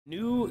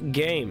New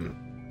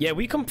game. Yeah,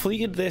 we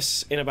completed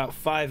this in about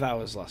 5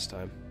 hours last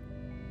time.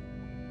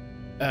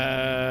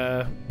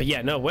 But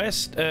yeah, no, we're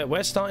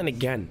starting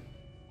again.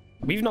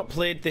 We've not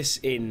played this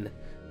in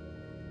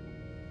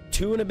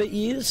 2 and a bit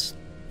years.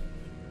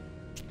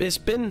 It's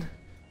been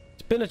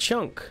a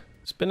chunk.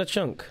 It's been a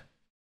chunk.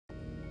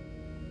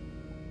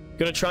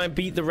 Gonna try and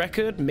beat the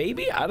record?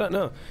 Maybe? I don't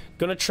know.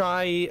 Gonna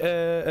try,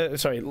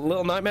 sorry,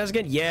 Little Nightmares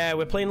again? Yeah,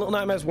 we're playing Little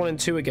Nightmares 1 and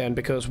 2 again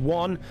because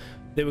 1,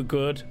 they were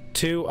good.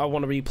 2, I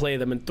want to replay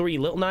them. And 3,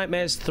 Little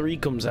Nightmares 3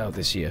 comes out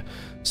this year.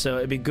 So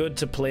it'd be good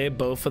to play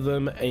both of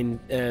them in,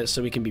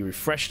 so we can be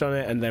refreshed on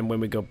it. And then when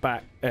we go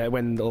back,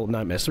 when Little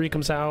Nightmares 3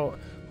 comes out,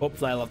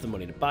 hopefully I'll have the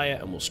money to buy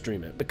it and we'll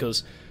stream it.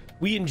 Because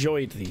we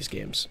enjoyed these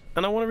games.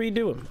 And I want to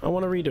redo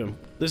them.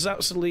 There's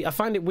absolutely... I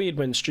find it weird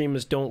when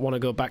streamers don't want to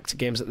go back to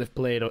games that they've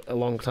played a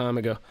long time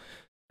ago.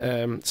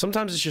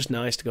 Sometimes it's just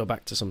nice to go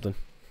back to something.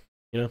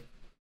 You know?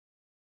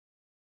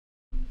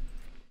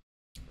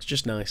 It's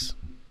just nice.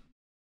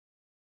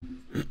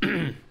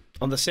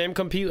 On the same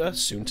computer,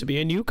 soon to be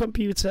a new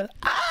computer.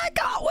 I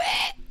can't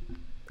wait!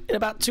 In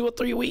about 2 or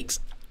 3 weeks.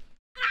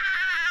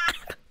 Ah!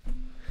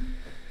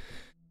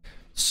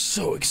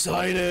 So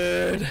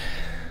excited!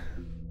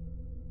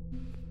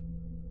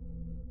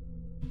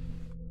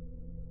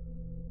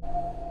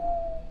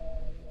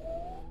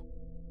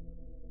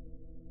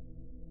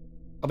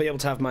 I'll be able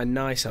to have my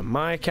nicer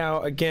mic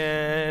out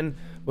again.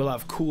 We'll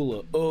have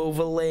cooler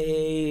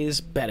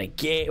overlays, better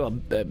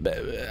game,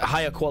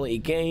 higher quality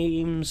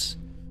games.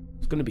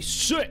 It's gonna be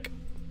sick.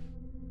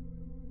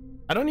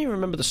 I don't even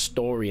remember the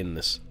story in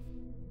this.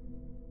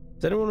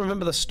 Does anyone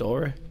remember the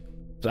story?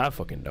 'Cause I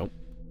fucking don't.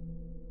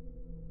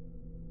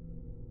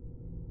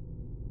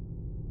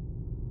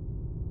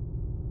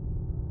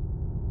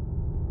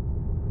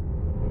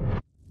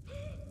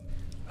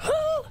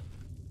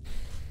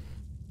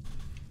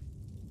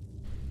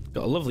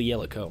 Got a lovely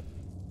yellow coat.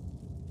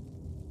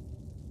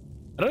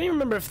 I don't even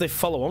remember if they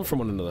follow on from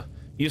one another.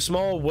 You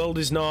small, world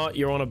is not,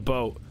 you're on a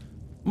boat.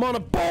 I'm on a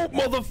boat,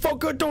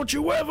 motherfucker, don't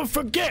you ever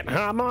forget.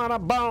 I'm on a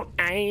boat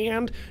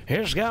and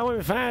it's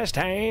going fast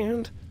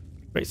hand.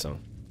 Great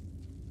song.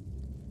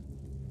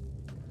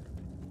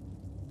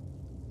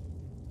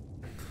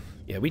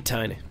 Yeah, we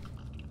tiny.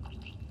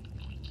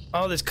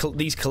 Oh, there's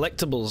these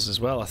collectibles as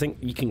well. I think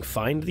you can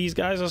find these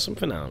guys or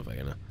something. I don't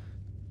fucking know.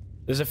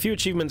 There's a few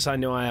achievements I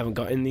know I haven't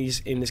got in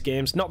this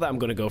games. Not that I'm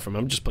gonna go from.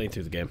 I'm just playing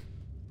through the game.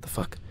 The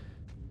fuck?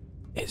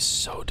 It's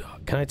so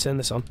dark. Can I turn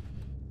this on?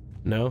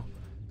 No.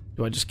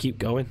 Do I just keep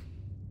going?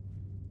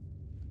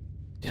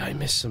 Did I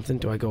miss something?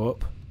 Do I go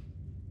up?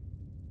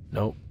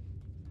 Nope.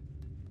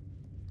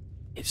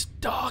 It's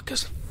dark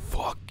as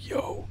fuck,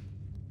 yo.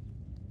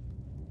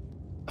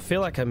 I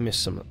feel like I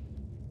missed something.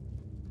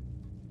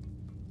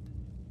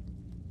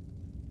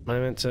 Am I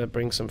meant to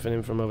bring something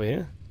in from over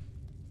here?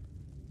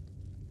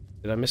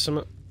 Did I miss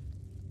something?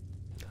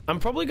 I'm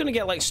probably gonna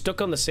get like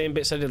stuck on the same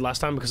bits I did last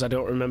time because I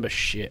don't remember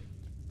shit.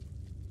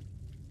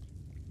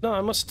 No,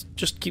 I must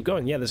just keep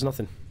going. Yeah, there's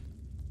nothing.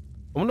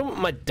 I wonder what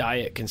my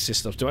diet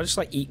consists of. Do I just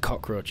like eat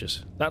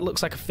cockroaches? That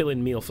looks like a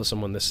filling meal for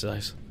someone this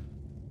size.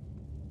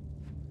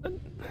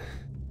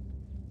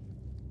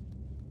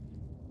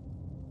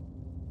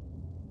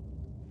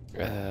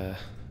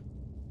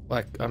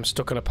 Like I'm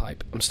stuck on a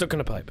pipe. I'm stuck on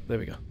a pipe. There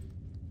we go.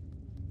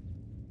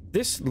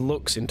 This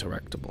looks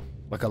interactable.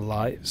 Like a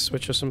light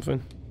switch or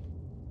something.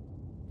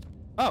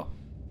 Oh.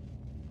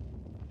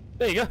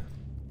 There you go.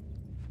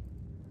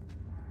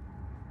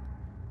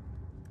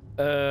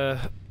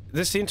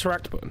 This the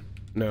interact button?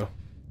 No.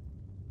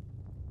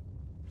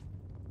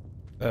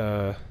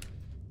 How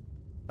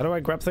do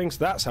I grab things?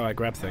 That's how I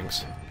grab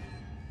things.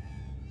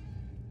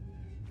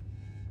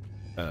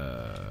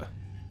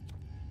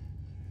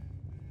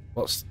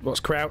 What's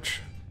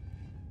crouch?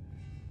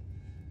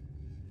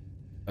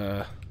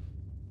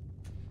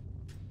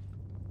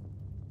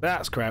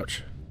 That's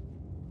crouch.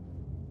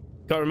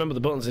 Can't remember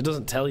the buttons. It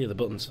doesn't tell you the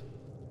buttons.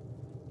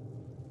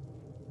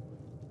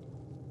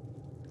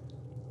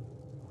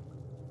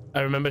 I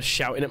remember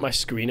shouting at my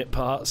screen at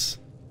parts.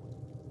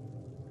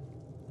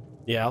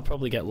 Yeah, I'll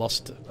probably get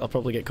lost. I'll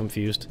probably get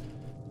confused.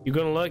 You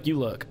gonna lurk? You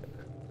lurk.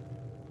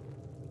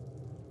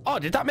 Oh,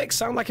 did that make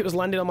sound like it was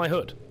landing on my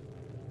hood?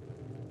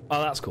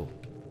 Oh, that's cool.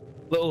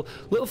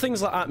 Little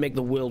things like that make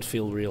the world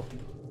feel real.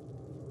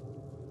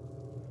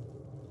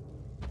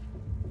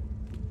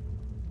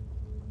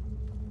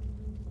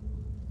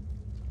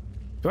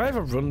 Do I have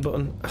a run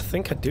button? I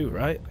think I do,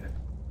 right?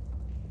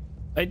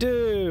 I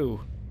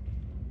do!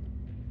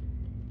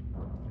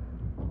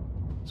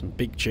 Some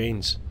big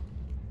chains.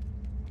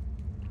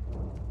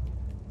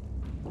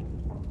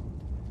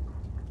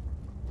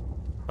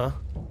 Huh?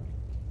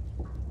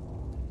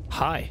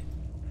 Hi.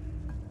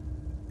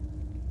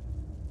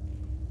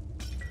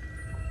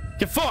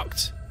 Get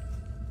fucked!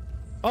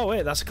 Oh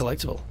wait, that's a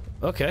collectible.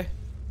 Okay.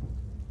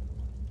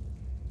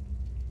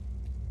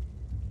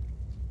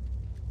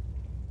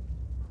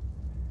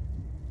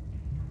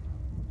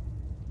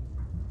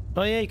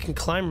 Oh yeah, you can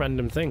climb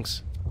random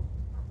things.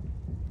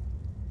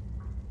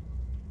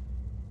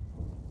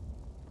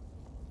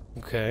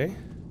 Okay.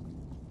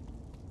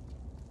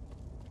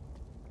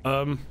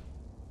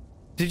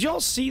 Did y'all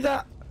see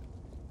that?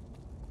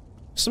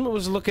 Someone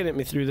was looking at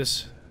me through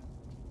this.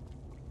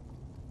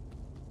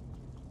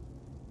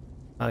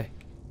 Hi.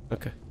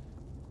 Okay.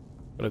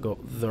 Gotta go up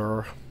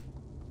there.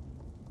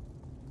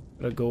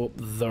 Gotta go up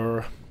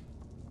there.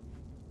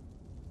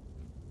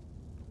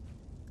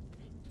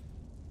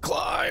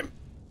 Climb!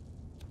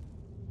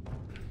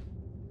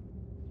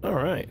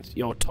 Alright.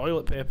 Your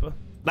toilet paper.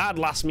 That'd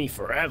last me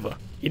forever.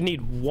 You'd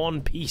need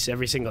one piece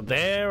every single...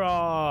 There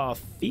are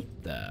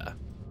feet there.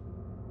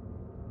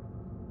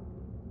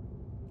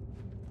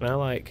 Can I,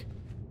 like,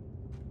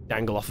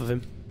 dangle off of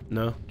him?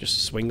 No?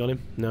 Just swing on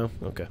him? No?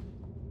 Okay.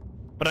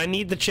 But I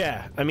need the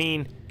chair. I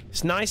mean,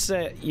 it's nice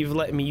that you've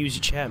let me use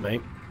your chair,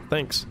 mate.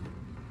 Thanks.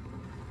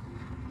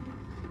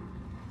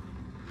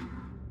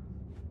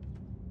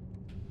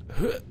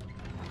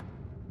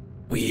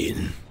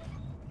 Win.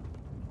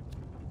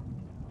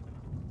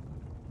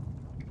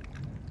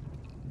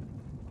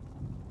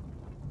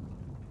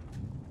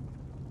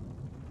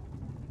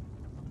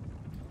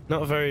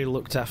 Not a very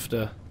looked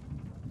after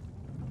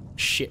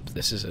ship,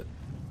 this, is it?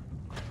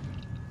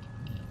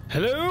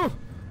 Hello?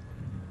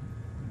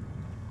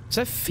 Is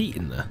there feet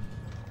in there?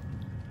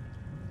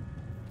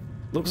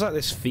 Looks like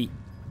there's feet.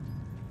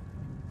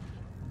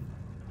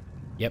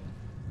 Yep.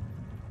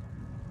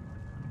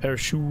 Pair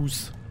of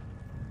shoes.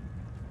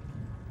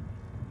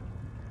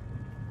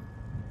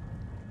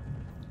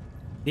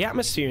 The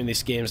atmosphere in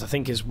these games, I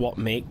think, is what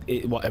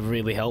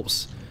really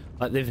helps.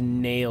 Like, they've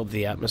nailed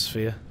the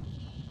atmosphere.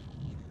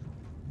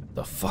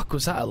 The fuck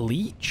was that? A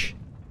leech?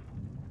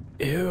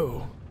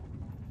 Ew.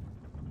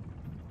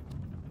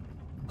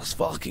 That's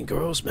fucking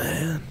gross,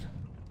 man.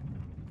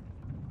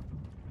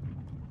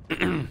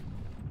 Is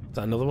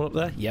that another one up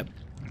there? Yep.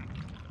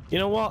 You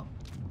know what?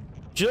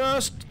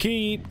 Just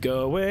keep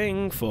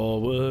going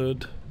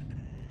forward.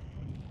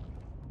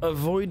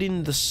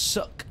 Avoiding the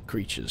suck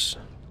creatures.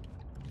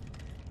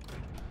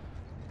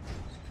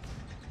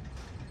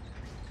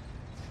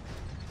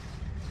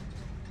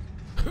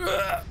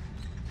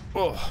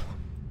 Oh.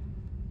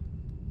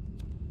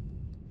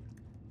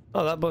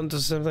 Oh, that button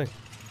does the same thing.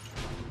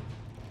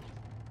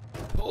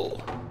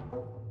 Pull.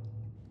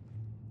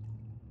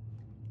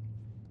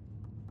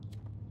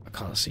 I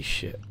can't see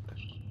shit.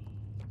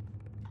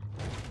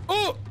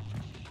 Oh!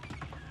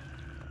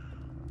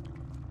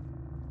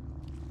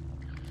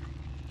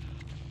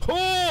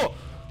 Oh!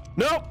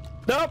 Nope!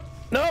 Nope!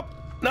 Nope!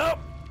 Nope!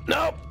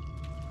 Nope!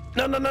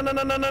 No! No! No! No! No!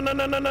 No! No! No!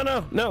 No! No! No!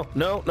 No!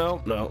 No!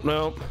 No! No!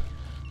 No!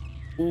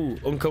 Ooh,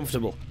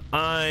 uncomfortable.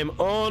 I'm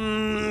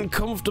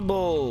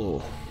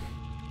uncomfortable.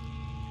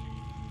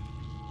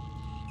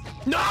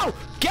 No!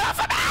 Get off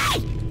of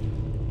me!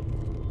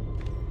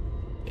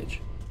 Bitch.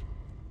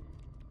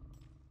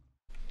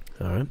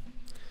 Alright.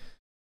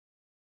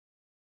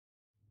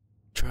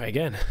 Try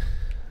again.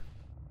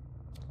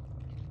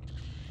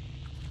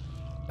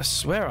 I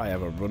swear I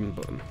have a run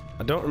button.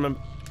 I don't remember.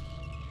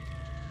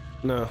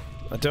 No,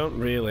 I don't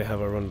really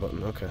have a run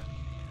button. Okay.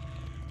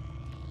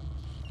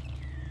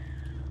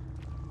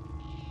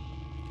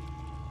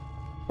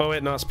 Oh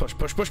wait, no, it's push,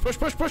 push, push, push,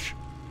 push, push!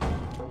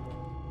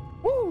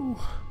 Woo!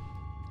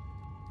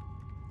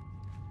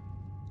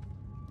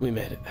 We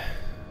made it.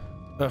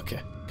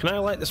 Okay. Can I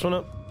light this one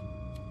up?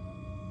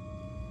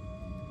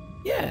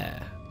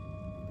 Yeah.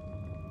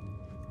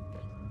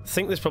 I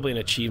think there's probably an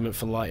achievement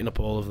for lighting up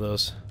all of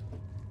those.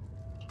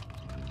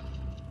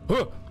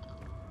 Huh!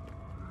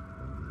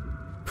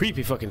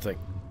 Creepy fucking thing.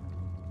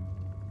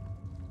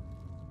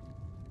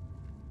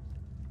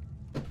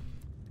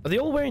 Are they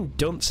all wearing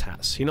dunce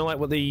hats? You know, like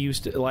what they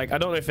used to, like, I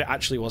don't know if it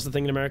actually was the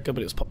thing in America,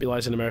 but it was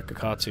popularized in America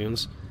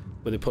cartoons,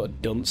 where they put a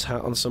dunce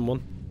hat on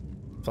someone,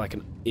 for like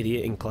an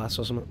idiot in class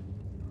or something.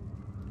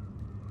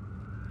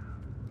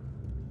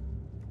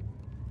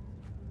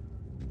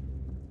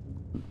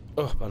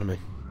 Oh, pardon me.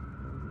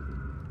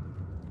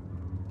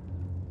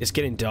 It's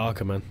getting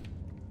darker, man.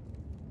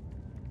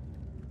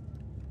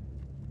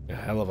 A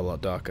hell of a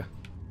lot darker.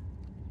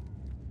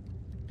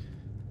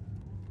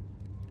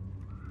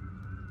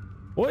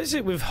 What is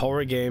it with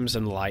horror games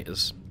and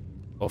lighters?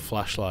 Or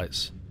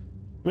flashlights?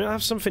 I mean, I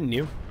have something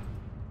new.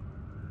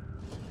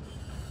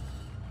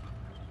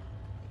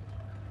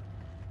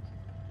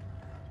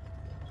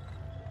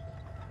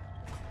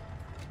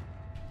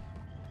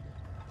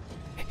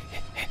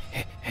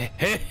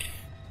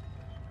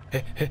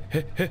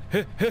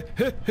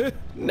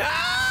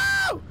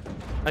 No!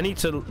 I need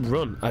to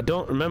run. I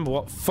don't remember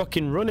what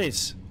fucking run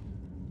is.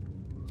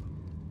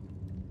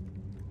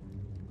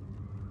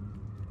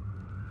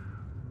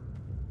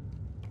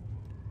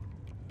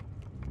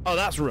 Oh,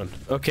 that's run.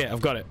 Okay,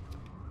 I've got it.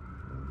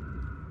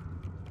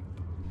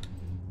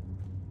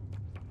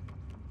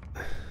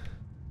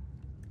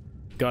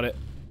 Got it.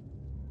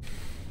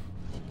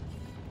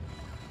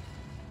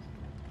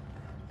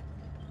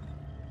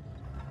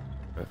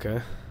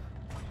 Okay.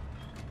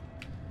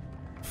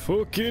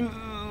 Fucking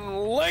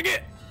leg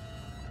it!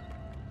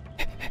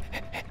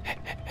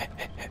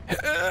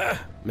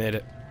 Made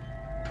it.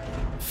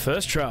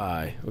 First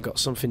try. We've got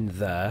something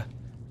there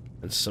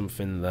and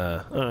something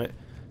there. Alright.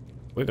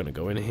 We're gonna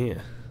go in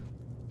here.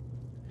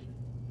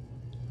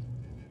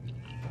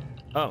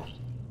 Oh.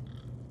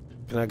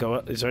 Can I go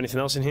up? Is there anything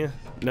else in here?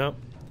 No.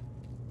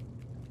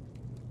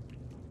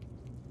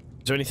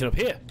 Is there anything up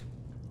here?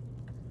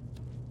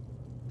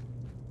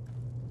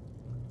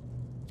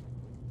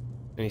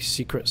 Any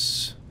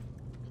secrets?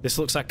 This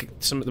looks like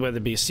something where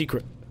there'd be a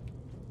secret.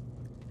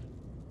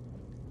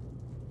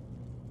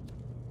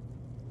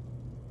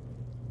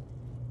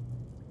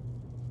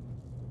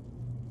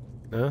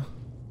 No?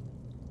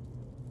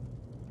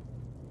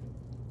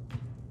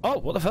 Oh,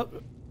 what the fuck?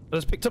 I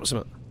just picked up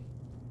something.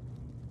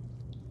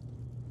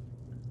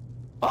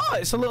 Oh,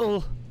 it's a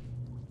little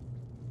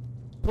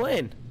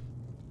plane.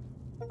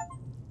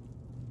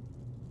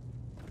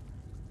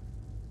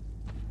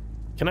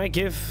 Can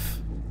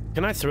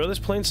I throw this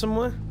plane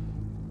somewhere?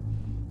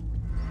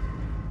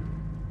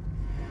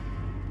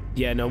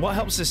 Yeah, no, what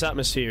helps this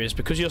atmosphere is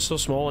because you're so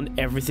small and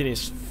everything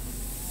is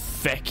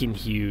feckin'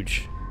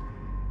 huge.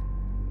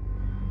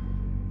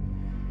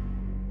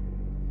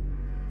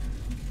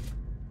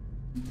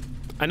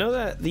 I know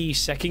that the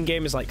second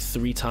game is like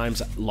 3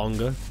 times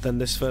longer than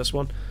this first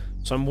one,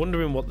 so I'm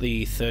wondering what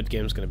the third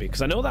game's going to be,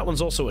 because I know that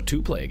one's also a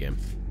 2-player game.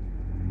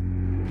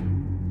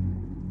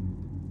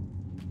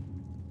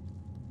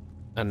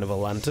 Another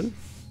lantern.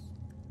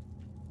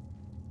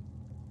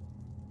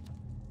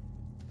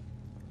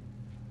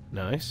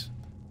 Nice.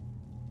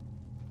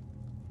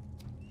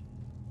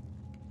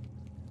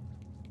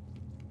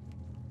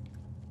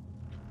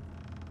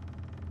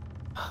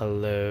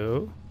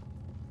 Hello?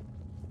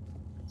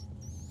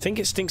 I think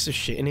it stinks of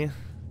shit in here.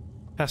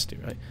 Has to,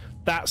 right?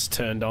 That's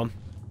turned on.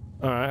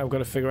 Alright, I've got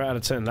to figure out how to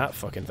turn that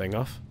fucking thing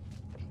off.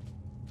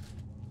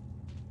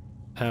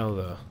 How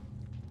though?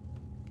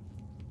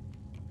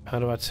 How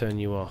do I turn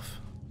you off?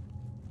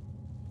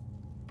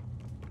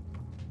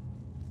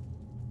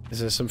 Is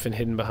there something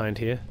hidden behind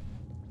here?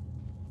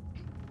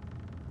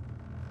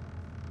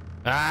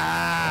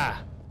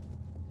 Ah!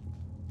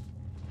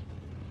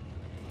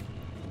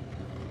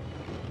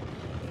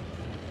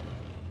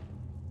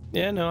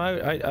 Yeah,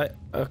 no,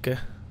 okay.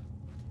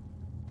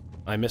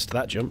 I missed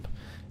that jump.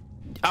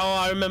 Oh,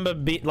 I remember,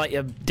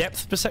 like,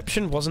 depth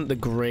perception wasn't the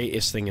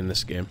greatest thing in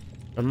this game.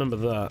 I remember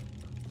that.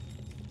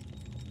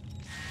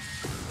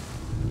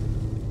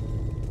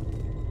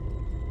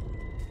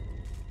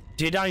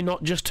 Did I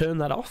not just turn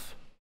that off?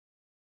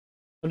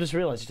 I just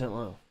realized you don't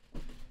know.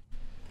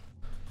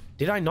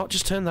 Did I not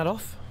just turn that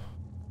off?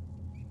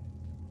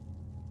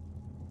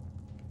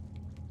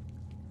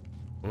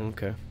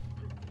 Okay.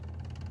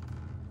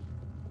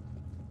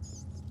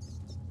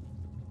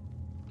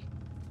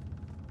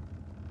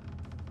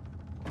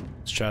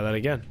 Let's try that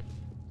again.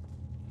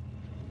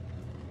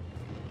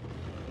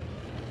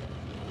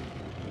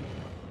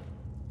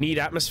 Need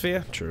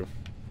atmosphere? True.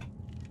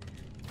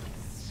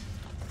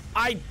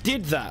 I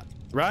did that,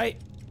 right?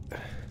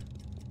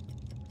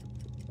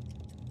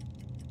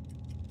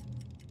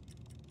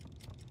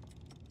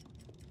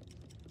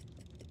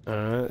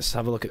 Let's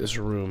have a look at this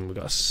room. We've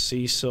got a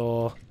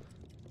seesaw.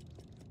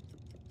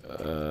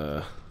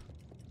 Got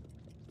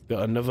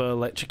another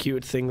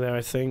electrocuted thing there,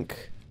 I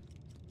think.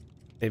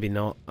 Maybe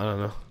not. I don't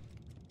know.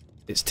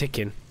 It's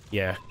ticking.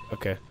 Yeah,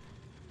 okay.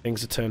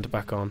 Things are turned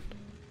back on.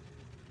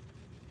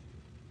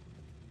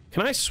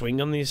 Can I swing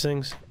on these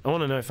things? I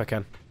want to know if I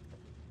can.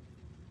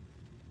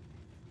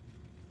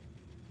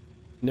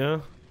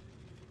 No?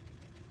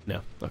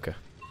 No, okay.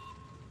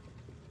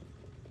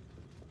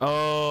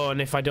 Oh,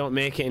 and if I don't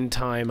make it in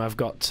time, I've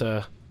got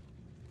to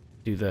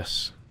do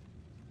this.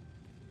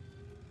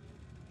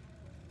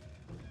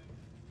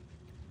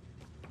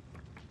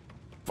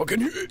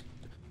 Fucking hit it!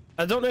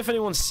 I don't know if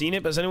anyone's seen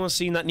it, but has anyone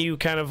seen that new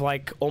kind of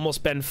like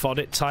almost Ben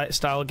Foddit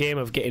style game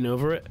of getting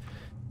over it?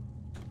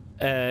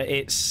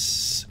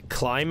 It's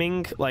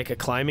climbing, like a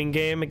climbing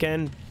game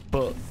again,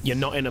 but you're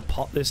not in a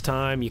pot this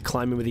time. You're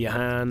climbing with your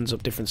hands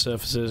up different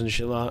surfaces and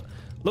shit like that.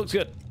 Looks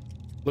good.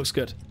 Looks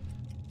good.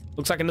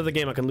 Looks like another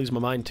game I can lose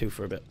my mind to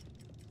for a bit.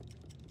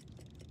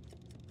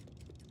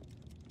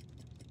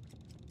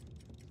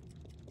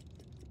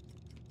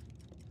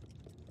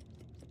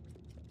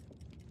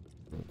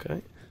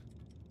 Okay.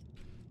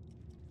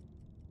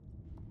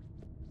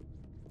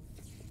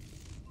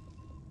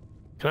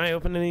 Can I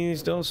open any of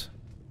these doors?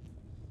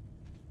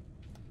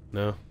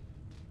 No.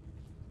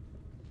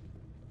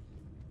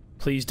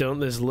 Please don't,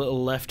 there's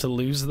little left to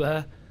lose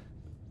there.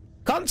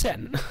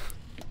 Content!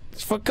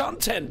 It's for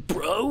content,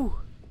 bro!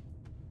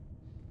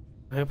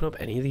 Can I open up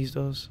any of these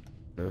doors?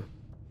 No.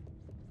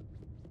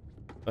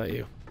 What about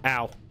you?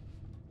 Ow.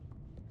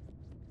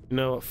 You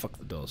know what? Fuck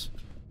the doors.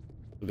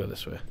 We'll go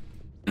this way.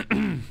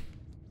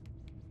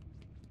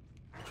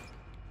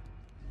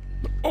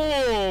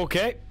 Oh,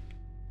 okay.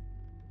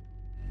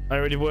 I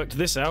already worked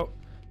this out.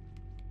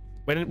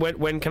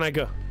 When can I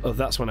go? Oh,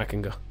 that's when I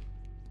can go.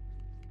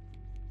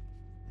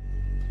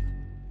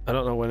 I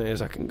don't know when it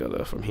is I can go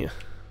though from here.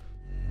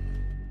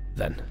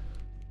 Then.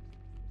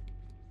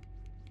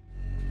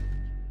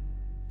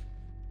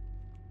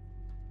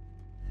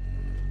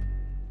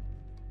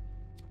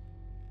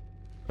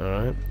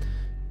 Alright.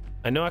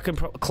 I know I can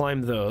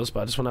climb those,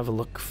 but I just want to have a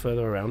look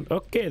further around.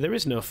 Okay, there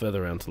is no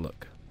further around to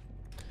look.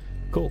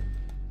 Cool.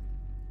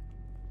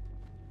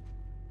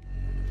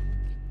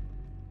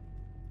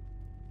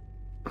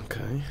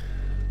 Okay.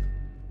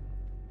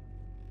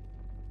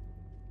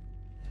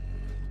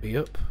 We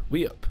up.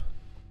 We up.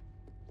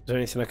 Is there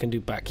anything I can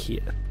do back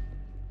here?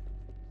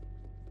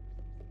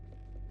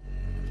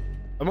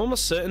 I'm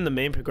almost certain the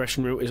main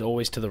progression route is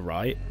always to the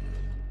right,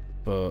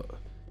 but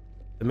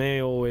there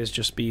may always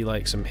just be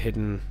like some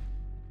hidden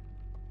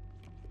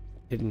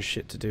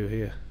shit to do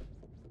here.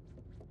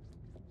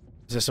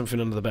 Is there something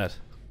under the bed?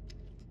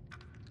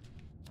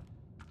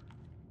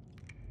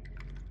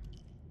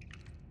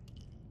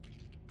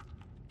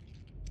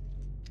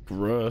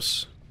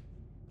 Gross.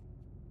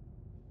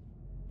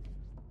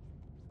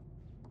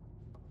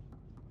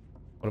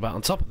 What about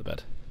on top of the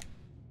bed?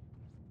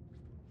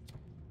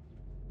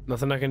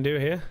 Nothing I can do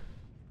here?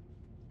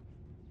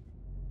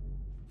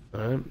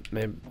 Alright,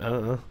 maybe, I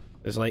don't know.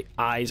 There's like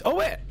eyes. Oh,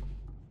 wait!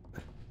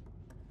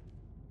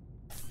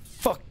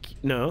 Fuck,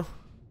 no.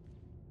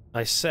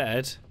 I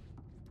said...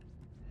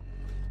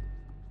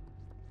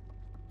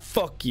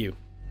 Fuck you.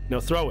 No,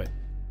 throw it.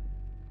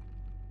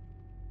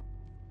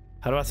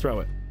 How do I throw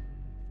it?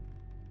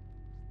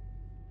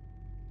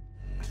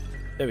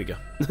 There we go.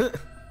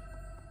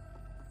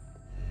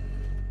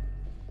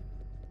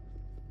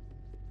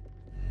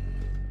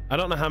 I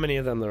don't know how many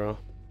of them there are,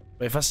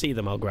 but if I see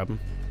them, I'll grab them.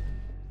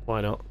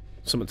 Why not?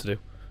 Something to do.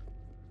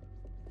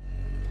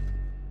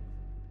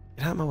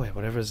 Get out of my way,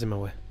 whatever is in my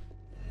way.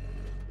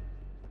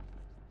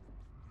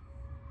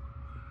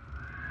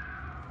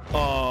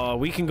 Oh,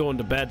 we can go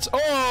under beds.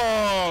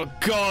 Oh,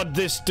 God,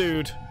 this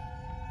dude.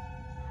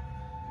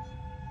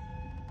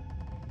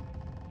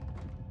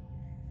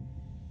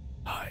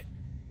 Hi.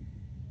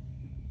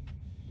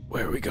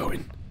 Where are we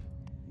going?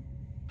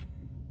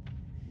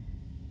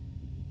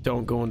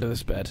 Don't go under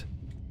this bed.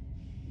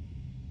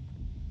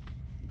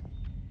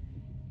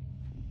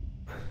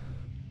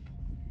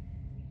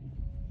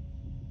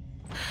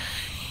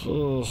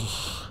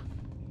 Oh.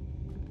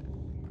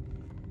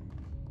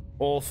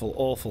 Awful,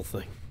 awful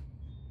thing.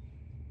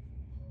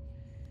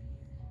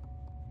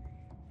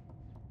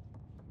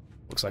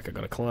 Looks like I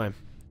gotta climb.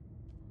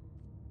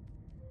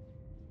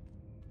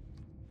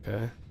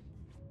 Okay.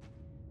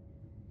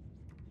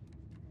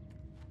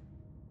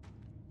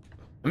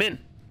 I'm in.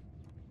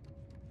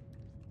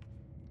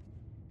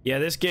 Yeah,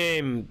 this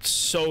game's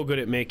so good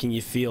at making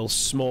you feel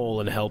small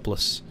and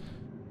helpless.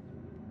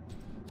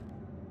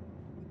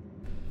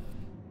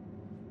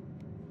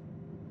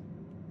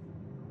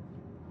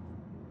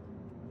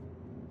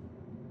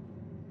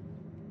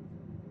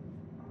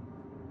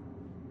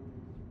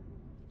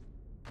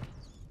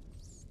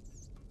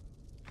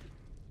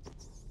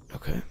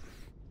 Okay.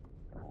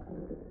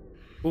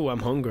 Ooh, I'm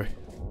hungry.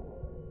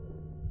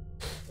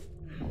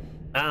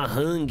 I'm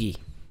hungry.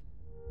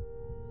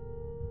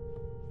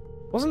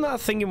 Wasn't that a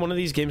thing in one of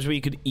these games where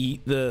you could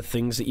eat the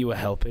things that you were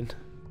helping?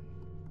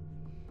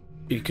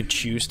 You could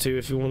choose to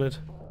if you wanted.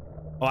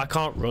 Oh, I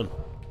can't run.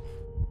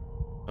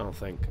 I don't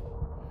think.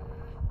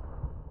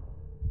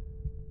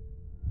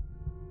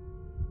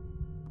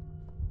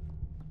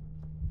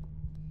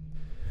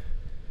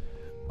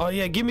 Oh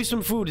yeah, give me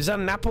some food. Is that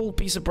an apple,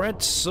 piece of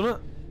bread,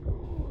 something?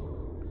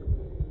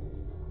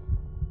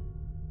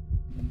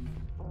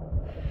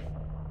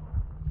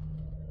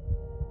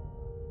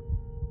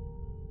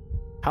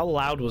 How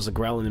loud was the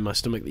growling in my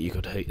stomach that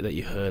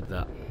you heard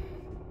that?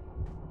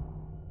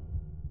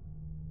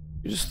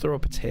 You just throw a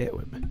potato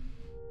at me.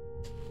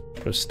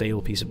 Or a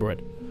stale piece of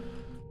bread.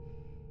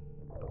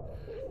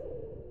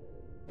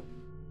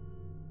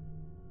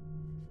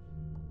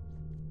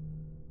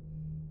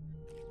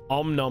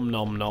 Om nom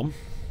nom nom.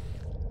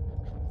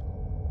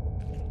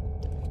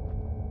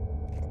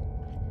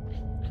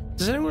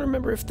 Does anyone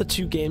remember if the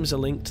two games are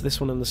linked, this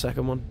one and the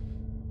second one?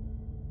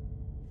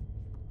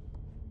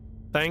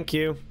 Thank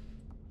you.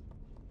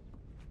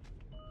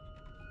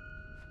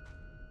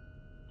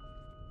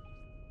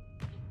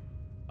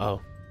 Oh.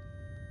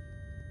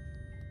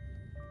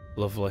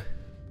 Lovely.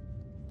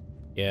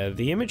 Yeah,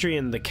 the imagery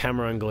and the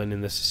camera angling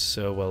in this is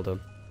so well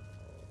done.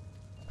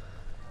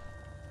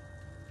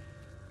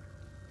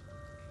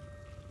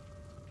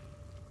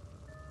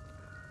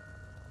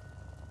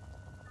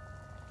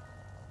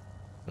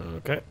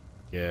 Okay.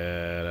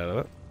 Get out of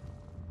that.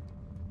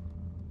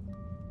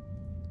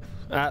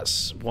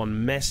 That's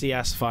one messy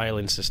ass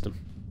filing system.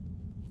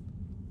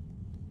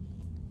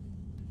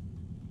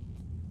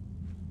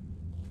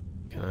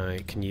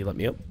 Can you let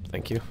me up?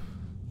 Thank you.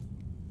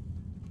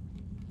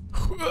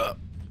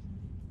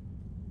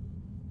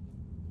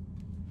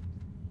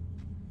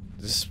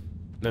 This...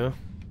 no?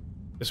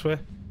 This way?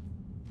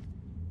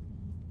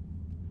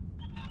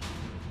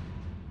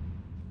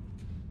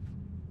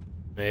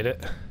 Made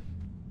it.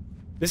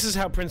 This is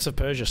how Prince of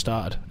Persia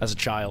started, as a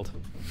child.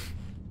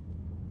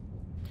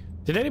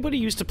 Did anybody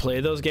used to play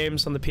those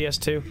games on the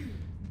PS2?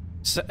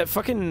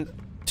 Fucking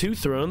Two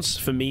Thrones,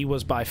 for me,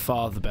 was by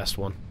far the best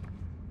one.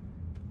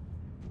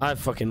 I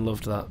fucking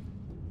loved that.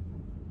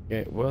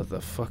 Okay, where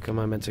the fuck am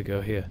I meant to go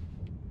here?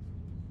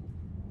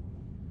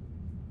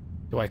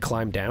 Do I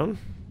climb down?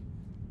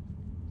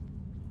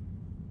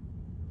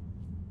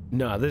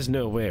 No, there's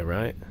no way,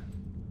 right?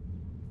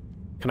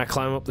 Can I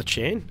climb up the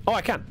chain? Oh,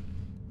 I can!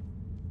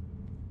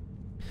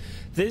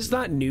 There's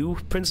that new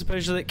Prince of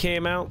Persia that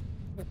came out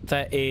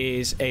that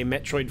is a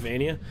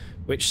metroidvania,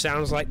 which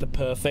sounds like the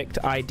perfect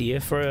idea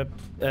for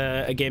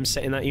a game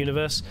set in that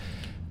universe.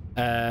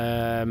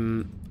 I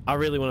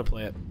really want to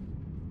play it.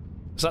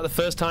 It's like the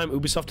first time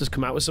Ubisoft has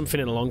come out with something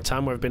in a long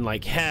time where I've been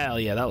like, hell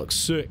yeah, that looks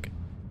sick.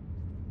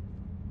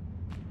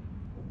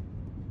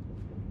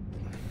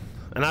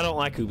 And I don't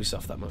like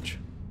Ubisoft that much.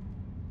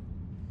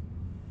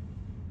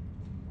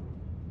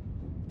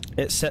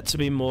 It's set to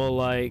be more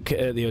like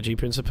the OG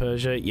Prince of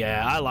Persia.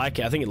 Yeah, I like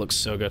it. I think it looks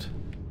so good.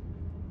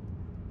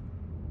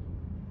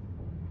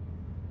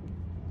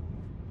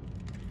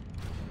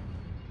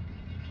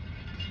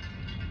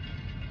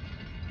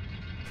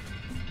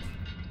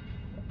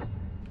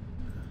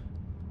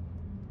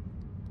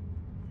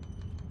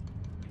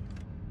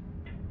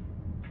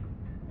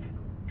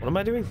 What am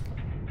I doing?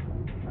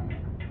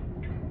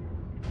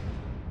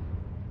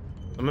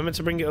 Am I meant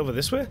to bring it over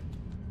this way?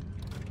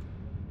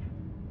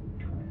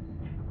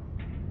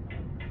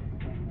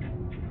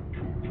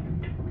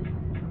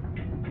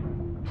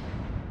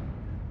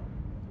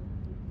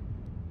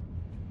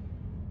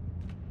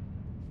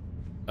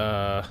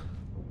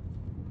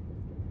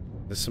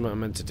 There's something I'm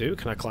meant to do.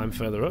 Can I climb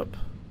further up?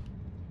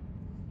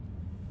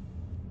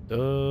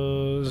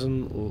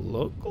 Doesn't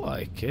look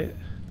like it.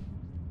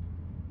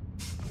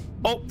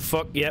 Oh,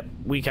 fuck, yep,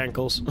 weak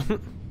ankles.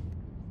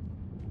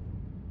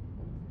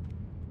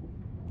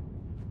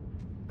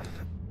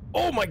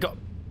 Oh my god!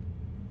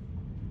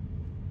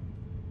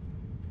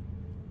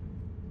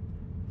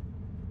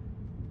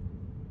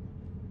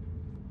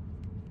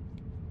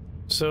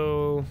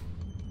 So,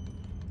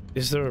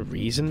 is there a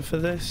reason for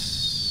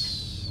this?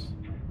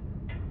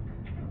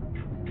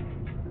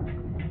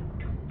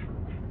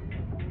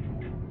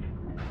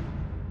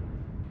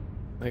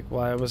 Like,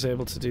 why I was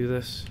able to do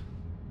this?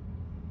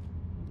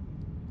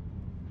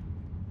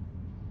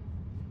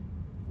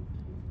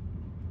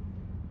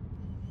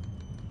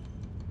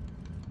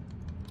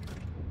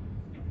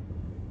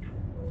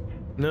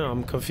 No,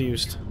 I'm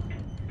confused.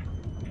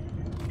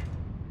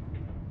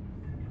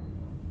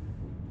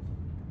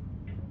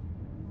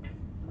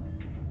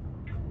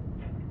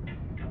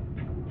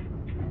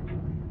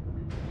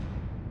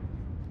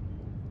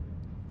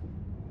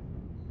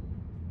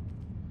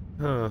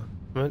 Huh. Am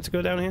I meant to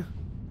go down here?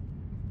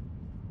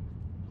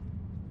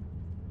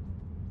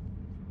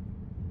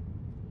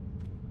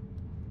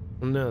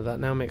 No, that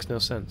now makes no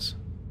sense.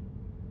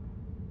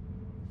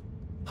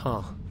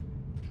 Huh.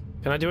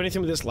 Can I do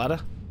anything with this ladder?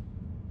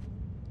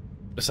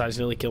 Besides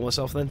nearly kill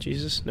myself then?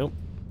 Jesus? Nope.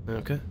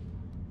 Okay.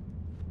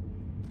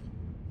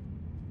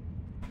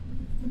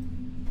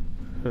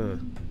 Huh.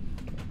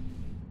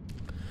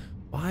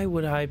 Why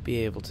would I be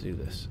able to do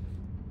this? Is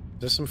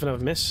there something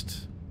I've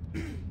missed?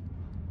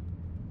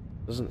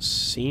 Doesn't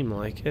seem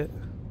like it.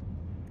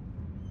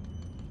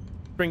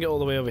 Bring it all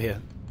the way over here.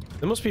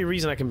 There must be a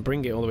reason I can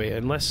bring it all the way,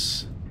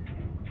 unless...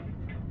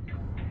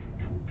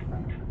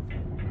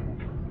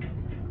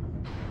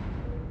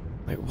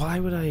 Like, why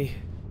would I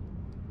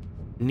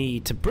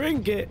need to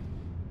bring it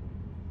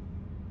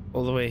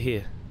all the way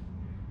here?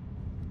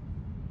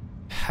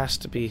 Has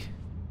to be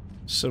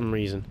some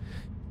reason.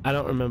 I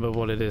don't remember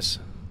what it is.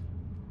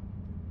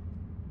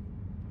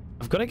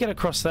 I've got to get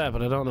across there,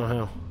 but I don't know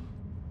how.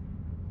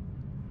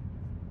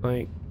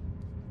 Like...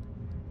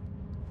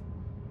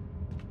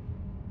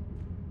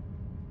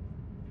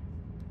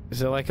 Is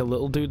there like a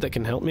little dude that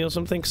can help me or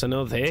something? Because I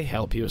know they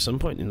help you at some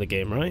point in the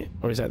game, right?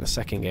 Or is that in the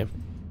second game?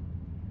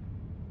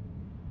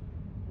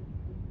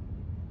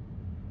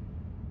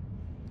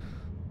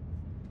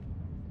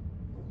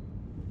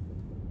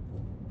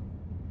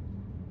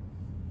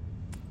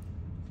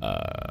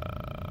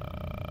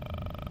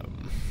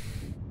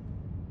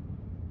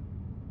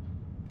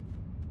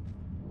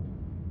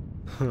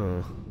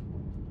 Huh.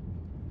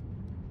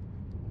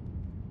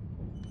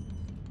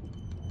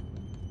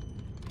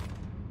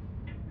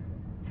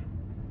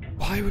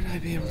 Why would I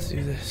be able to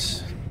do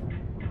this?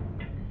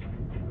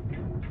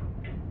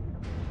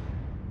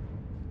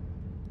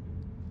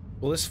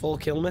 Will this fall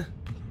kill me?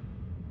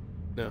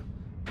 No.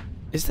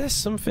 Is there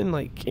something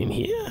like in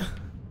here?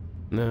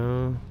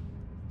 No.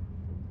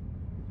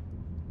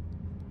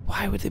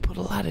 Why would they put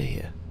a ladder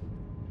here?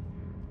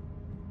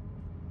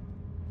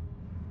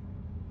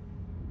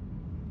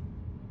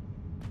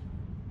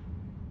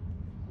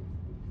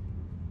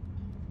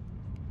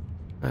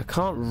 I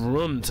can't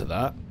run to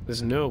that.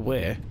 There's no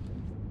way.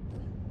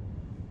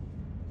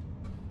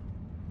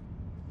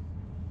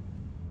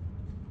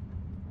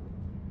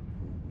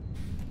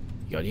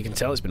 God, you can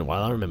tell it's been a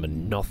while. I remember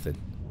nothing.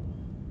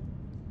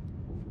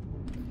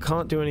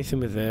 Can't do anything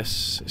with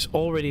this. It's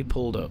already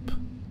pulled up.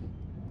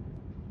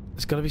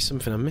 There's got to be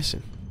something I'm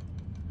missing.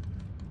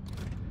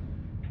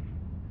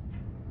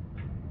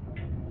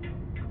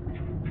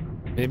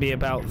 Maybe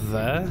about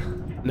there?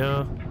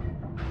 No.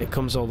 It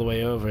comes all the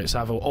way over. It's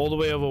either all the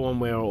way over one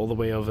way or all the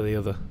way over the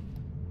other.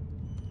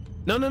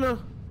 No, no, no.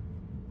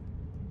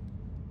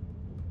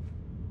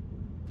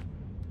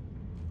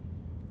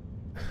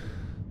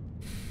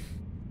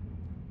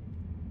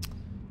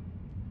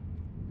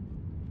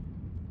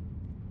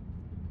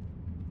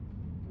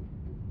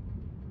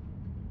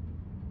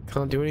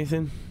 Can't do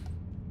anything?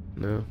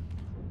 No.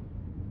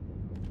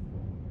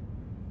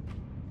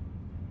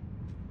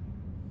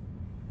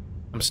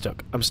 I'm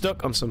stuck. I'm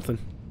stuck on something.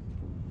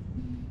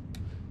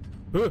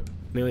 Ooh,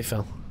 nearly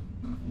fell.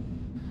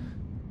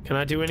 Can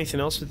I do anything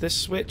else with this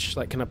switch?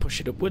 Like, can I push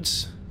it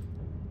upwards?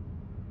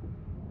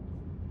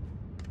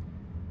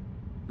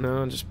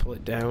 No, just pull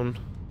it down.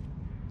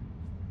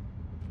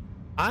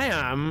 I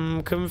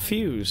am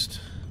confused.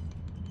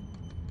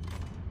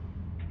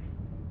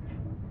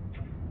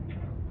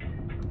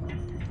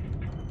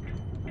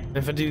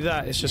 If I do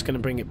that, it's just going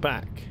to bring it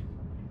back.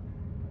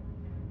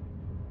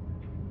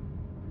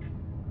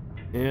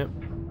 Yep.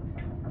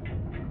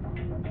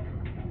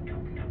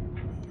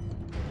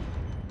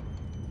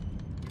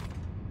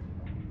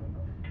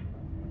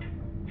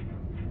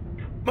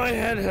 My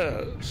head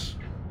hurts.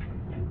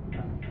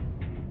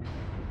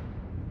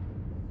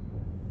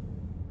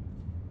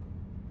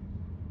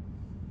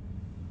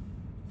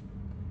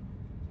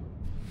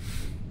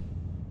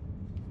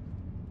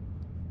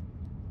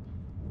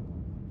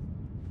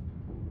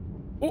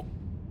 Oh.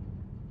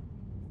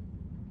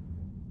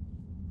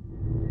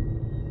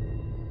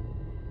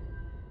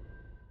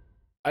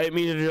 I didn't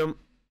mean to jump.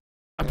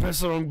 I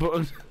pressed the wrong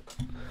button.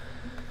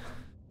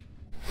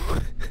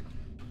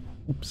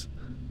 Oops.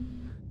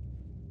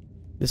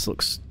 This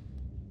looks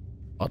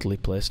oddly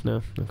placed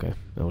now. Okay,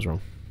 I was wrong.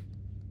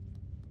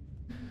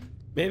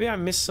 Maybe I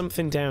missed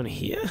something down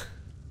here?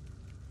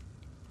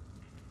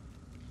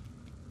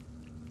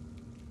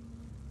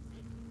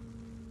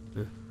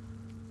 Huh.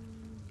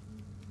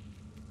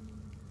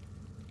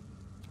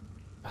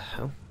 The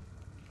hell?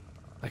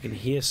 I can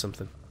hear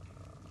something.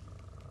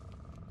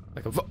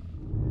 Like a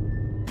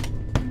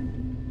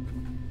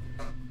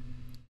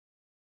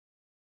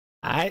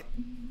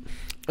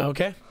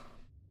Okay.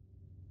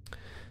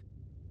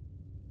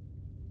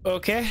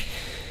 Okay.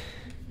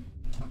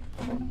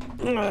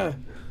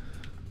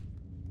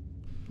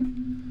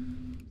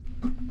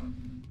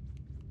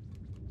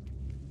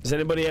 Is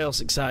anybody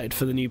else excited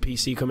for the new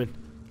PC coming?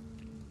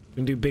 We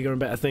can do bigger and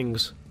better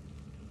things.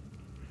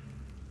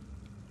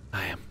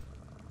 I am.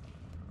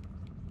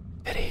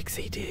 Very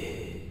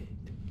excited.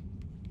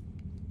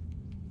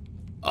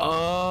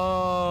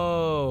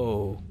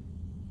 Oh.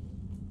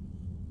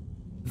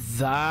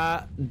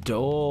 That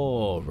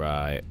door,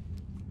 right.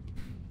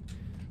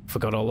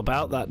 Forgot all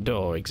about that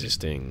door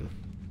existing.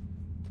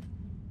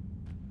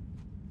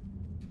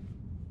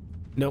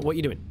 No, what are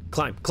you doing?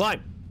 Climb,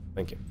 climb!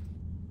 Thank you.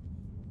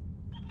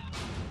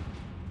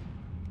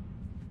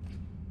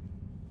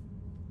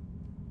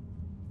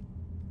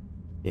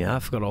 Yeah, I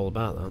forgot all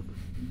about that.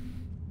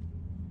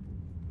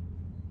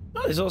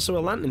 Oh, there's also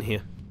a lantern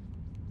here.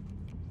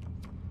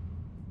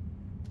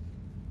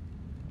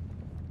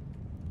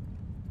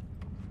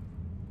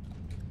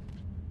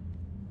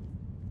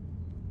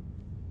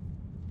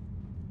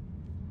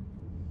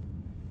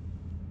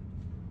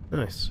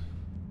 Nice.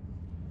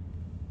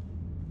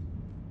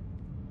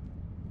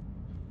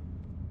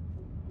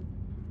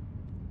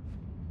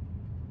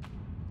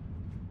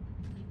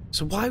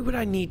 So why would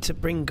I need to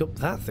bring up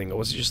that thing, or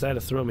was it just there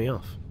to throw me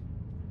off?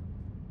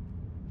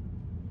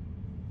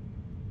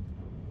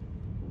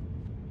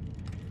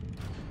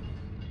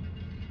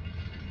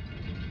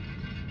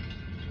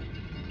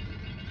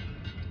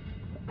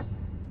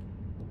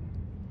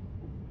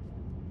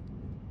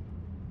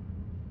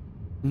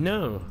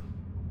 No,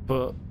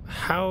 but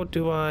how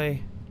do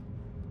I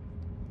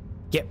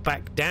get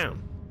back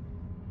down?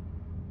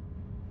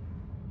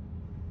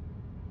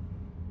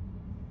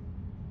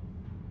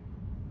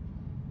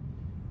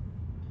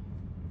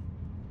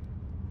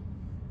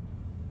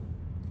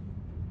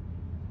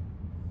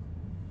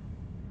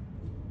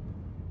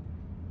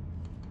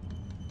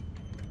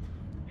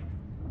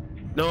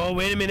 No,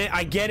 wait a minute.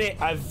 I get it.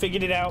 I've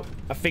figured it out.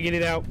 I figured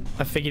it out.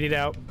 I figured it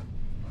out.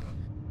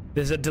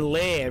 There's a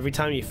delay every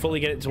time you fully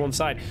get it to one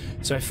side.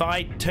 So if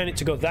I turn it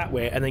to go that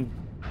way and then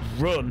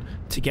run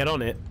to get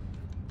on it.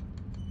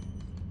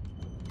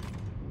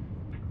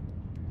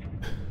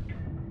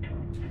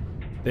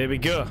 There we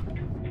go.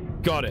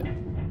 Got it.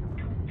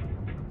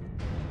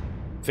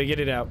 Figured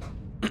it out.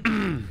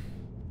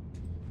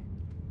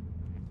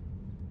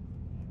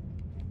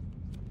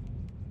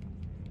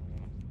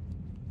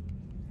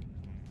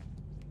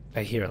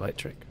 I hear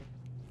electric.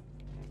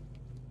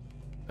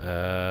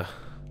 How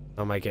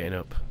am I getting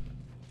up?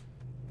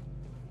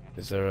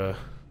 Is there a...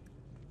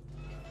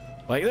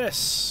 like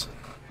this?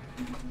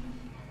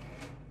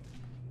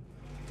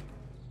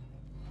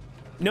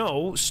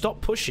 No, stop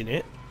pushing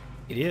it,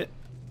 idiot.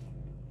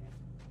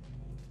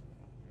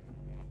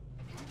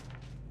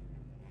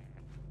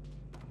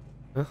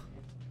 Huh?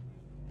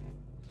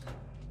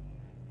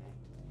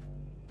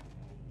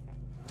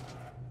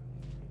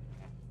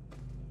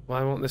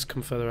 Why won't this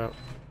come further out?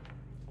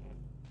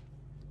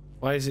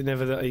 Why is it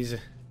never that easy?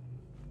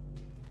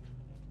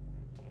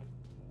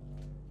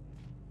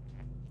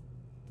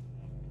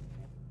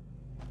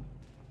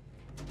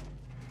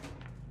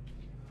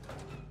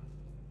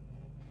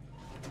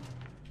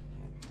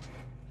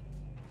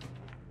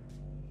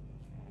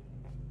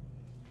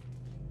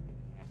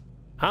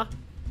 Huh?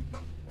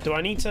 Do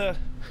I need to...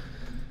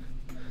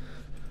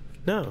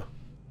 No.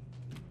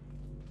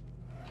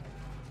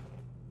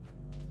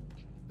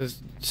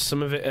 There's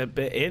some of it a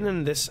bit in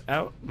and this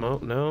out. Oh,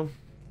 no.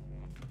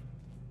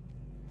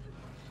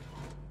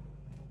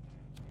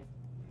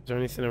 Is there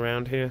anything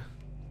around here?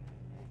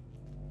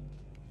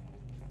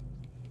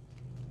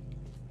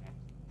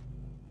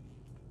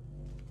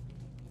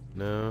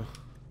 No.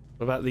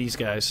 What about these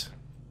guys?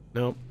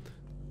 Nope.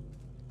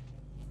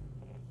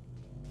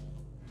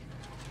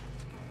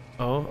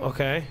 Oh,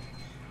 okay.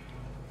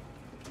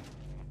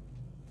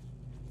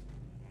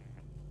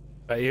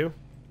 That you?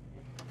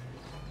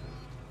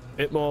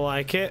 Bit more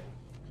like it.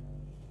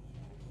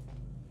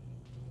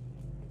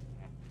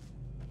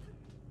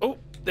 Oh,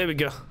 there we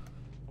go.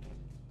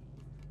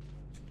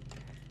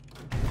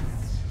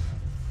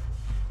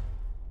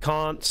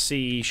 Can't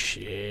see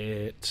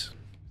shit.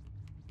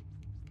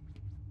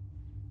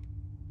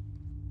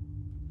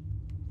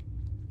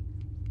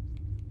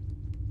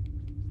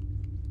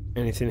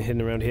 Anything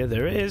hidden around here?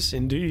 There is,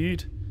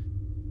 indeed.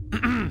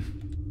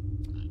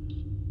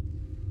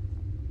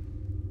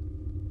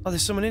 Oh,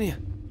 there's someone in here.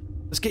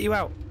 Let's get you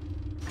out.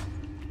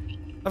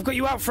 I've got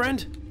you out,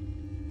 friend.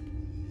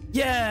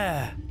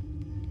 Yeah.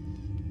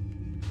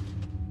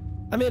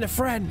 I made a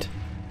friend.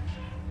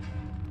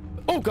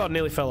 Oh god,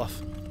 nearly fell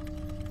off.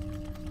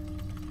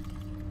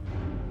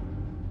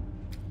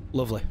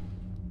 Lovely.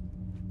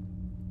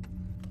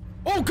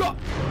 Oh god.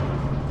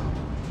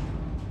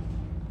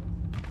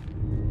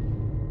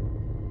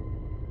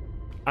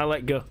 I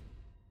let go.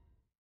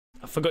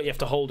 I forgot you have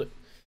to hold it.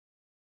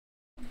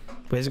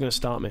 Where's it going to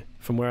start me?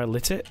 From where I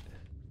lit it?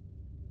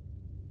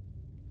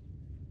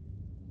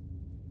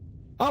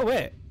 Oh,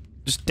 wait.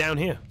 Just down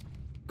here.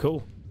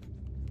 Cool.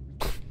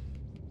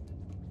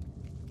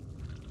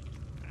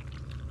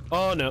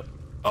 Oh, no.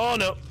 Oh,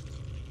 no.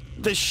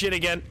 This shit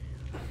again.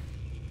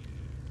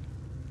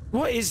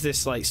 What is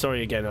this, like,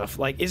 story again of?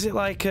 Like, is it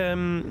like,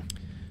 some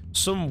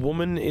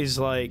woman is,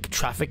 like,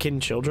 trafficking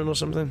children or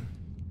something?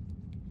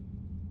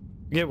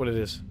 I get what it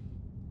is.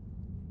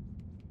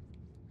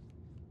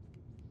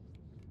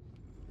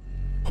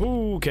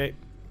 Okay.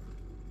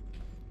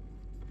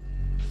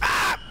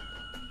 Ah!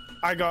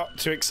 I got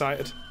too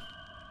excited.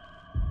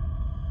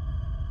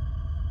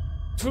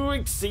 Too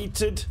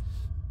excited.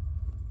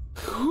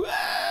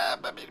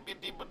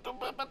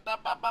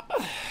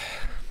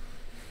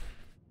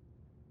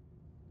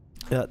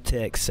 Got too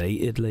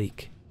excited,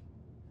 like.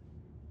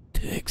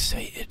 Too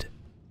excited.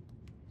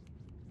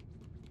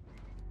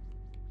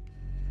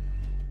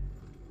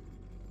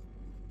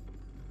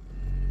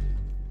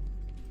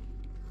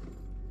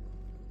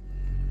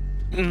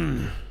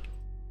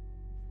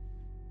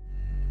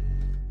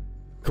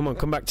 Come on,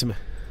 come back to me.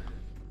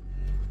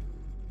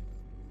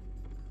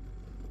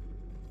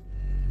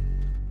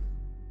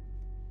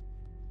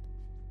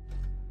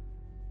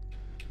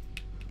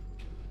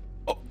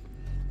 Oh!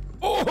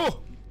 Oh!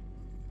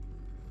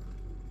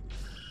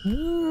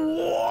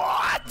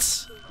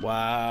 What?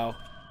 Wow.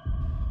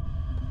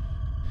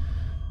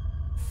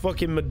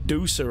 Fucking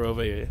Medusa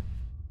over here.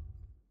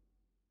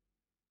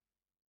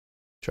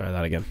 Try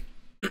that again.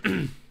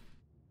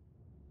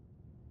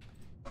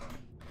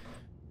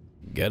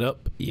 Get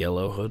up,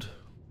 Yellow Hood.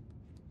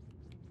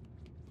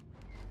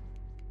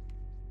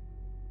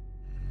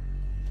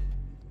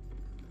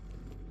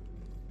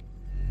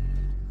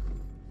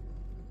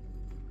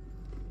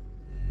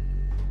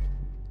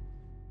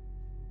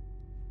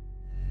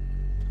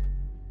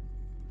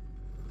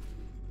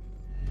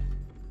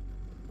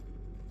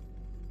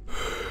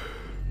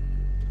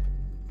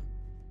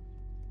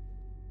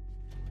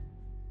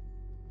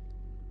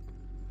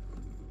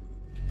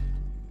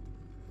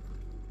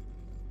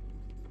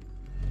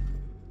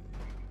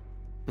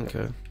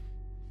 Okay.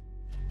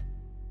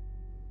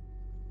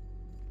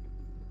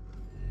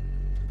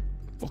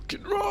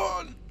 Fucking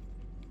run!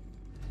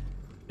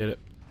 Get it.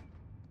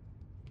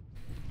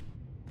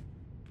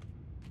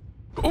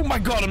 Oh my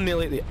god, I'm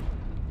nearly there.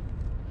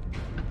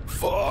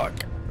 Fuck.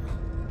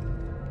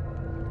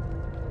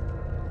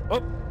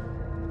 Oh.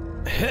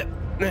 Hit.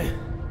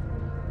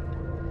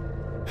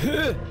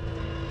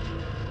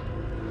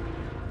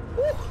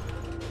 Woo.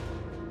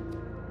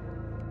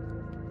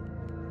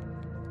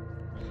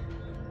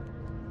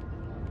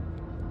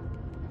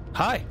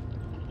 Hi.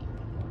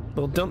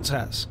 Little dunce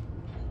hats.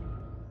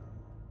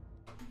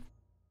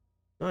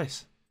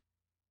 Nice.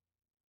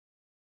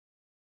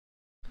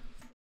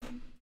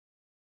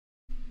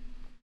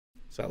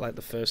 Is that like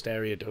the first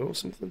area door or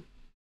something?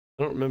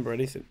 I don't remember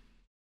anything.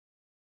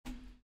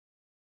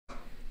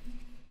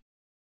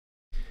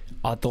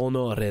 I don't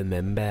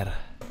remember.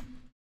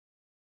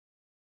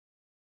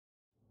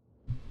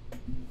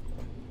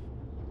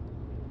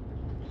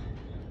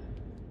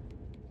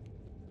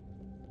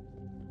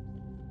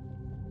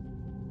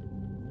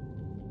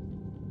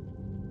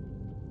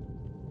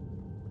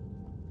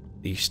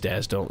 These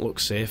stairs don't look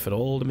safe at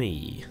all to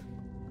me.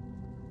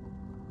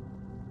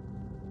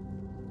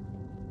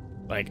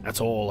 Like, at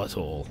all, at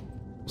all.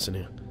 What's in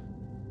here?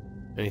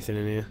 Anything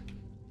in here?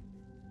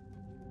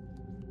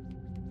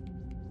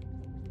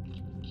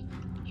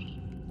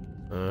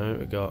 Alright,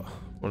 we got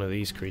one of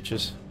these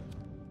creatures.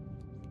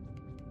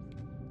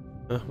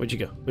 Where'd you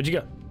go? Where'd you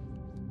go?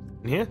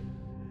 In here?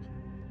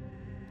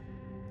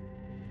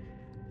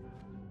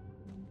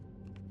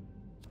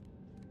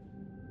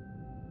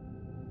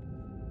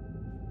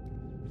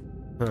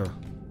 Huh.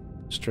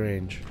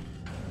 Strange.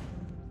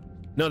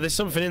 No, there's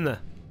something in there.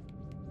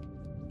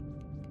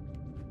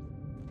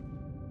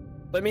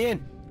 Let me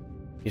in.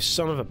 You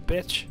son of a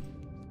bitch.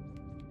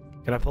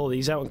 Can I pull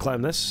these out and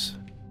climb this?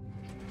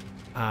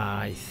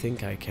 I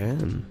think I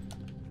can.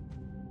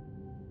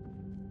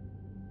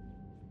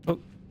 Oh.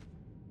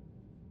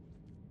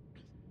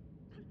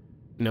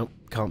 Nope,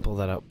 can't pull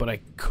that out. But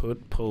I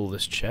could pull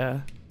this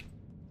chair.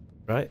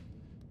 Right?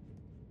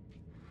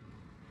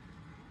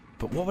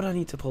 But what would I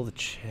need to pull the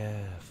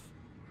chair?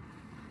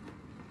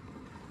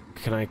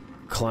 Can I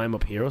climb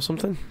up here or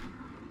something?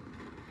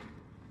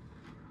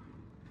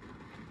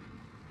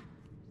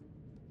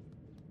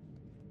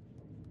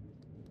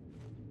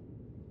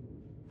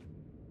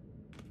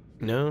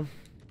 No?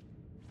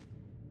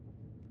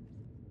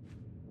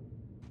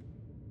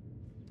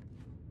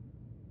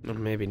 Or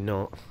maybe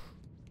not.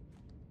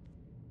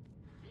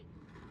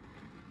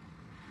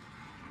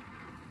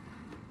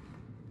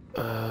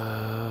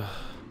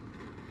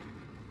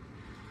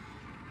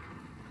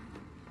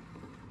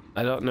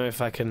 I don't know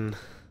if I can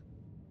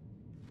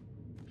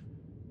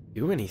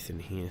do anything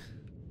here.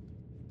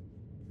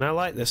 Can I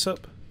light this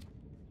up?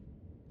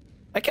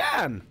 I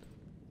can!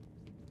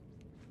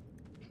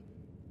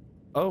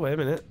 Oh, wait a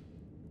minute.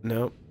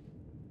 No.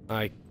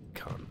 I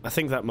can't. I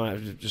think that might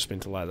have just been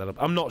to light that up.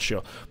 I'm not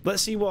sure.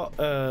 Let's see what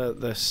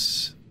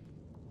this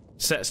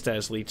set of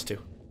stairs leads to.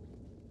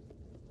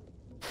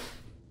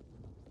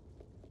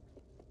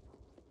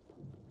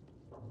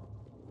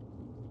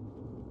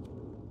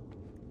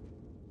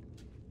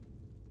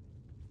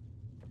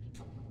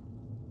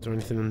 Is there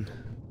anything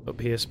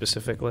up here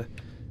specifically?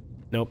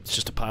 Nope, it's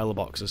just a pile of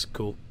boxes.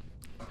 Cool.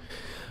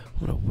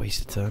 What a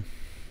waste of time.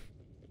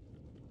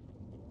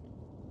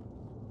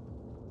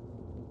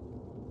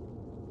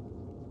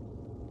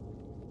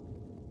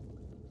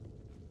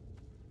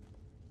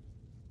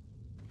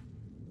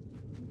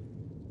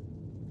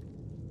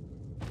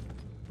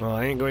 Well,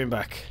 I ain't going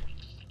back.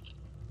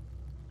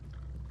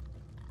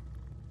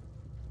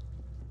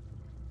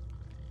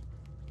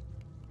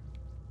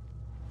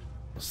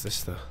 What's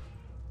this though?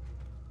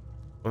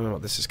 I don't know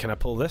what this is. Can I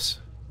pull this?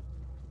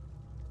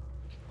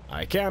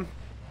 I can.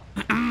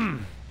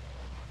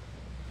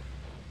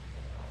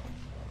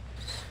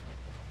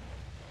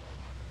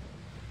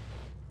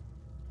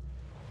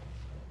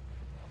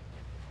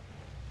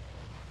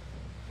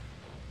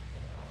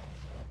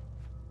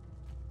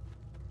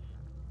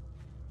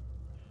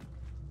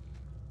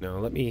 No,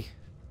 let me...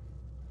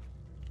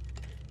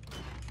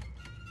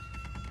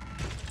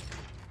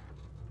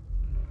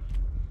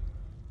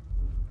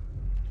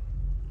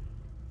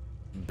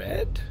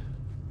 Bed?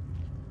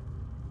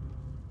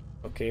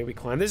 Okay, we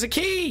climb. There's a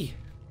key!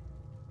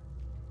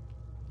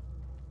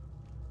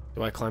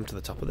 Do I climb to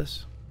the top of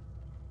this?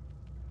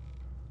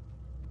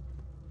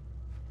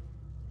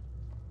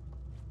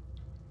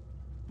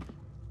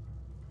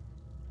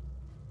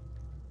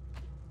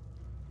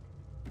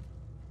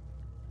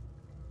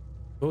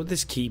 What would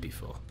this key be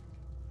for?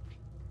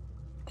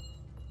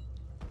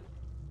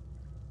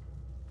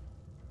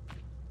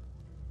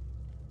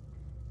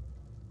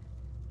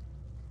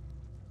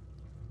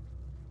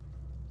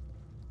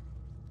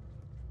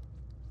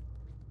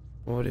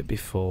 What would it be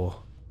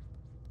for?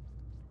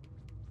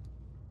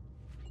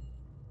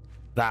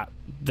 That.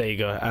 There you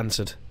go.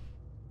 Answered.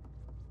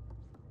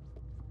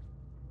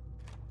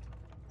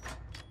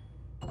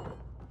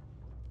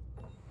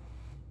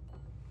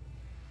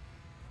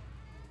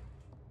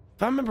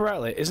 If I remember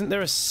rightly, isn't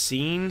there a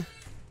scene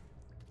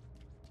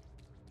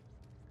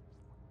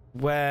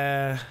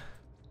where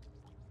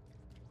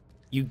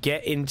you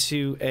get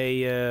into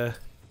a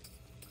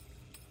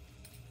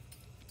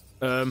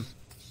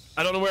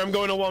I don't know where I'm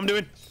going or what I'm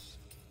doing.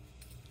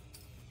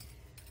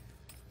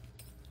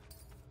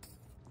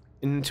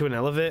 Into an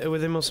elevator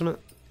with him or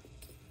something?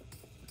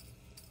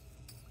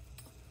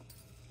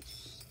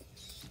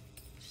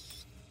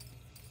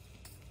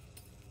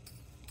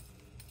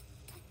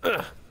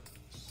 Ugh.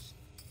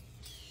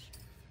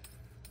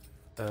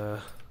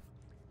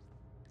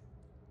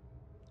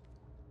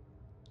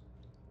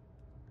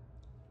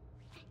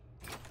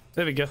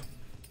 There we go.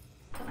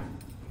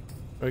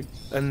 Right,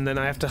 and then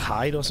I have to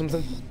hide or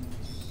something?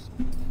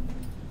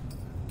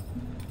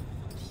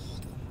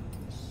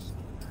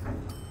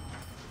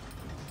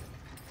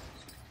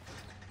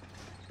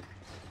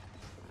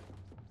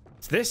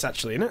 It's this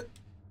actually, isn't it?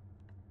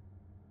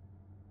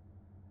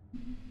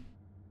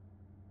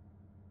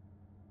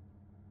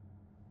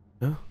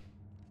 No?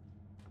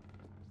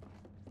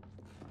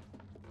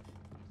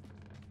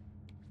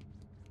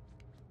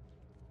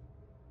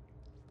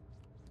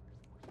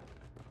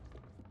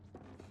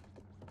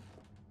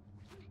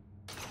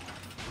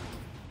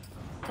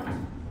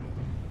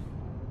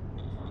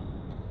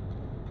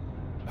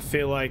 I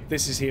feel like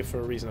this is here for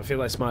a reason. I feel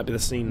like this might be the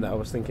scene that I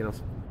was thinking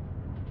of.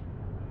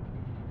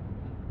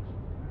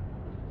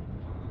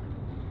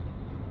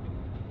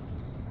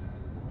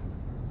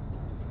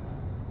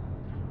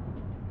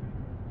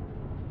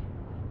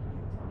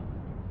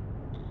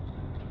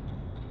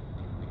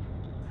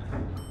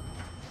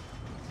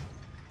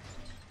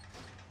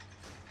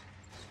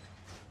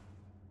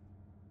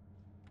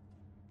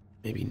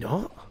 Maybe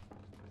not?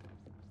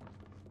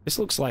 This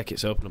looks like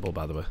it's openable,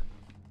 by the way.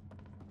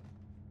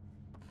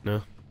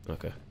 No?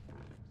 Okay.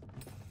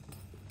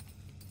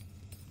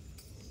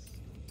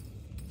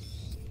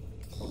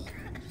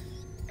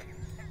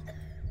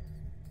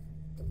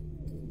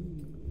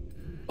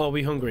 Oh,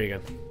 we hungry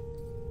again.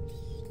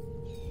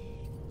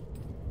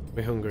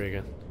 We're hungry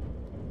again.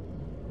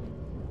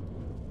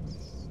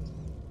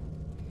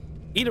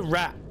 Eat a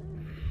rat.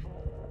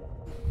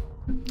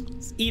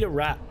 Let's eat a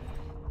rat.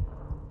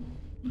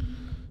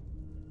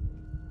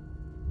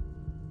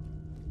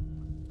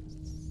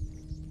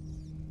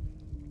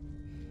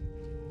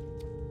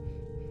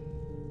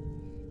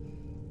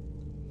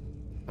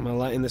 Am I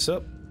lighting this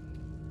up?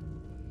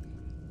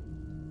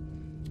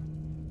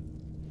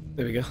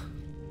 There we go.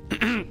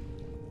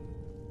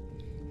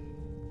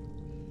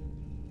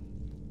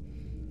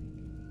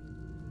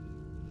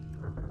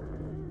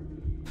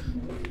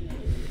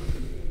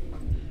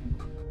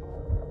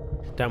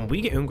 Damn,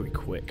 we get hungry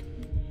quick.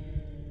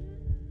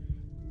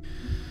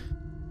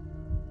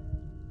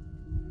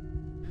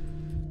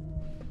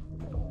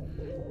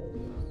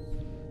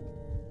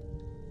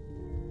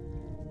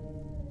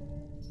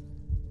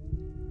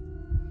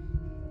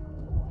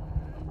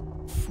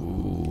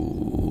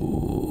 Food.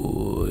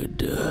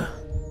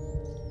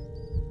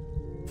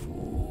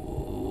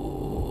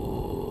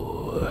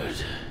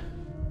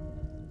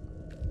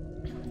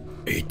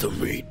 Eat the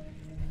meat.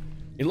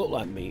 It looked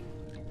like meat.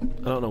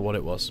 I don't know what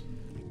it was.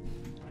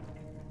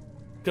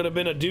 Could have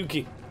been a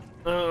dookie.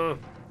 Oh,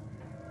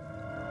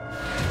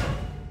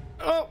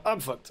 I'm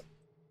fucked.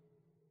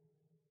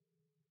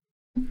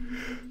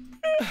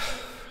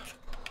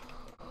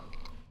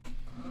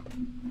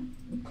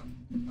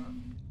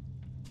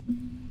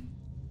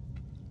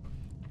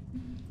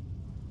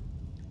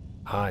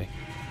 Hi.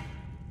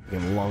 You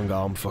long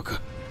arm fucker.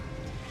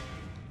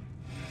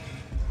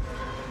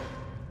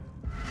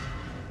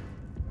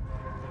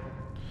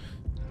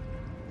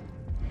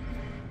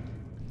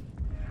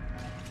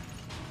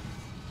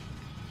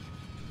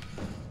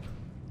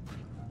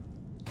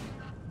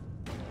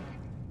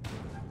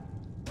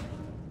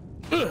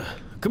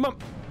 Come on.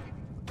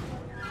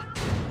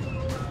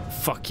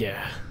 Fuck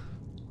yeah.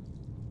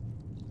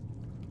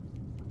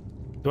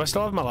 Do I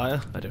still have my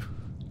lighter? I do.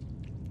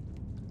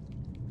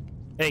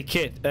 Hey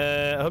kid,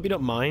 I hope you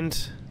don't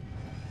mind.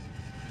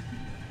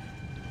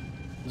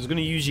 I was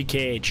gonna use your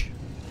cage.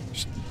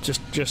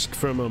 Just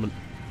for a moment.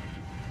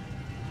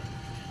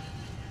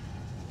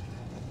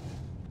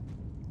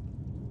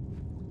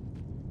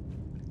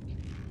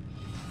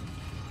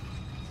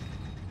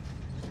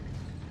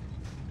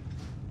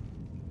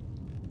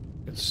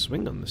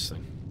 Swing on this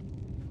thing.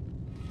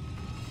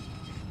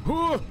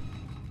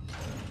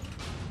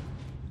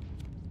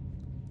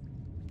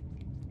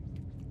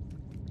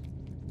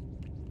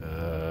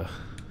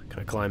 Can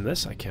I climb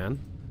this? I can.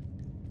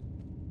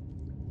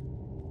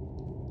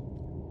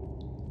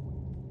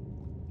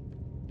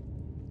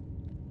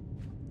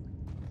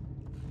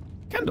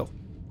 Candle.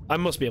 I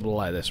must be able to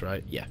light this,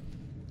 right? Yeah.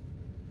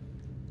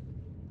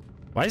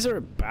 Why is there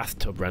a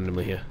bathtub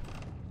randomly here?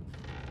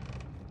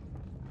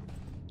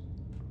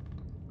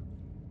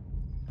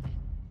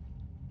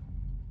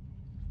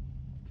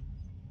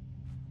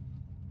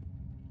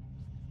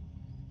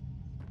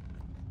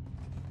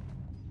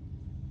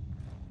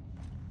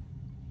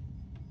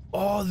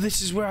 Oh,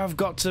 this is where I've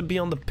got to be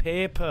on the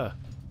paper.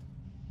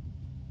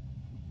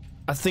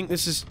 I think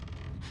this is...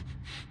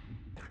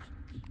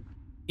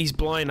 He's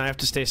blind, I have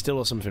to stay still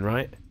or something,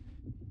 right?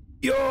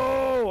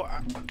 Yo!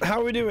 How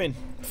are we doing,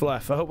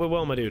 Fleff? I hope we're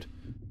well, my dude.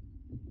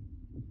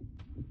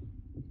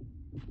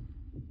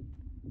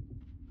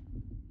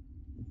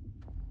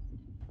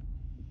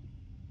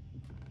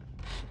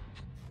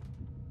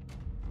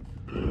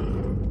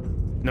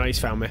 No, he's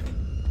found me.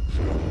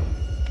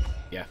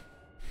 Yeah.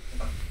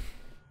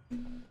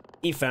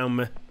 He found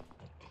me.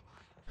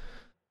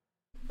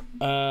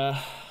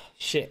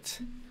 Shit.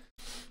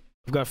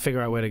 We've got to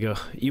figure out where to go.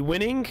 You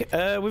winning?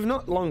 We've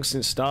not long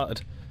since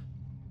started.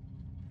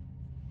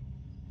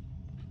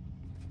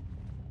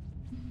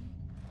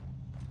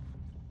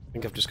 I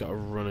think I've just got to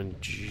run and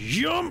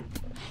jump!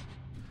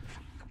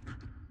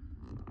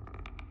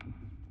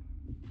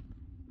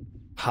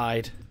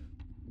 Hide.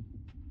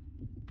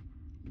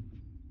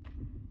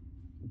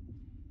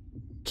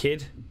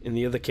 Kid, in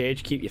the other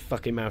cage, keep your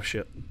fucking mouth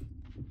shut.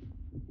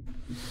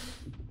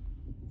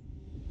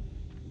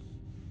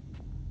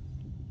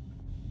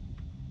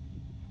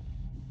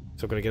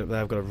 So I've got to get up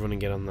there, I've got to run and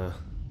get on there.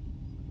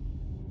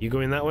 You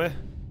going that way?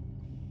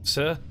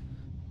 Sir?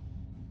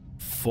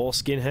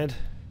 Foreskin head?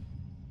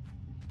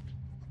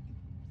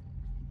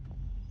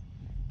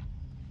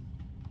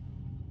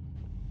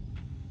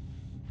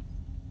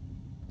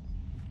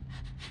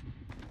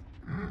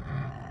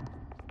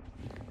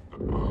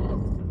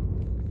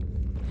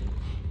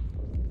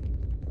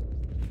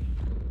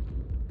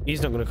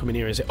 He's not going to come in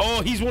here, is he?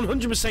 Oh, he's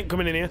 100%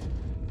 coming in here.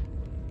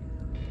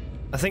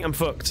 I think I'm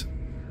fucked.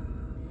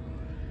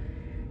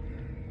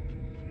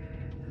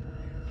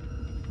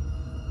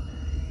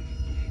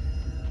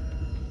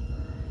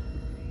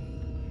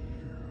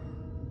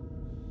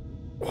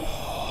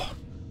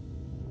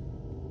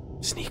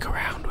 Sneak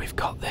around, we've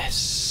got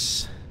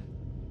this.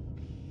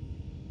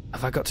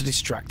 Have I got to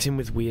distract him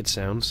with weird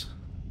sounds?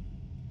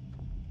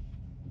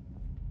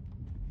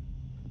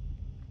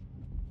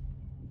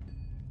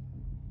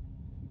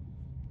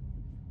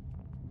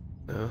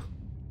 No.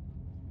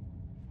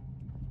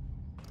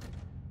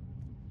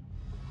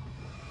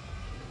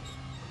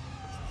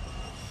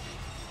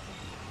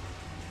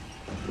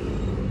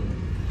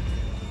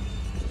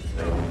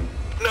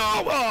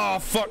 No! Oh,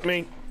 fuck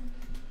me.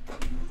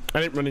 I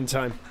didn't run in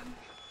time.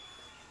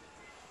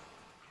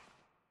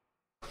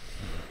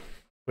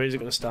 Where is it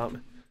going to start me?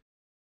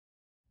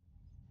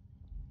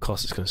 Of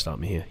course it's going to start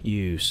me here.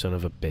 You son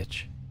of a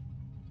bitch.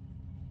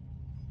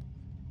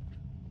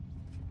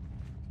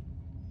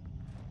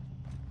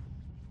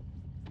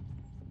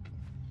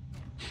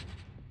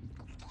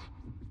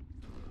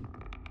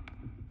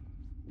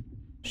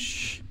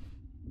 Shh.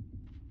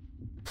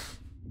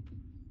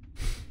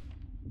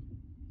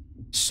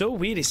 So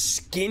weird, his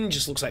skin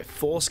just looks like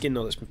foreskin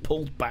now that's been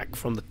pulled back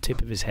from the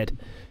tip of his head.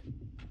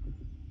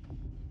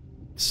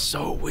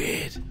 So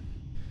weird.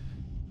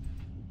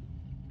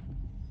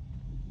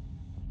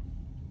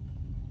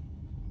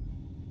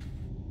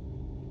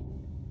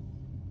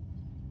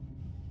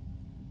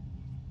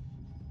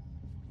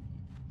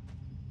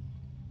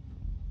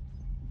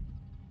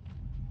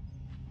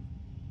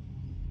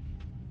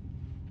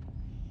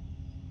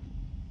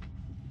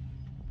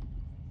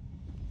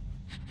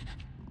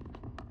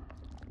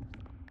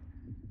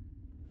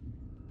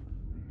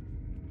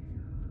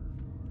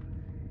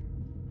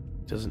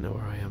 Doesn't know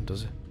where I am,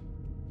 does he?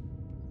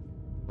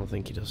 I don't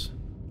think he does.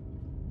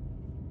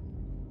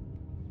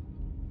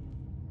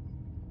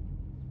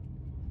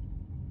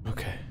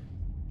 Okay.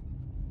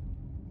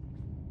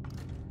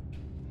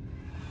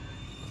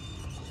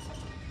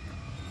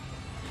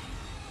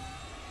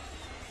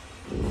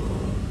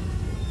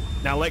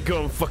 Now let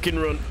go and fucking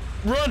run.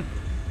 Run!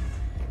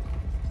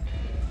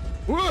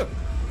 Whoa!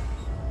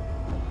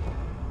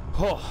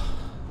 Oh.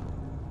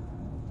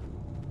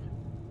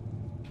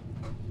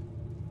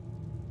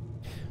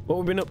 What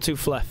have we been up to,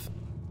 Fleth?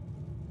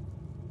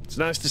 It's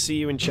nice to see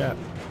you in chat.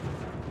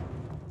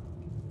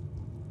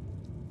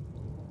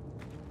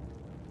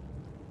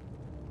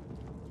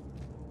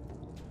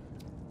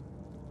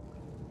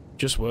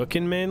 Just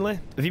working mainly?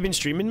 Have you been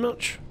streaming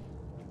much?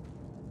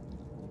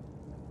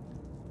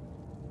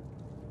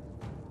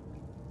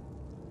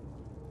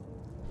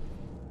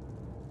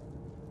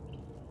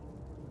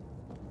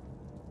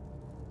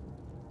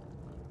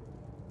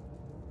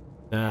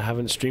 I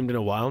haven't streamed in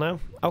a while now.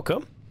 How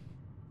come?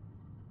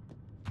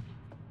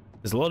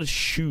 There's a lot of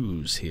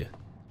shoes here.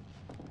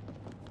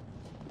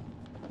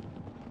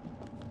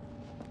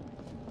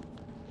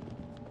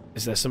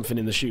 Is there something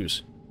in the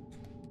shoes?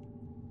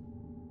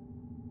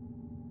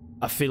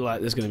 I feel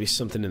like there's going to be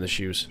something in the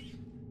shoes.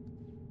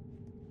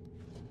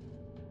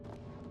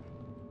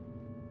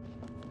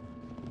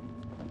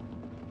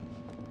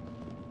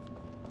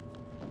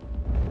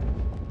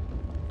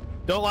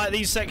 Don't like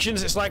these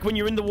sections. It's like when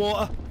you're in the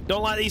water.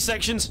 Don't like these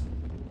sections.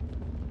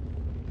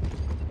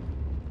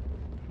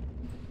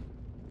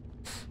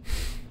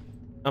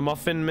 I'm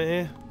off in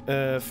May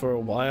for a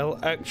while,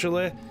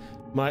 actually.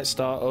 Might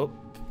start up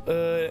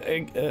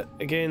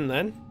again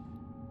then.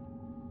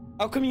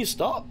 How come you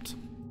stopped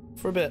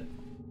for a bit?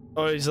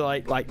 Or is it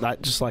like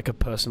that just like a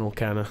personal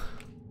kind of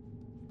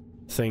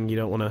thing you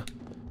don't want to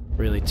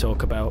really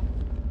talk about?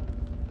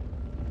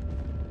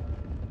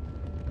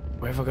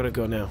 Where have I got to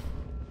go now?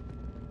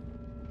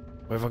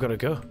 Where have I got to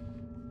go?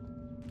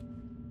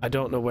 I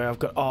don't know where I've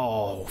got...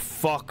 Oh,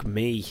 fuck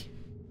me.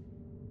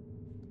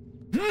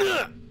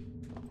 Oh,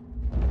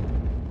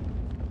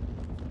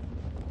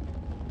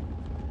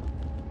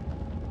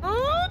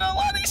 I don't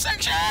like these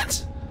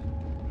sections!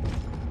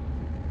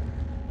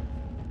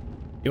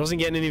 He wasn't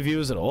getting any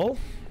views at all?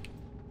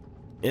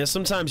 Yeah,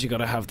 sometimes you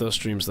gotta have those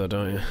streams though,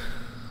 don't you?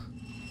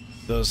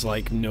 Those,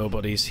 like,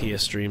 nobody's here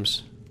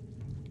streams.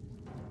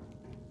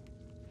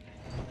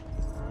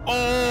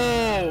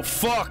 Oh,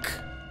 fuck!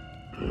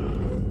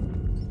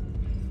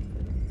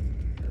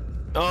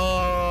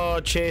 Oh,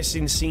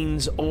 chasing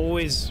scenes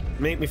always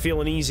make me feel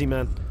uneasy,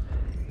 man.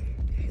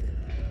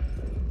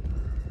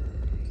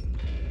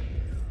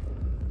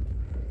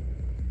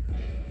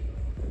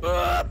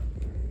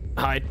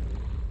 Hide.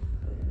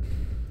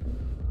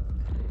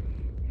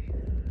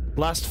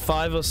 Last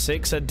 5 or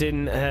 6, I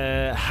didn't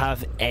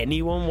have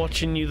anyone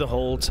watching you the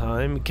whole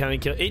time.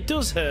 It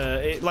does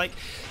hurt.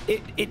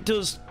 It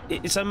does.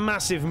 It's a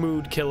massive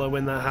mood killer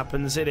when that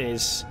happens. It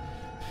is.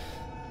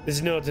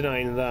 There's no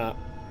denying that.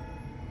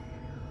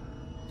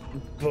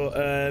 But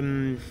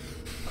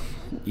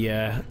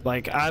yeah,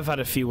 like I've had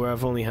a few where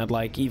I've only had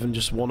like even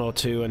just 1 or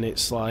 2, and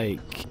it's like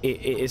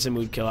it is a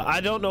mood killer.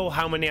 I don't know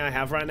how many I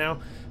have right now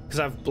because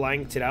I've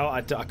blanked it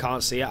out. I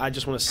can't see it. I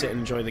just want to sit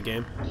and enjoy the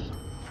game.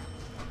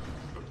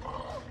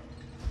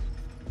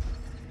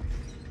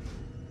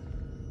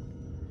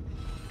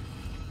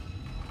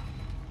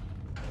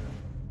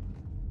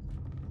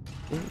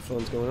 Oh, the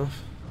phone's going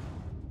off.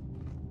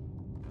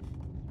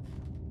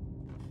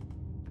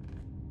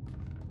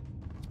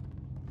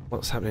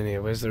 What's happening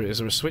here? Is there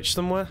a switch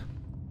somewhere?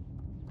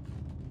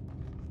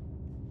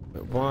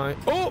 But why?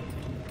 Oh!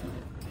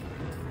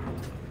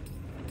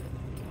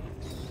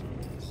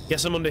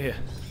 Guess I'm under here.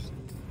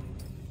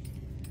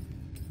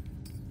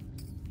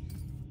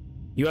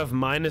 You have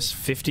minus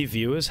 50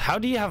 viewers? How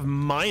do you have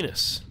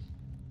minus?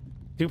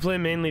 Do you play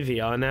mainly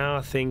VR now?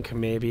 I think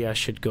maybe I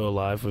should go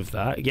live with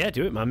that. Yeah,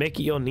 do it, man. Make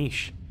it your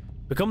niche.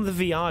 Become the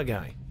VR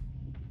guy.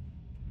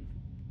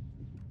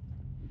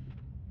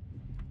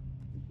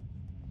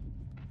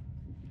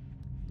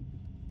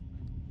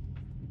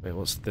 Wait,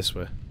 what's this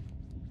way?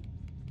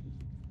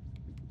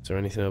 Is there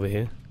anything over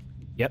here?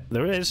 Yep,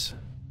 there is.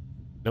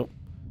 Nope.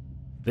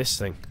 This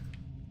thing.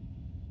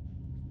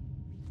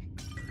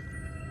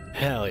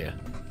 Hell yeah.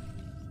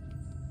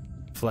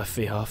 Flef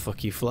VR,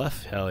 fuck you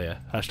Flef. Hell yeah.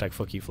 Hashtag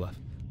fuck you Flef.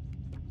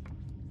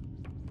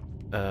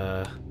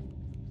 Trying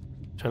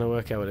to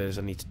work out what it is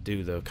I need to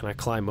do though. Can I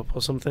climb up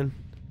or something?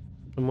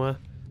 Somewhere?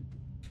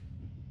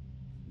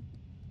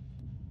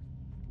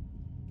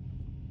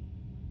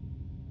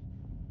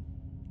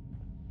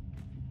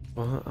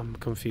 What? I'm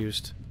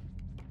confused.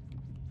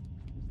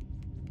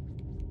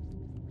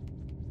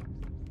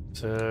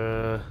 Is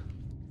there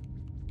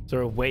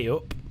a way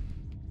up?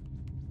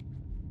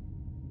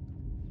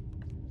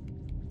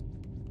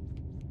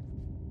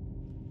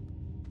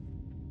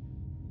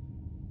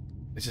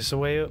 Is this a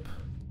way up?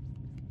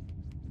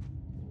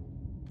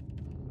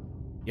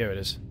 Yeah, it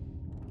is.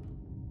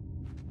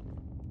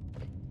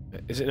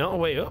 Is it not a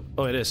way up?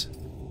 Oh, it is.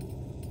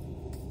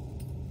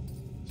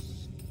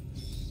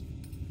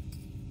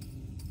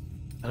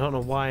 I don't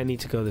know why I need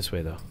to go this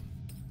way, though.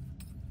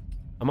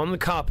 I'm on the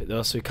carpet,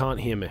 though, so he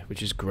can't hear me,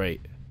 which is great.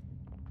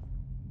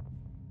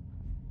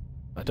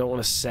 I don't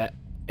want to set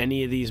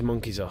any of these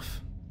monkeys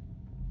off.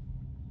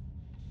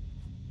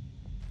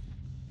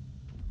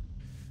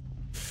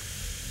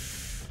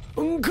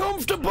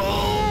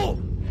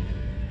 Uncomfortable!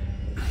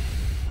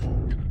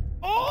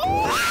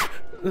 Oh!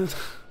 Let's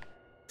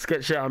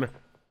get shit on me.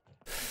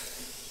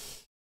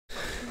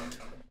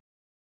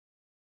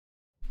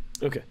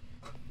 Okay.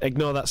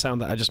 Ignore that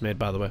sound that I just made,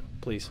 by the way,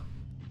 please.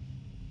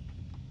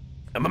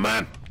 I'm a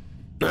man!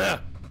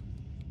 Ah!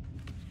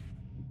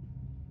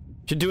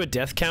 Should do a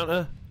death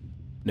counter?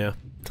 No.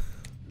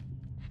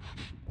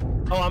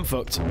 Oh, I'm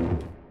fucked.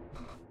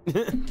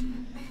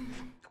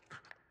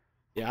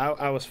 Yeah,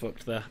 I was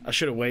fucked there. I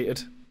should have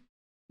waited.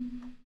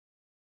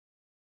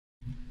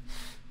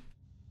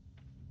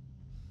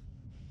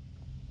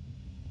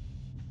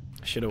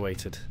 I should have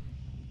waited.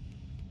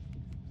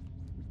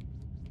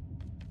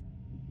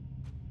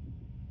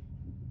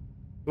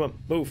 Come on,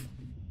 move.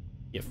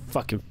 You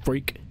fucking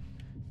freak.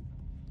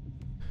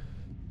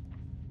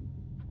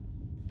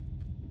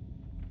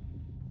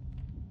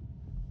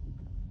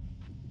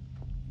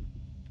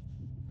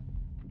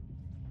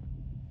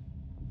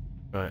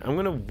 Right, I'm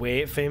gonna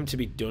wait for him to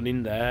be done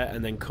in there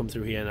and then come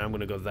through here, and I'm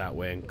gonna go that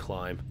way and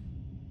climb.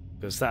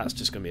 Because that's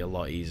just gonna be a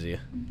lot easier.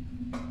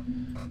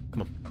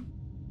 Come on.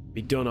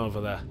 Be done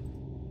over there.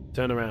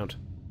 Turn around.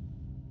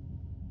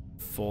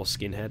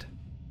 Foreskinhead.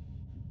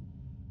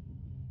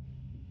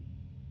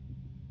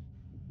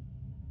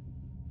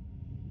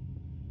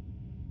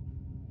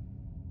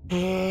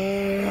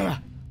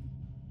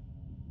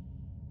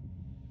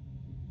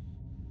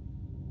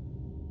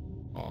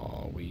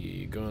 Are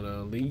we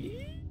gonna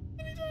leave?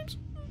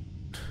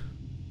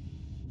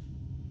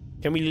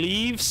 Can we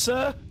leave,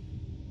 sir?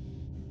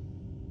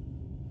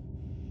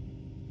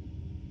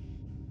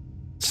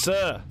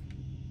 Sir!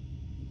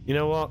 You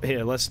know what?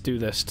 Here, let's do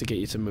this to get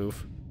you to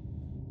move.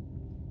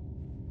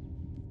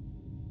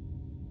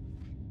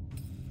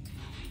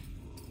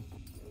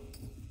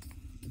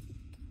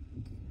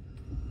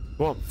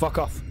 Come on, fuck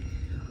off.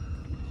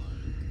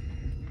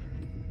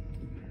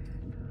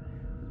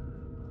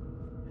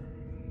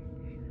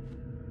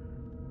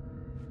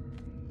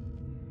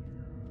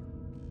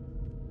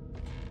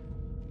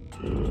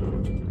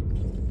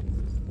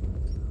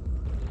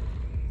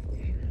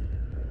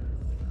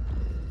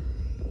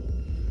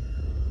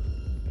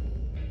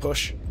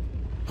 Push.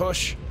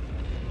 Push.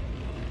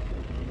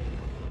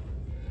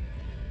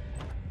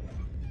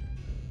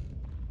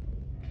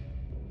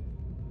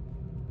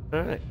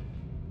 Alright.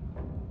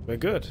 We're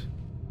good.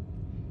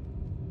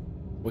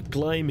 We're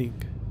climbing.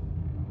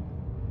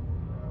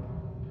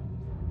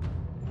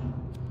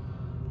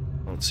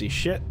 I don't see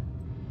shit.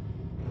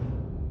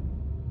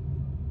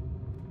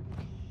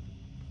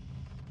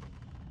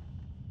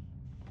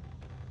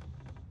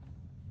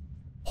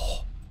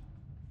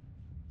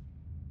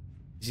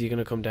 Is he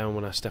gonna come down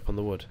when I step on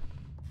the wood?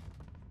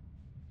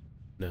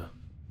 No.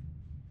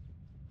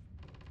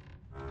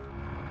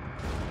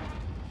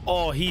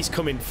 Oh, he's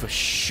coming for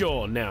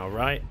sure now,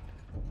 right?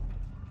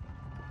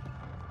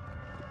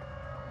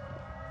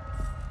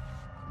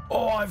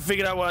 Oh, I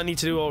figured out what I need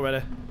to do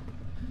already.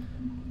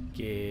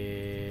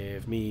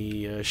 Give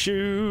me a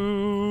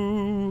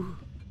shoe.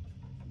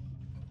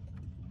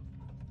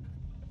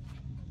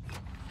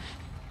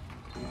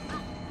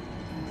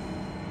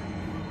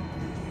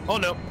 Oh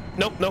no.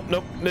 Nope, nope,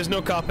 nope. There's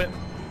no carpet.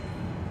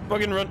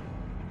 Fucking run.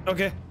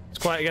 Okay, it's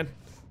quiet again.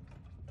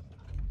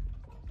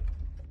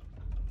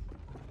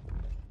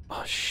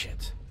 Oh,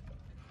 shit.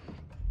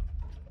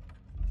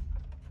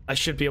 I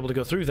should be able to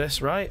go through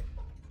this, right?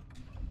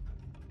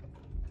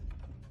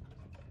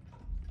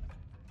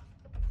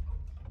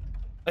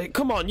 Hey,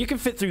 come on, you can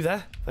fit through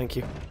there. Thank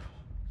you.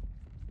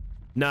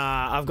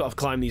 Nah, I've got to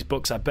climb these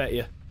books, I bet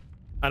you.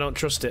 I don't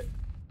trust it.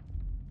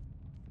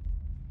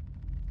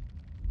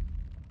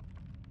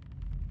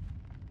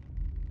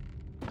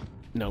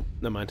 No,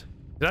 never mind.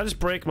 Did I just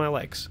break my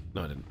legs?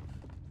 No, I didn't.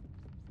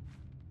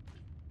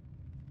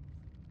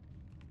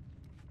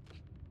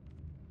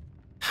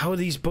 How are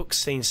these books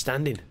staying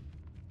standing?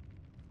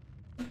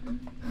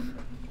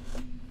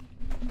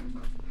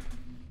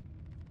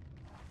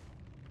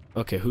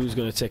 Okay, who's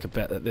gonna take a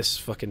bet that this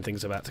fucking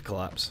thing's about to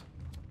collapse?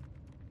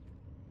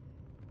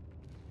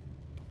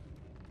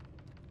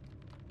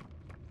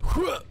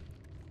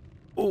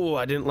 Oh,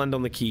 I didn't land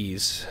on the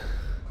keys.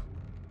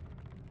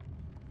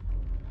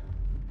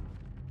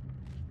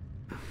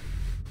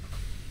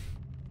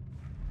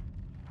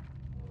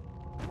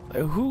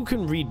 Who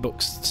can read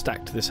books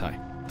stacked this high?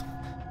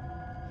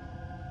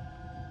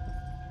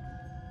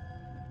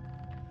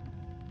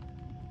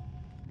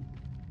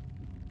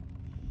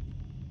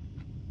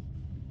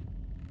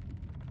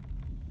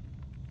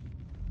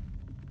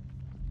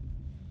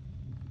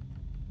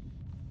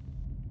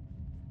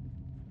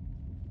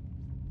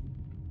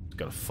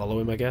 Gotta follow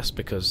him, I guess,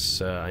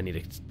 because I need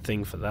a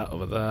thing for that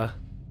over there.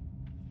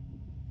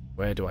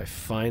 Where do I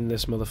find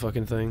this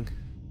motherfucking thing?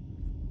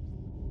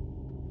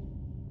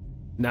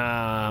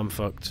 Nah, I'm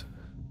fucked.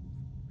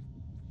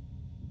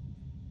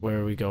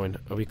 Where are we going?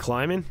 Are we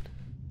climbing?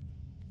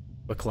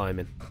 We're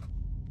climbing.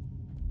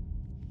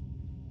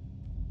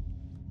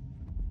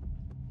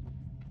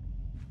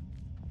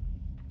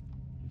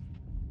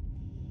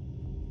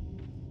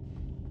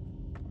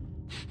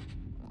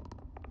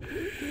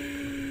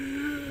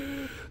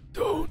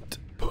 Don't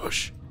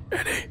push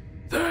anything.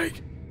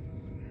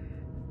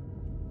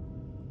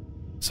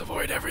 Let's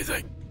avoid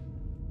everything.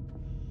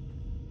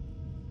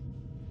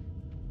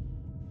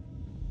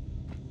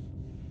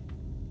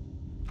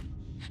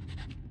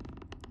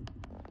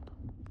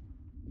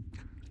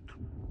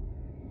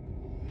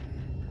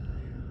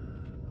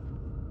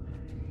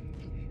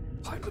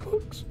 Climb the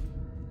books.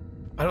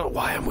 I don't know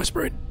why I'm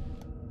whispering.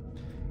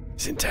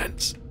 It's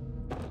intense.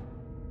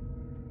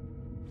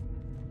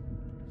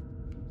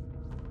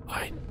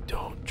 I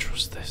don't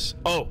trust this.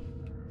 Oh!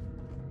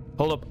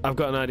 Hold up, I've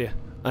got an idea.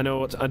 I know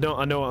what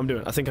I'm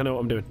doing. I think I know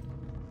what I'm doing.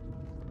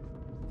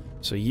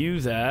 So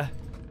you there,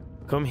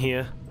 come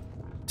here,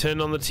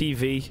 turn on the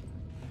TV.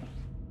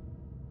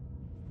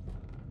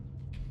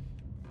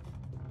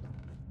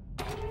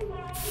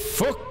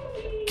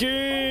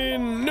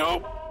 Fucking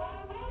nope!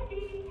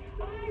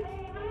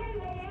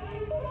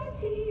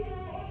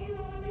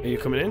 Are you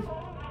coming in?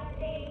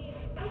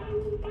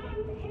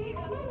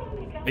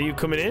 Are you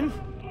coming in?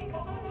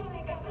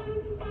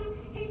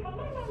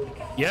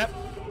 Yep.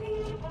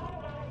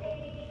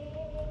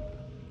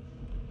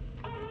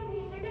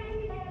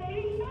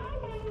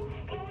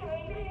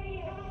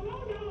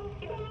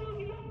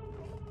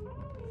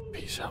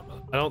 Peace out.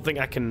 I don't think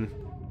I can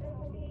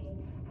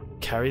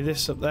carry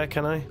this up there,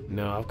 can I?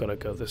 No, I've got to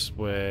go this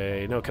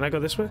way. No, can I go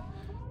this way?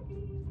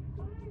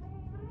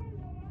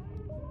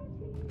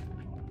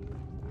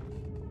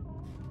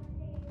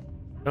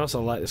 I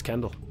also light this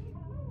candle.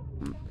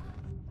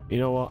 You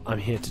know what? I'm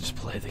here to just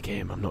play the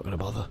game. I'm not going to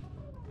bother.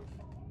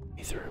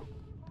 Me through.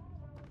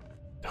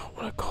 Don't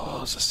want to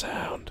cause a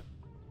sound.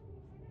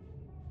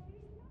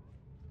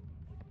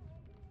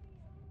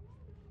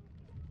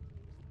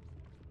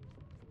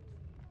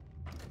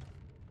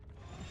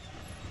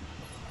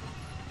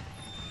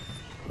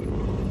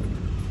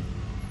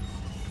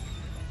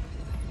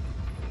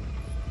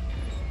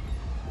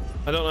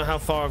 I don't know how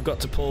far I've got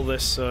to pull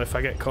this, so if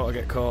I get caught, I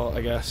get caught,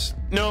 I guess.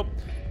 Nope.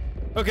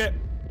 Okay.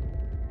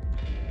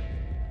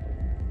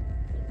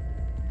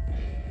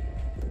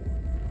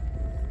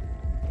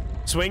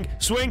 Swing,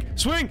 swing,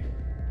 swing!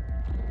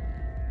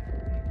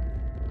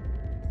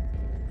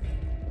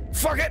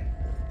 Fuck it!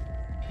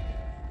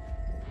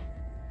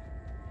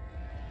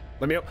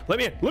 Let me up, let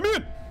me in, let me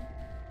in!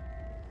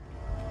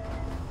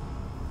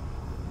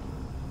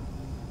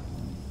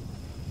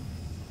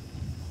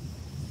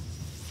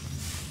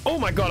 Oh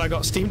my god, I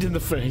got steamed in the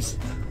face.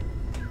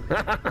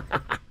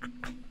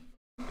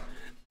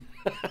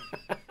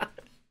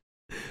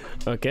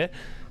 Okay,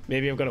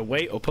 maybe I'm gonna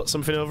wait or put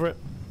something over it.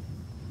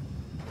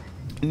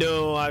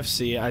 No, I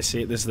see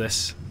it, there's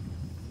this.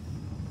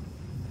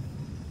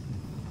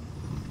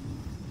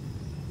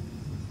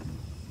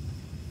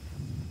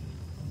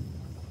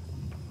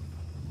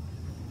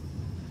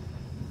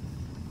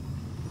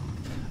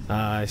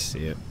 I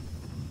see it.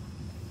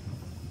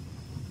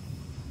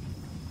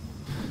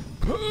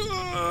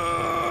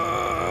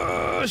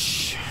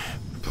 Push!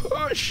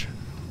 Push!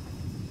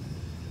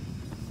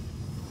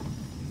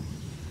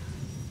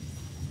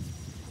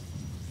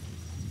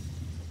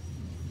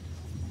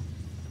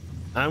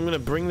 I'm gonna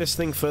bring this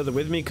thing further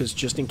with me, because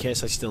just in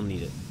case I still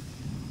need it.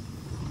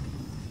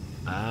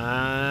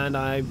 And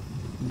I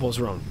was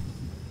wrong.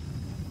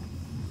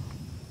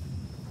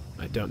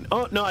 I don't.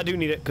 Oh, no, I do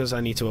need it because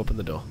I need to open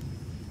the door.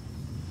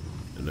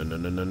 No, no,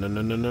 no, no, no,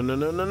 no, no, no, no,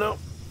 no, no, no.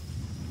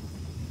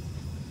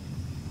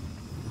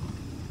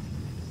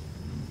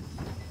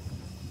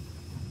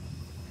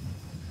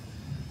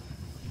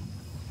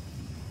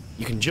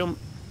 You can jump.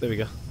 There we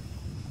go.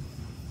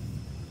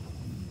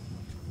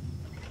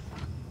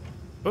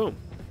 Boom.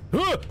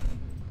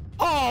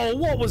 Oh,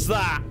 what was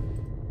that?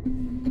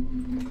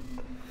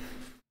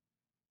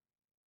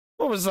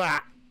 What was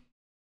that?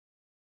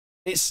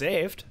 It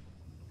saved.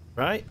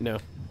 Right? No.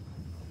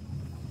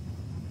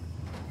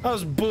 That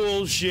was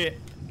bullshit.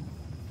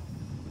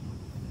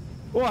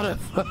 What a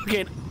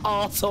fucking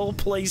arsehole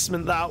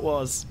placement that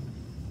was.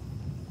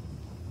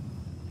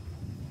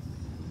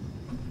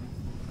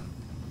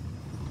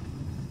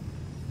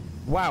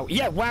 Wow.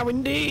 Yeah, wow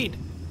indeed.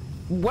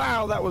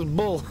 Wow, that was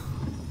bull.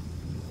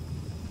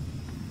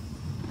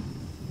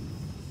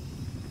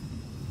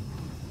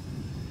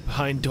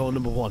 Behind door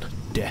number 1,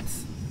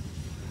 death.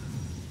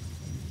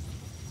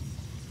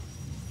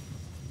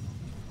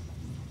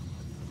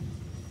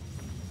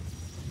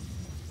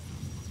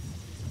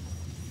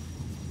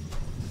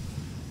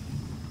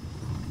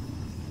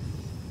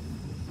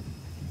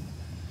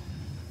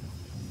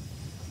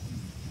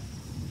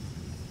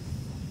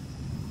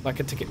 Like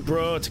a ticket.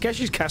 Bro,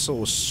 Takeshi's Castle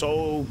was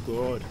so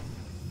good.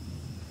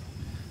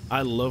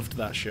 I loved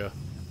that show.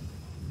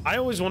 I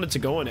always wanted to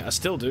go on it. I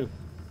still do.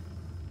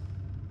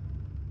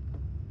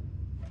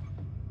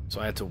 So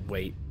I had to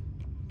wait.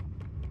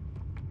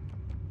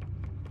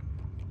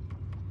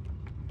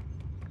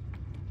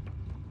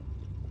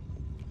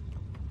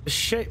 The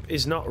shape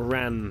is not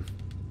ran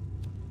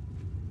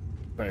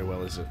very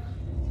well, is it?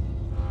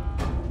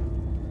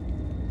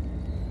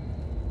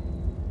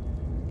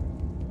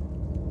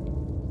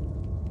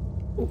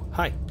 Oh,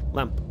 hi,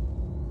 lamp.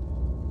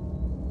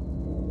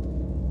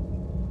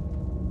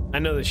 I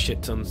know there's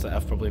shit tons that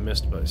I've probably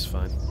missed, but it's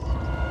fine.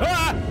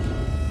 Ah!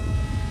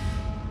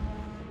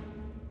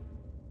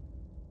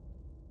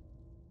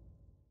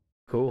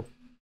 Cool.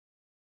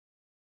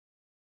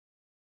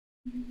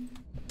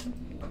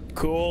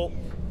 Cool.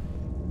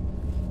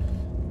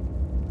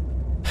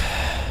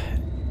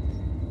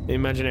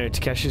 Imaginary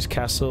Takeshi's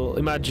Castle.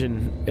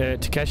 Imagine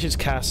Takeshi's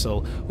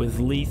Castle with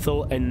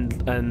lethal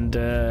and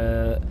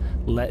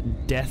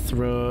let death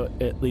row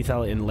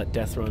lethality and let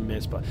death row and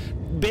maze. But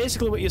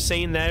basically, what you're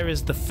saying there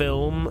is the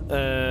film.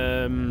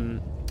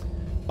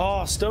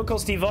 Oh, Stone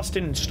Cold Steve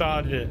Austin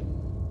started it.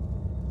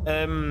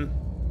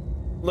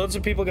 Loads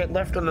of people get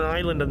left on an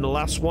island, and the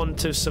last one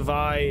to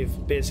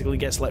survive basically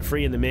gets let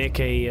free, and they make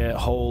a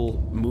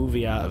whole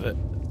movie out of it.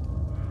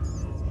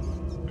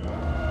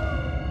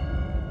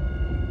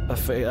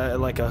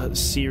 Like a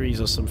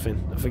series or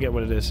something. I forget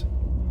what it is.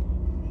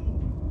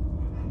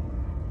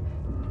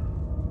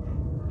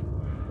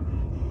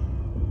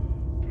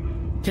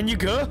 Can you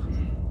go?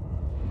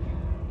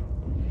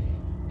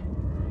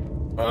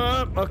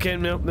 Okay,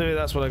 no, maybe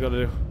that's what I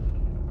gotta do.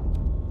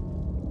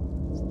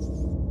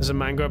 Is a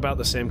manga about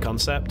the same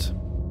concept?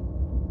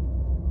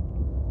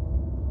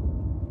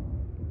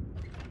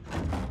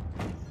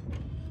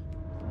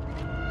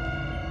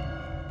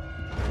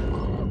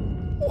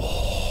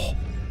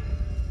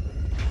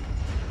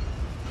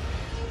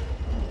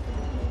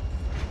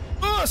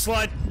 Oh,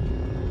 slide!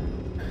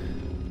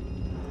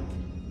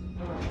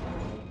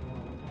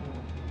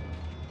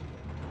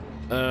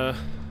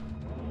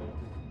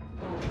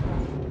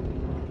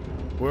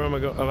 Where am I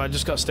going? Have I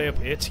just got to stay up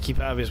here to keep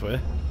out of his way?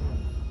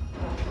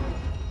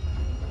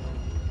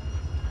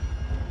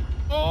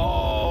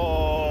 Oh!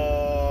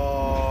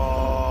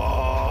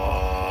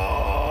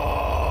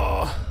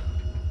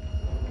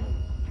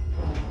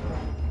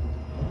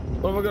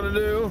 What am I gonna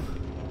do?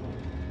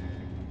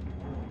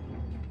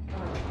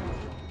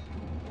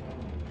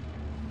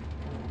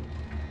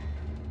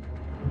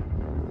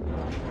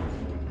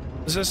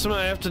 Is this something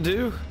I have to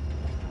do?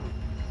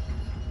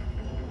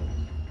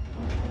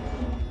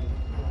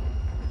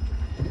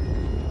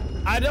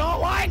 I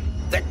don't like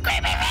the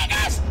creepy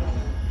fingers!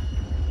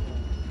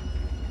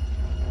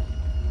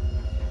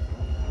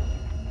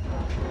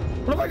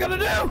 What am I gonna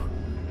do?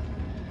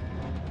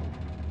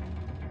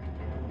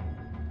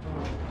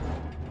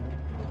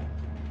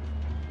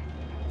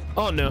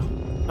 Oh no,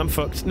 I'm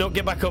fucked. No,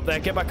 get back up there,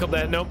 get back up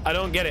there. No, I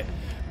don't get it.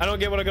 I don't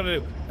get what I gotta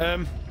do.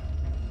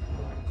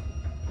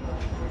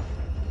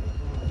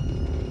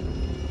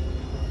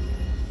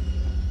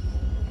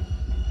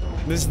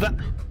 There's that.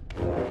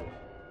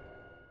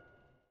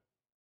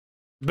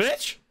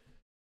 Bitch!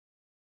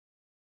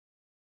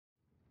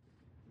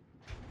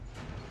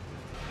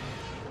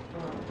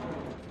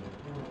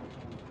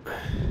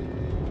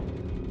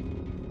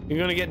 You're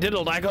gonna get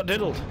diddled. I got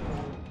diddled.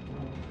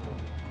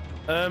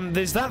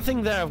 There's that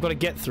thing there I've got to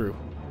get through.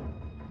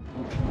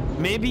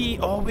 Maybe...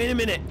 Oh, wait a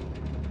minute.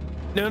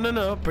 No, no,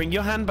 no. Bring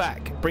your hand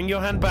back. Bring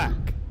your hand back.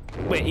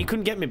 Wait, you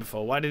couldn't get me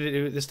before. Why did it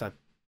do it this time?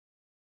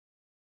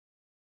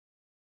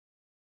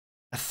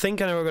 I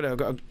think I know I've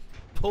got to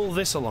pull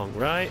this along,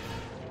 right?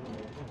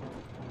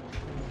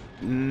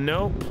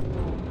 Nope.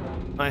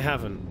 I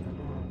haven't.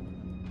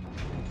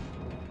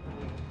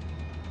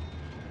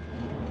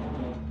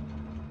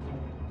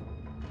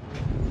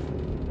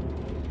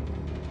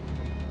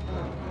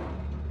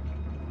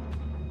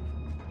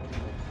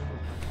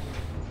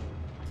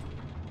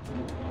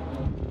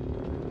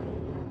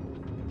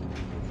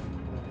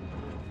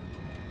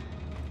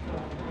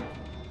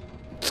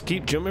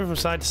 keep jumping from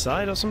side to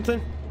side or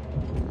something?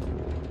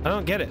 I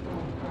don't get it.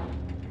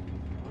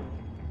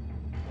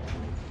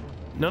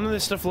 None of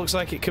this stuff looks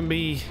like it can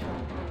be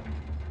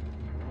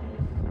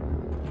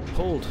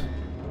pulled.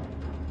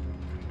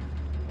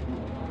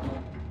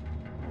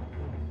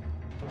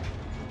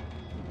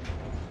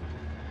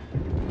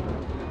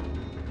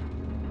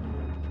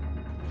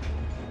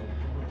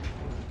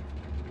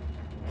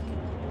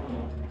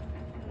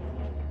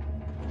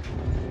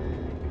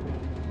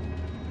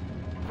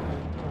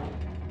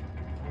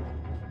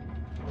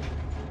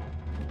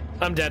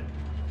 I'm dead.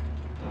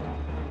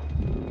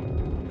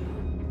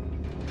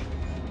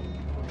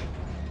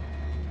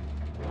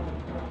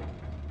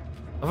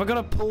 Have I got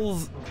to pull...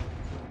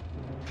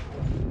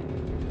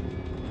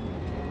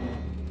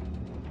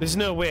 There's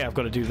no way I've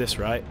got to do this,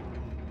 right?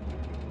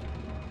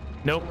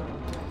 Nope.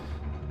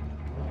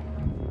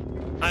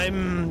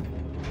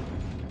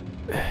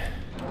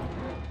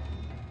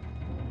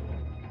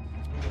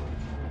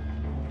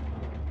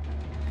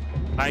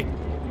 I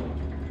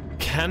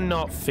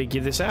cannot figure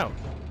this out.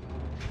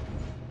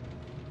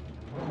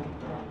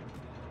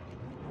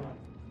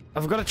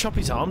 I've got to chop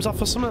his arms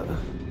off or something?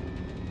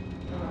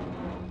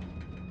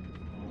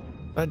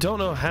 I don't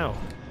know how.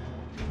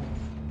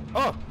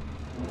 Oh!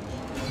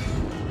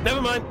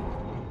 Never mind.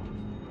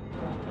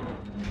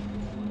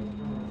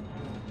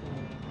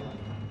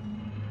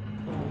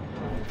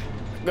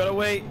 Gotta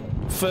wait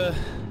for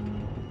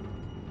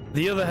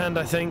the other hand,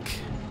 I think.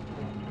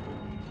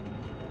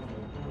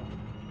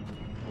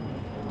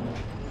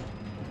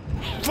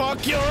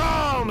 Fuck your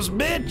arms,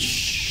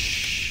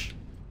 bitch!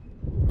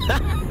 Ha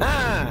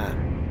ha!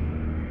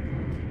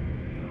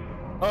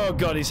 Oh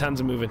god, his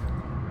hands are moving.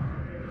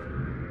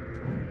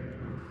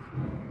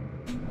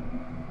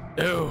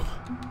 Ew.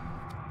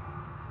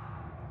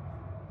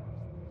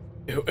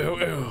 Ew, ew,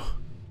 ew.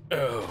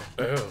 Ew,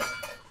 ew.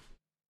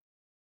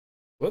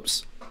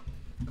 Whoops.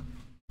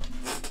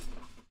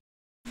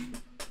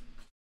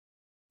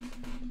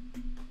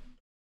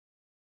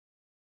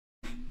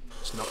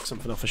 Just knock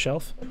something off a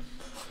shelf.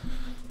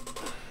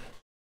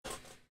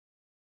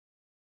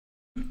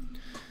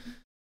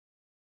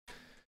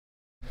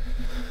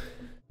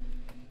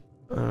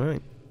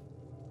 Alright.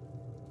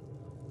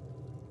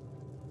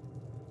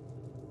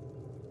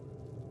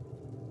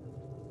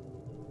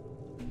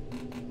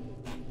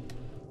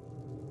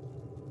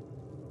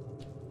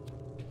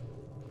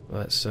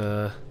 Let's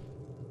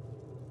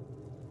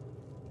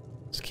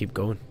keep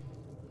going.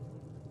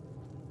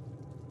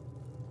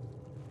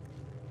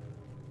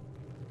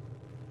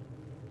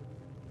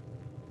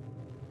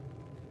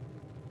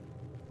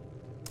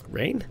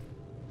 Rain?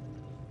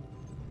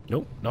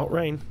 Nope, not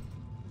rain.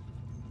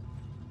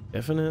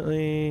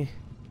 Definitely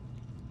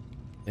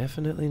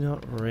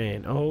not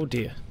rain. Oh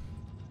dear.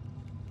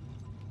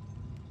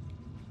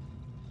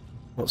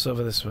 What's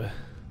over this way?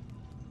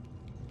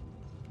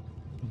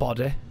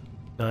 Body.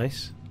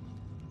 Nice.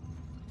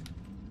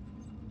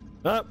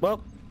 Ah,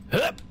 well.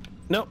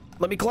 No,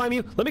 let me climb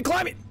you. Let me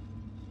climb it.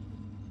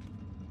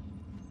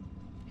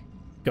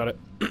 Got it.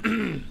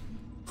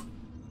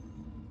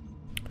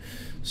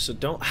 So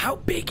don't... How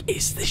big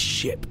is this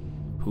ship?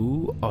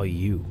 Who are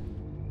you?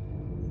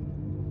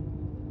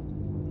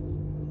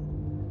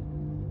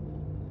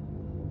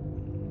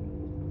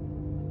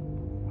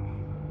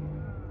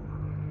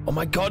 Oh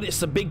my god, it's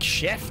the big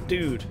chef,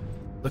 dude.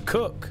 The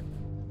cook.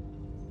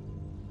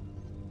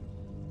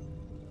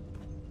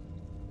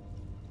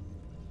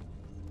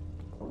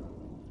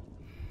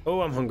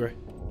 Oh, I'm hungry.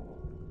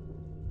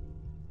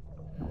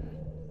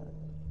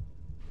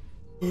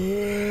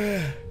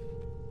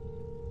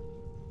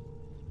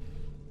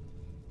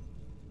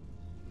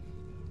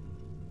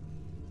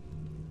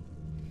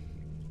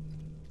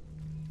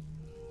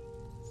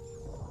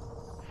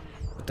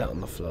 Put that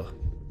on the floor.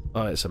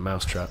 Oh, it's a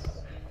mouse trap.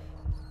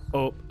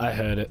 Oh, I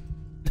heard it.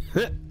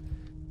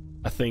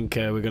 I think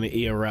we're gonna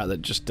eat a rat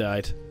that just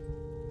died.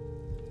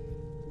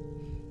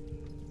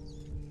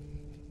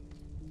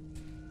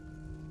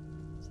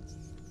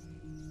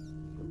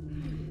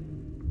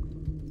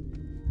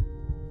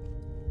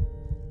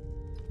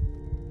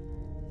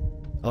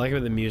 I like how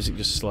the music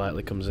just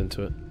slightly comes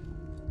into it.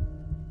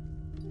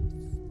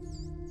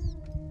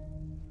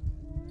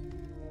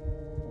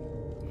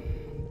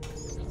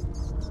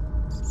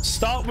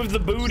 Start with the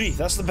booty.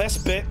 That's the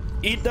best bit.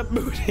 Eat the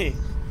booty.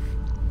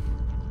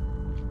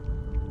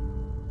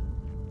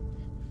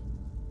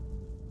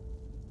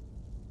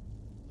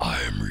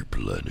 I am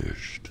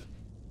replenished.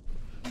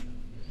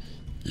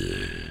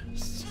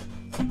 Yes.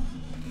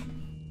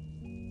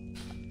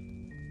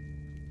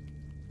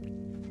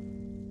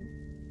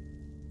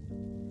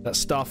 That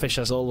starfish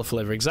has all the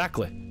flavor.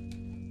 Exactly.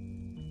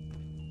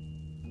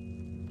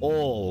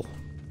 All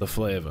the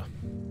flavor.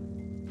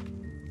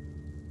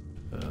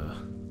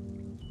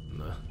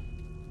 No.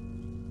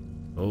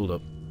 Hold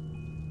up.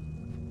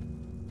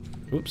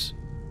 Oops.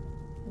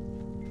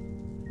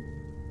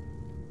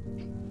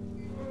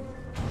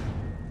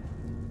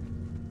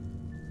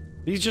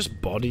 These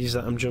just bodies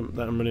that I'm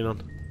running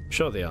on. I'm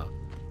sure they are.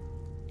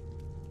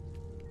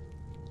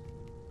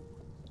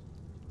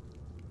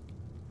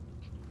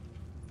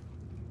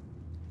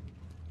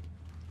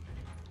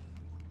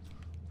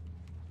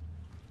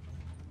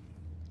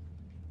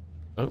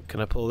 Oh,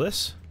 can I pull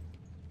this?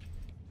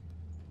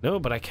 No,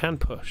 but I can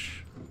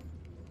push.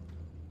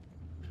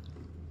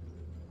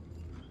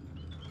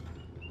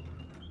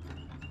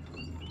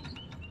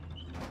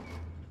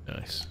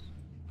 Nice.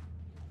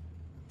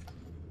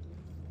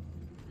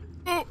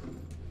 Oh!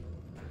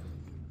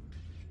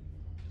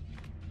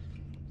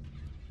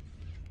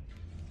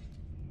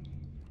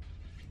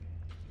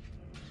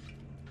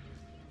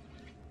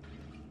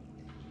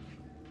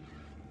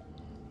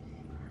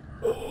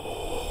 Oh!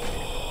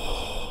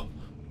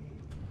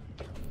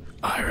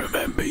 I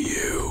remember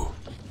you.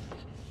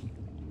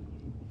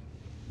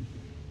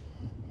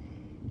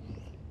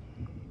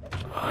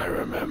 I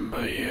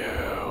remember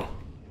you.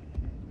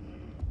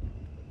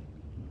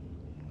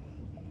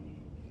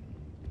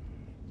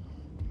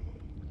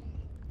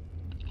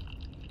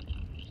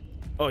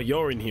 Oh,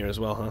 you're in here as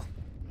well, huh?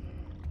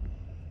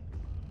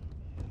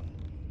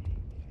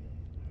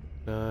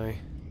 No.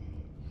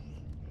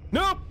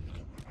 No!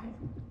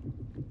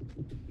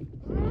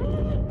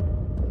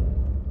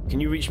 Can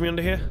you reach me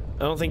under here? I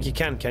don't think you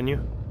can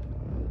you?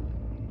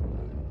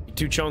 You're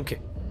too chunky.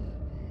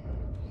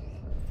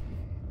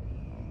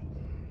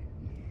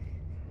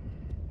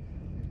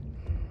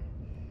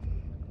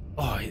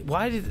 Oh,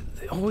 why did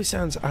it always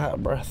sounds out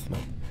of breath,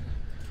 man?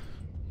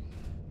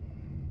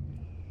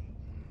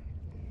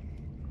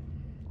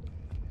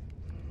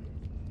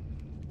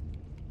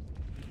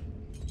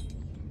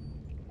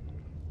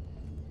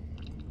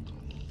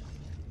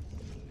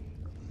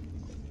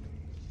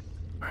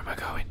 Where am I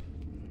going?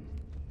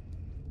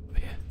 Over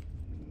here.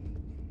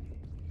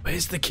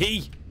 Where's the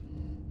key?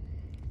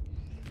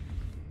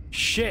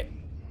 Shit!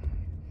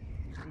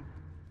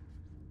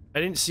 I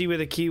didn't see where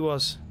the key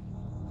was.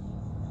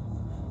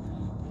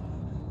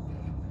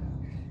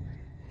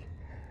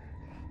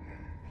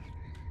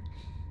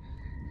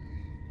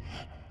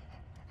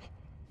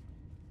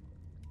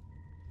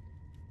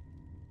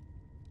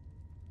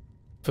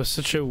 For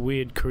such a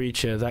weird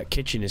creature, that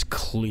kitchen is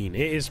clean.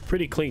 It is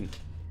pretty clean.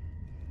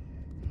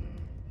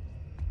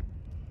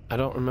 I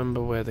don't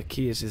remember where the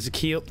key is. Is the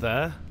key up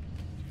there?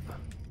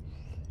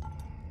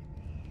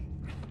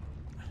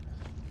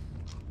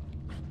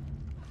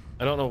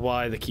 I don't know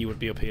why the key would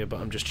be up here,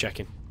 but I'm just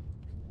checking.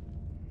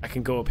 I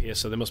can go up here,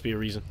 so there must be a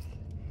reason.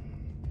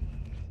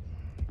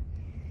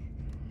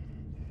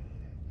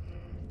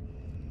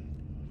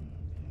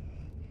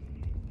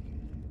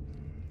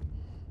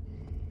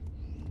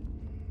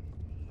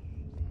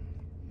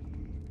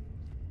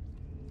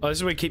 Oh, this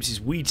is where he keeps his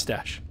weed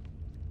stash.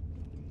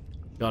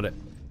 Got it.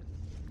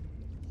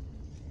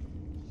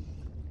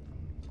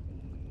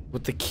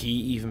 Would the key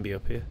even be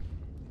up here?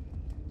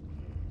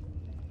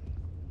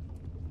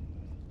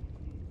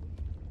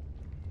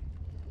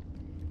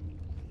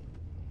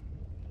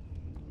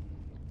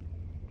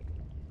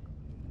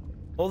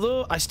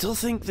 Although, I still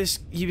think this...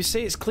 You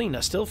say it's clean, I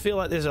still feel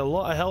like there's a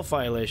lot of health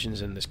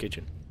violations in this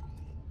kitchen.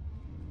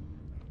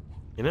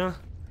 You know?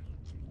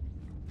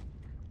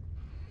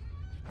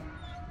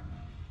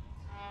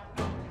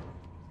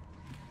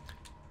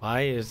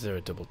 Why is there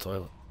a double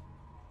toilet?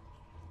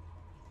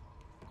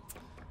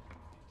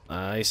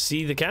 I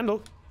see the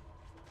candle.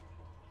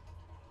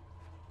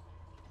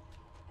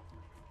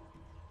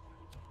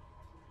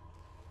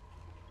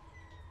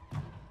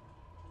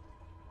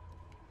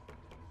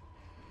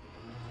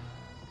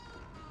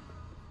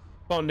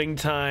 Bonding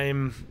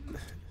time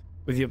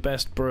with your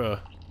best bro.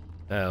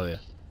 Hell yeah.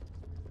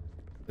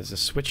 There's a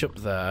switch up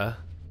there.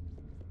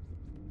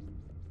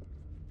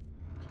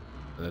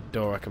 And a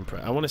door I can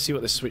press. I want to see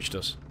what this switch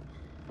does.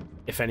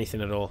 If anything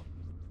at all.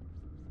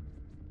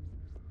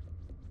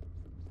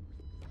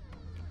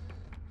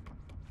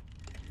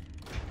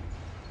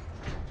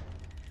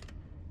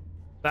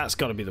 That's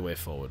got to be the way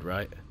forward,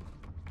 right?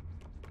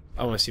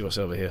 I want to see what's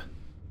over here.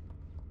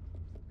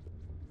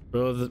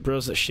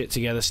 Bros that shit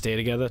together stay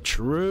together.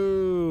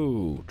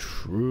 True.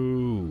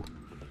 True.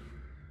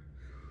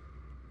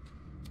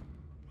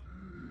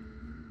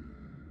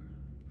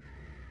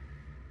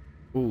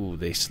 Ooh,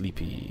 they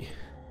sleepy.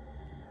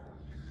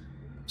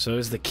 So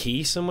is the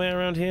key somewhere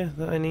around here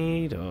that I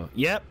need? Or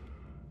yep.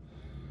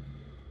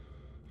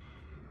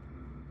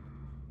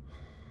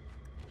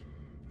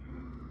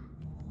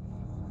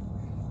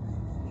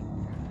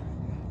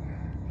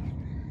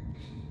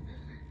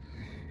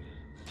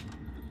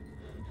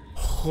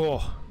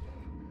 Oh.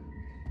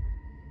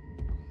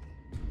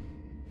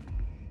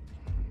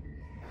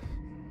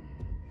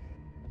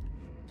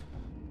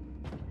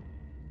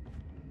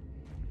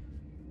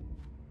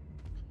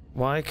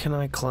 Why can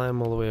I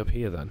climb all the way up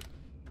here then?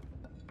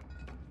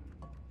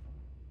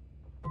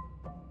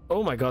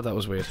 Oh my god, that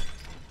was weird.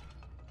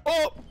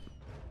 Oh!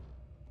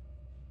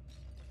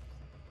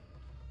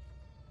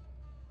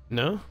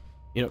 No?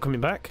 You're not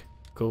coming back?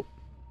 Cool.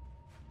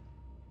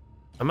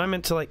 Am I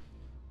meant to, like,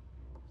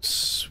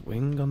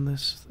 swing on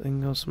this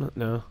thing or something?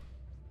 No.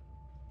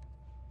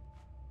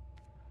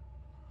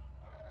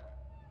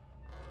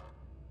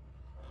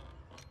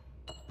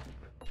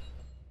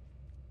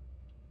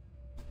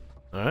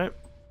 Alright.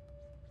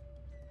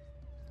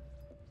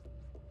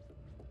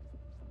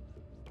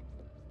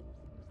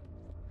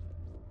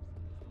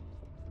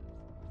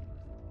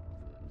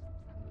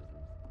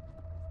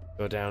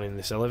 Go down in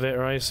this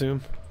elevator, I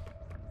assume.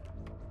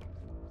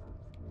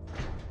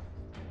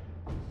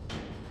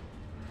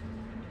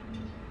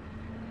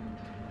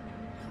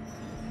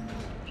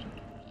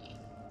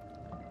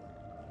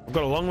 I've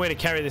got a long way to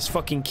carry this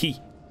fucking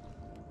key.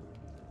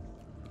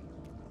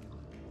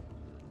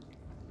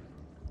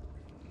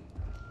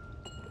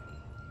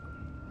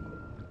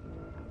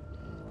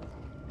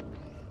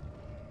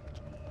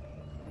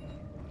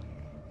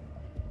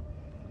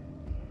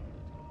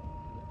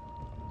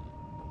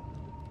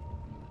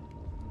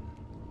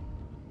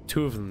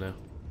 Two of them now.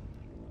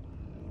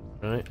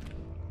 Right.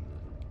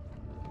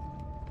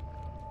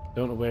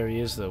 Don't know where he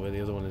is though, where the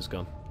other one is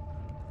gone.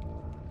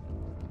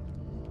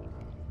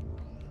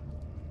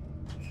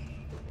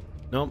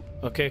 Nope.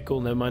 Okay,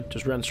 cool, never mind.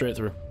 Just ran straight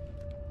through.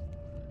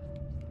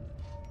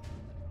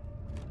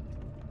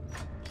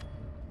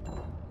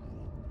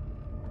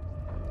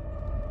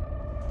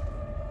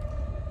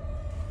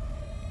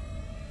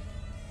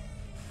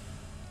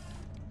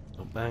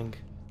 Oh, bang.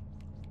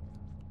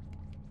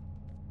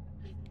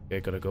 Okay,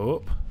 gotta go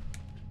up.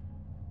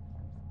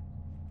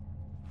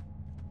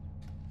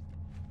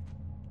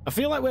 I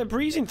feel like we're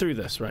breezing through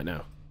this right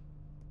now.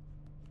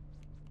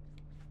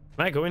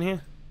 Can I go in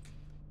here?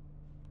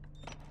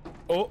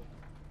 Oh.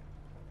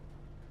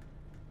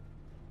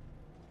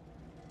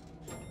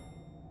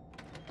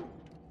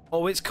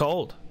 Oh, it's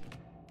cold.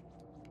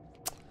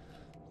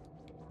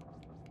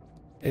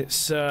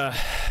 It's a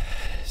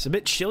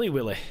bit chilly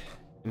willy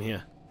in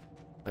here.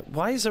 Like,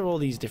 why is there all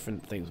these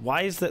different things?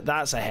 Why is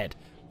that's a head?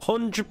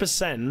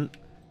 100%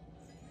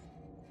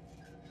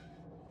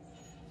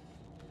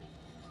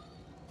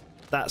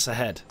 that's a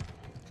head.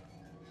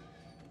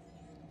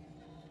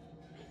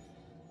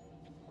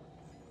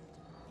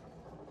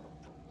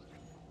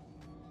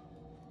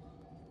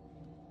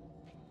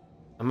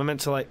 Am I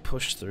meant to like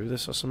push through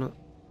this or something?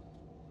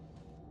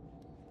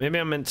 Maybe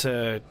I'm meant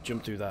to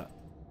jump through that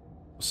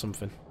or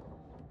something.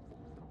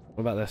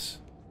 What about this?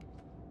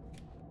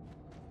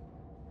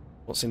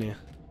 What's in here?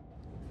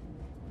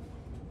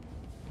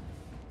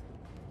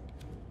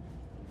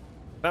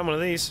 Found one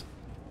of these.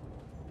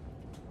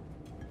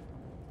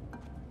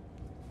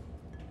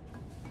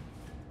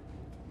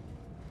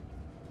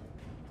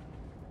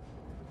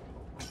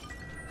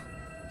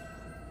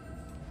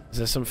 Is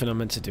there something I'm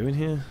meant to do in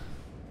here?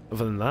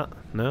 Other than that?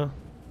 No?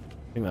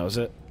 I think that was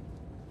it.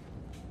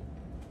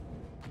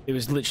 It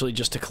was literally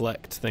just to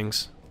collect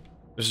things.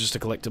 It was just a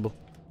collectible.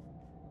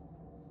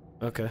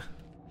 Okay.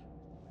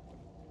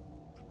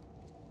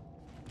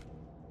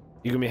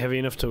 You gonna be heavy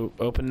enough to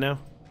open now?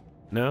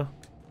 No?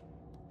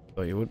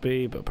 Thought you would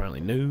be, but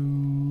apparently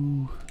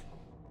no.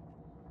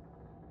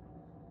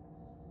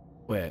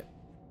 Wait.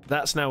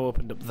 That's now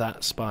opened up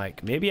that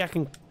spike. Maybe I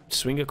can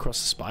swing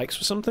across the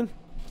spikes or something?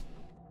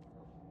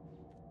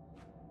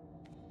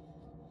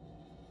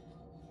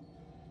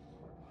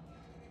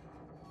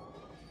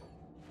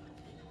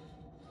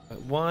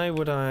 Why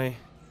would I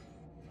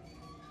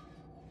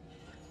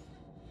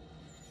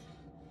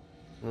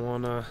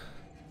wanna...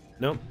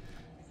 Nope.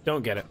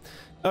 Don't get it.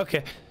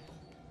 Okay.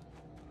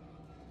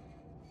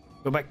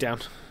 Go back down.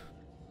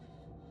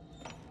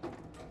 I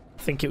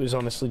think it was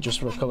honestly just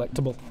for a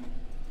collectible.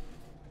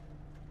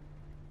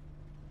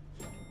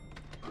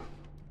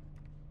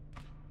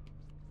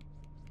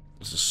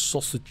 There's a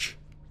sausage.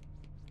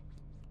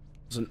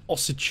 There's an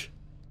ostrich.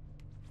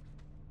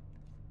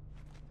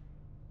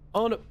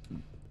 Oh no.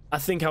 I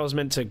think I was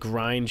meant to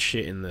grind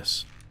shit in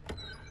this.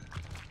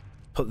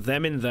 Put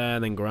them in there,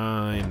 then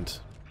grind.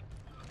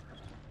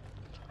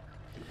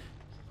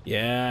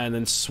 Yeah, and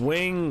then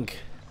swing.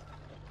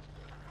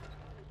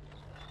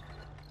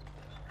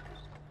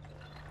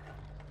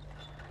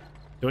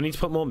 Do I need to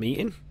put more meat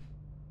in?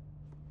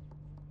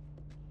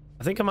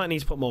 I think I might need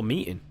to put more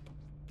meat in.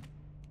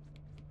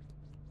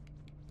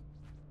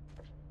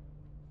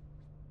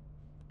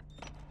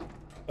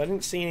 I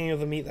didn't see any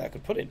other meat that I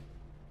could put in.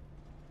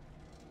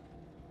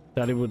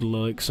 Daddy would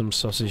like some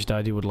sausage.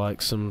 Daddy would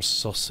like some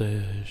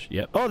sausage.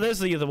 Yep. Oh, there's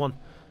the other one.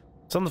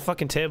 It's on the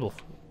fucking table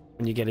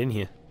when you get in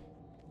here.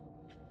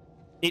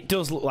 It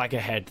does look like a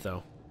head,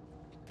 though.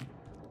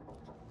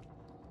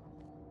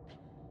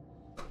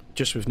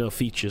 Just with no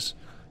features.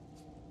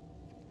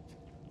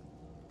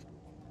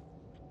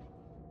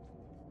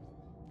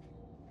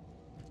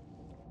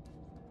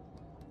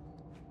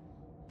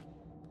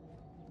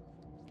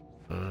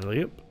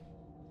 Yep.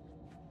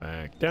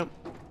 Back down.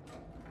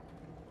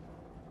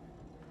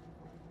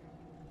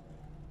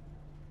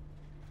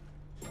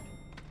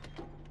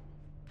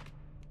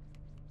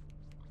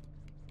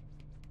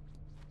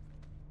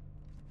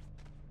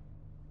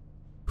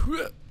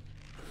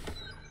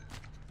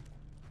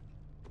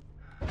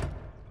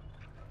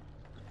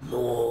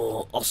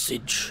 More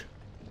osage.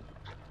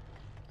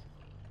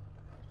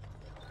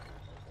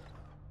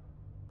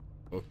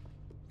 Okay,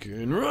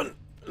 and run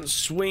and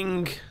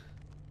swing.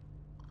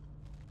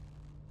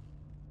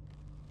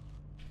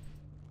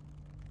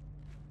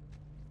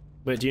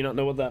 Wait, do you not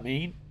know what that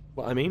mean?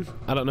 What I mean?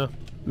 I don't know.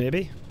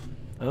 Maybe?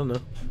 I don't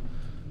know.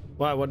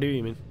 Why? What do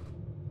you mean?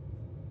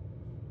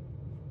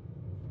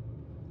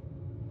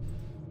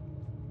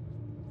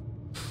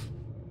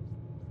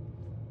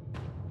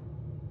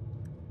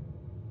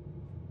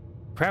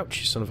 Crouch,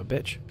 you son of a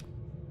bitch.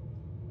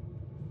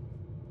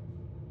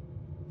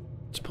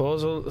 Let's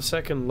pause a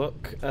second,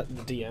 look at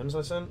the DMs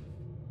I sent.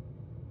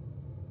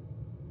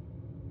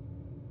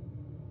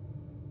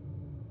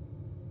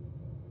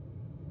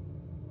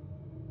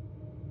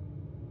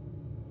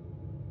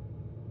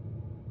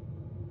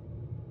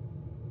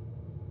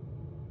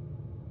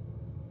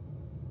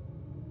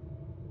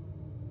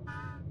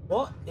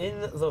 What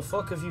in the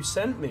fuck have you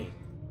sent me?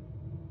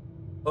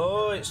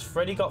 Oh, it's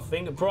Freddy Got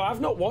Fingered. Bro, I've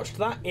not watched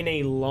that in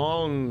a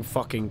long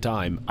fucking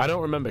time. I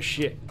don't remember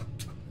shit.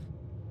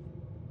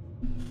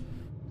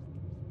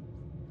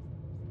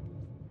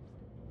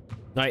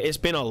 Like, it's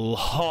been a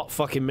hot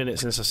fucking minute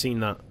since I've seen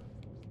that.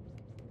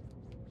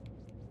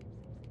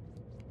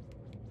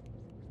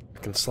 I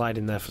can slide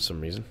in there for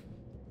some reason.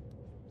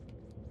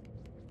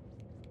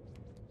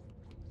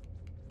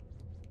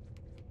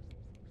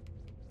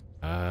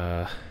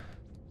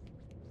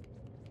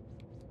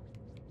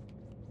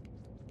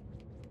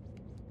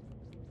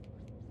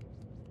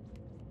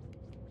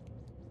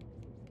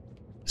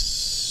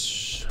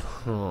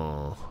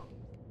 Oh.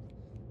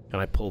 Can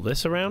I pull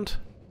this around?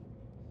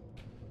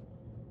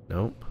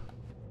 Nope.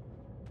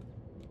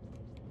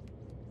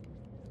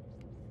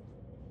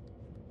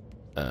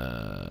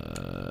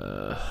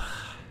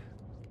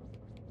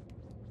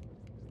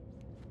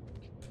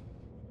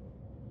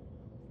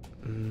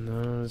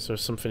 No, is there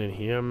something in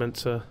here I'm meant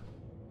to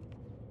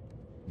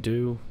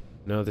do?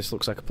 No, this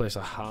looks like a place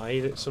to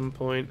hide at some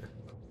point.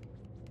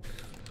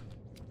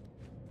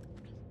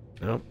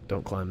 Nope,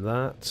 don't climb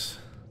that.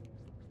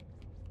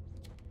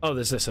 Oh,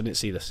 there's this. I didn't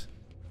see this.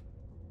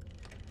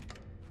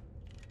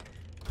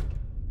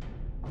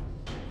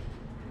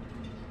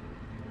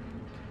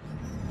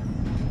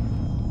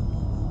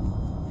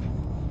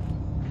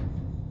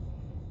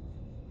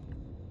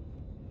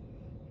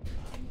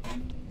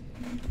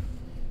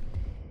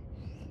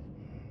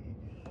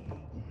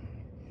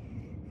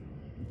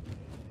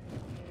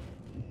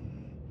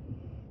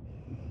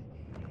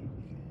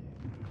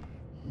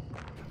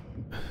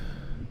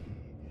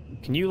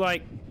 Can you,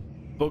 like,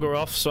 bugger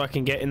off so I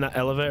can get in that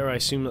elevator? I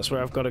assume that's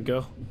where I've got to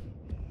go.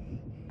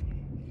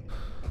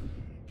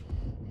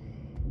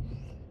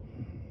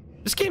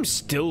 This game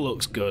still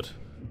looks good.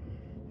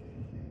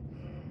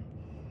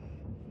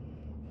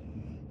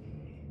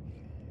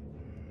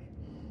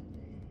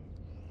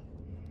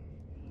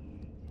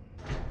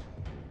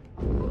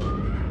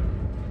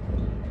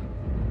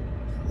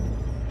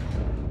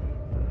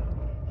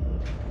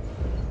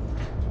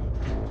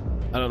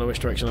 I don't know which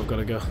direction I've got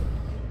to go.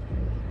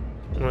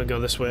 I'm gonna go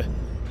this way.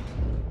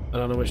 I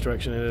don't know which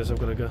direction it is I've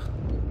got to go.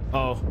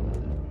 Oh.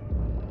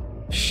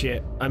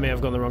 Shit. I may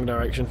have gone the wrong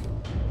direction.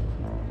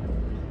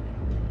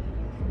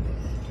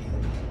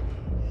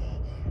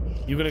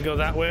 You gonna go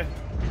that way?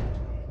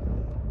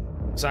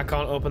 Because I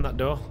can't open that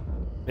door.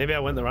 Maybe I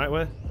went the right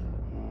way?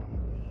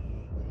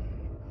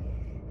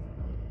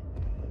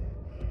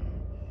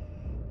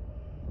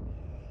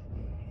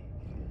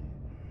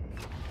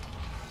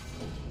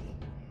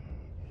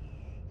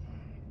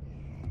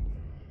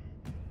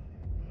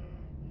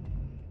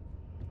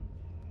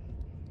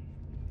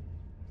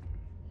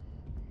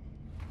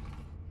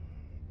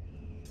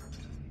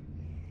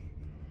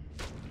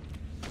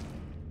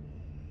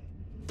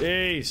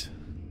 Jeez.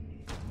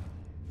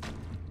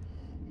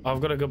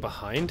 I've got to go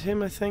behind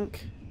him, I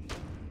think.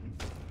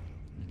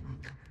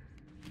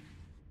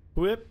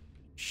 Whip.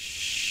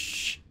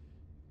 Shh.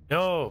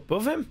 No,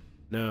 above him?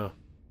 No.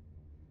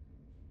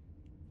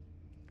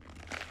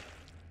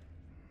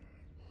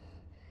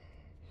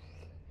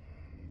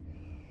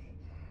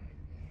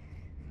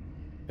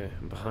 Okay,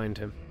 I'm behind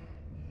him.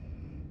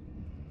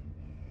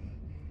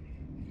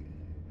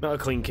 Not a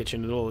clean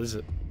kitchen at all, is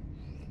it?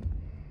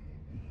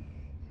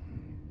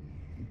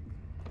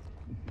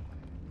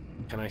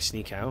 Can I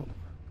sneak out?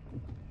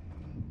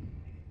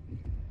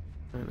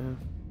 Right now.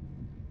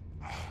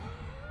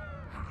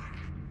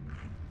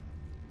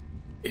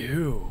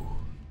 Ew.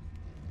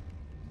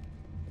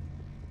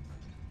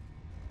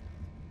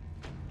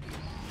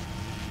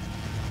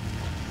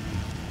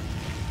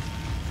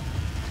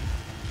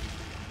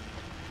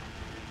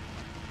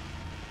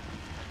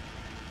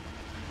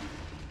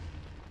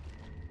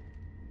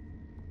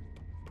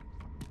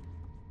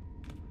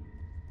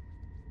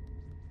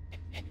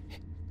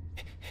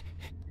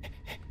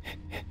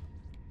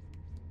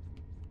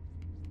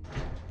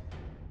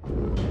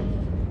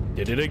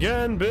 Did it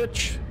again,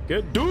 bitch.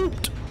 Get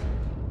duped.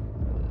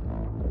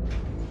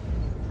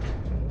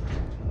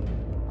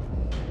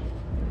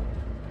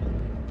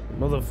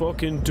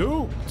 Motherfucking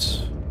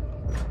duped.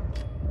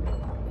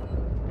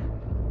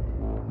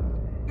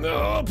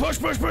 No, push,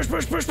 push, push,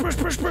 push, push, push,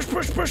 push, push,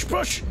 push, push,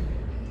 push.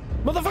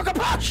 Motherfucker,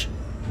 push.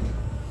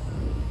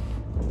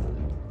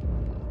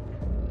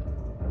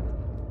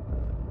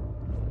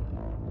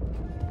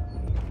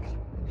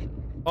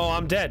 Oh,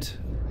 I'm dead.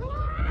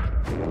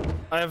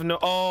 I have no...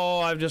 Oh,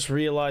 I've just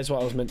realized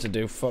what I was meant to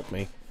do. Fuck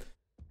me.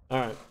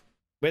 Alright.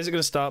 Where's it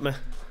gonna start me?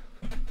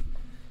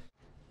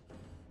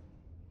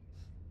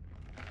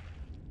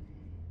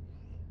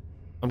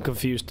 I'm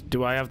confused.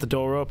 Do I have the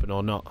door open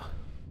or not?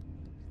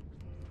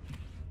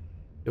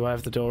 Do I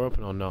have the door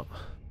open or not?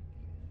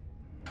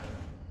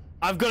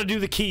 I've got to do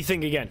the key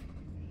thing again.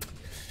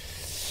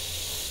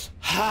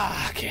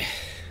 Okay.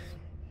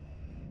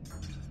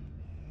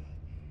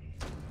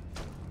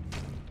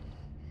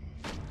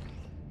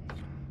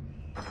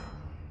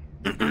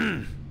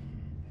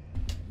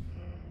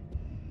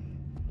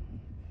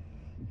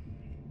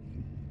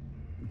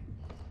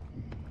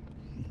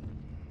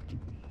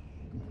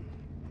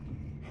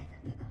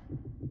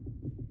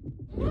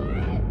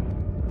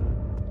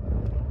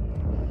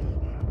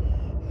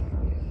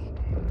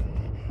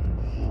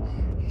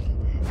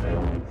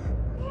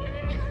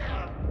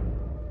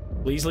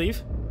 Please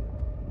leave.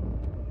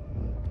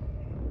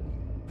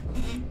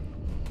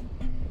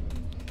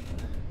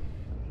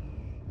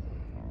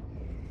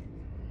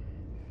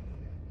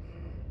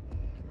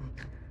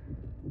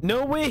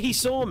 No way he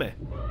saw me.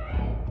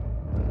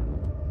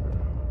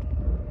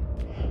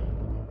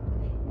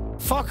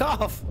 Fuck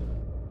off.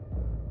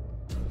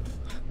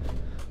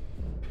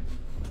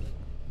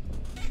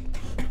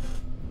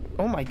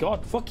 Oh my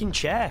god, fucking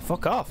chair,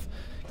 fuck off.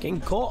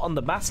 Getting caught on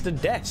the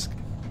bastard desk.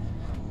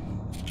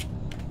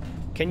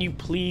 Can you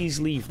please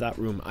leave that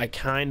room? I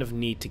kind of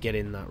need to get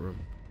in that room.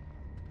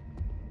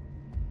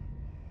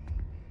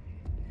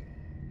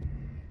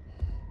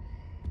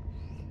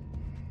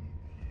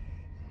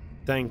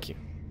 Thank you.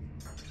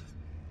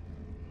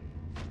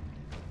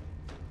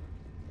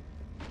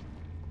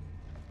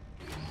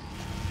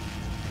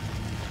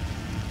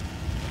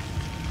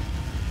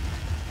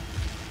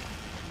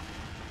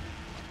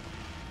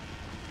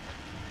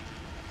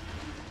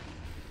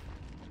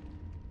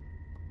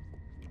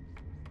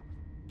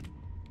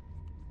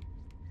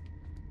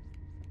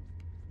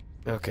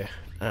 Okay,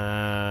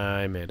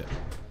 I made it.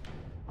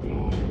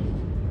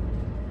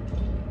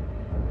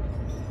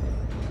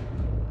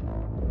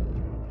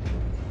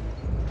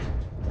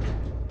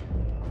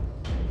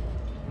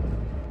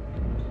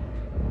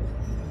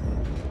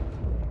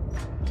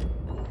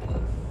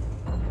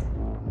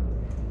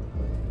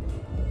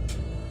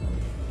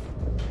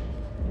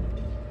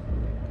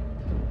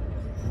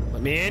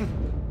 Let me in.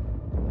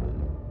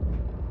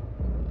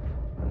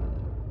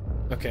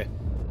 Okay.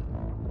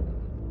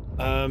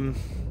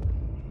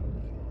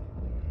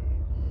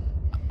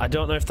 I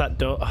don't know if that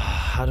door...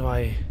 How do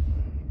I...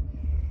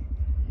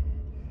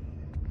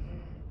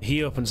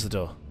 He opens the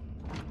door.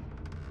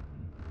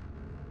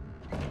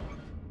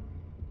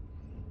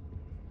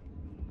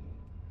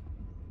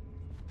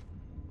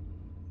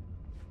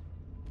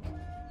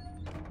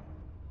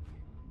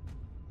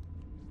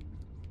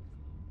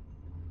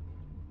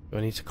 Do I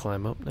need to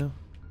climb up now?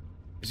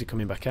 Is he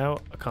coming back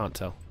out? I can't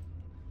tell.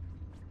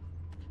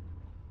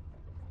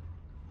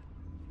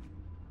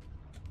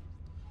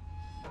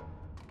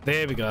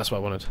 There we go, that's what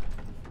I wanted.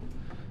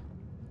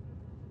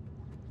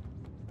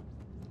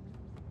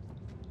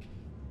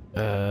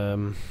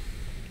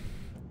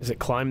 Is it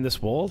climb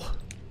this wall?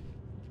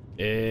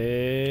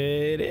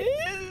 It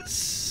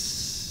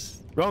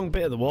is! Wrong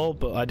bit of the wall,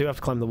 but I do have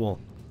to climb the wall.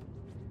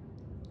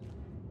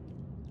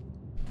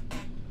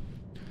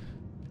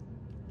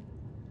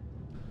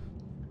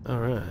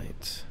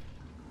 Alright.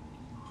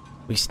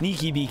 We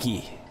sneaky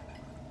beaky.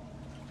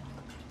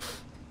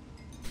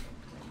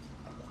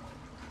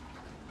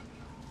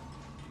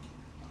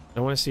 I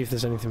want to see if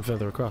there's anything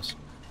further across.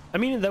 I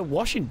mean, they're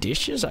washing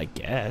dishes, I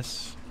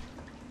guess.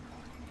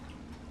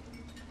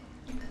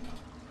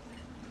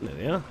 There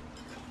they are.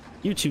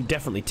 You two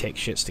definitely take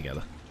shits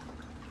together.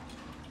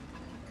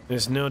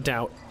 There's no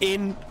doubt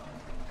in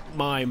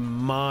my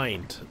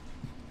mind.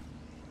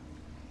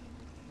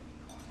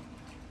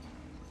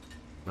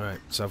 Alright,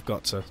 so I've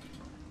got to...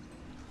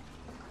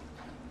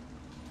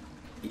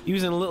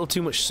 Using a little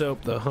too much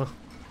soap though, huh?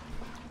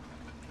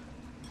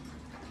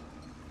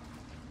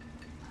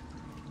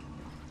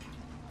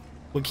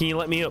 Well, can you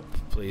let me up,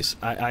 please?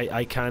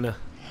 I kinda...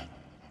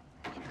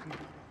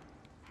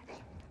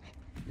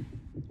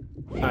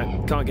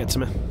 Alright, can't get to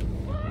me.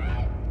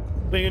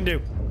 What are you gonna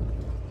do?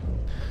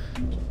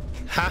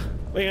 Huh?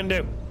 What are you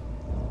gonna do?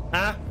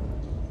 Huh?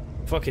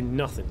 Fucking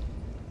nothing.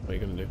 What are you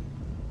gonna do?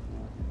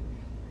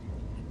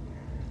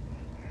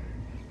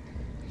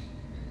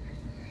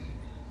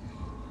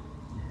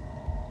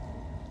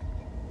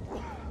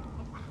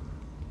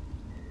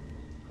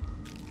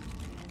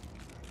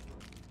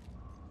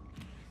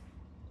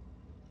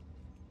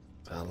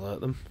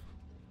 Alert them.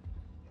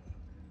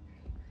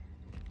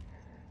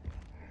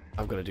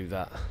 I've got to do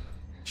that.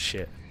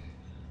 Shit.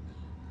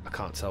 I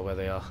can't tell where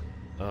they are.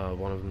 Oh,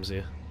 one of them's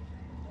here.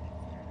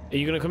 Are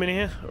you going to come in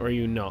here, or are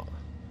you not?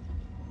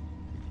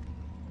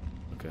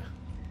 Okay.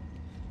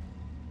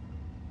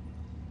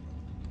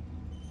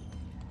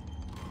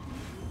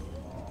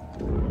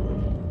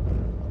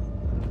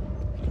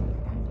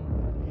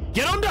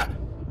 Get under!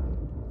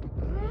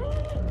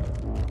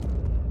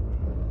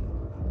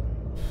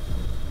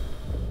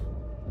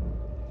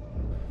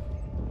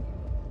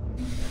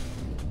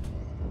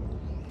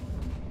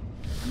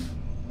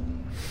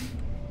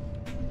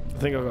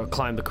 I think I've got to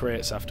climb the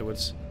crates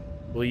afterwards.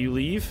 Will you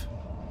leave?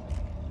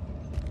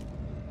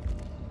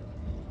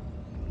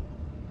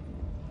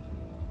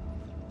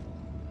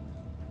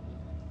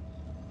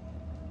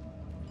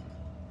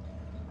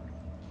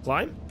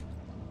 Climb?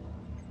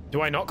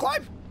 Do I not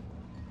climb?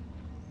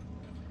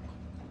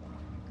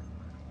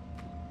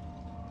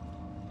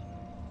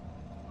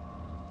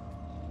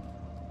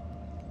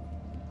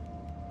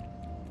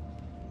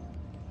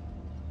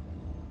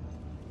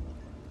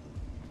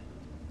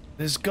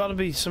 There's got to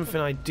be something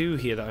I do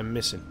here that I'm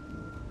missing.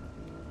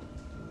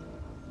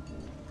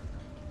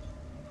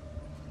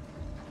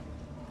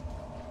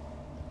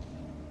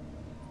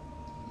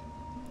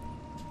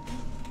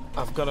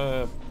 I've got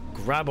to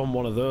grab on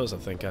one of those, I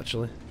think,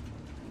 actually.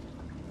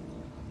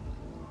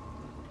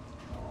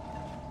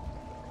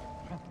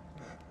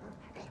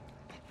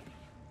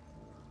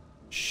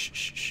 Shh,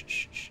 shh, shh,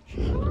 shh, shh.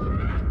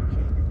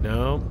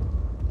 No.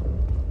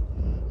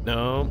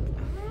 No.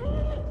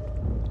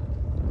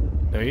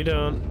 No, you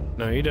don't.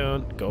 No, you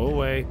don't. Go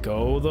away.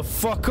 Go the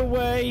fuck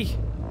away!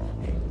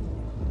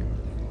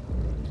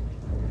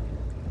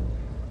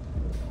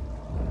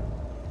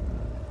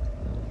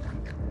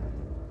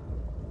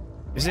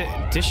 Is it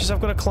dishes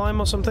I've got to climb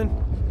or something?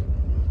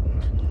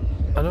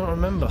 I don't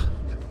remember.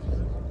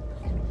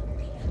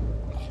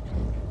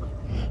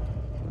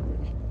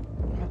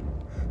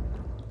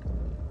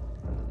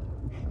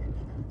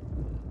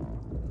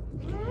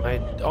 I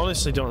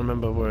honestly don't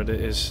remember where it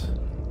is.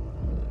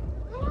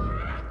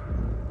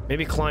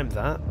 Maybe climb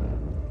that?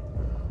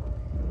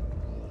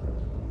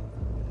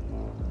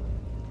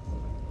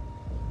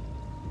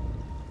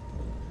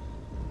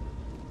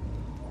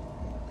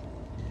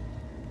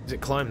 Is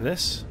it climb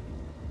this?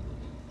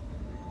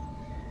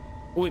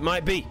 Oh, it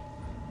might be.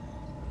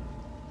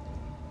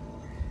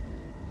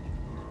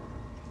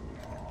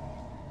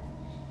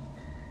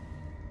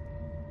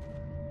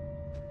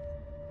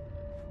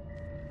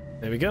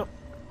 There we go.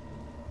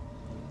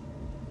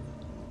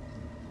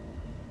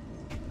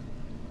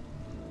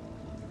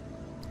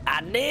 I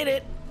need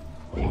it.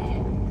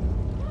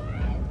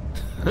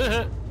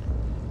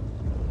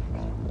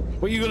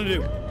 What are you gonna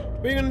do?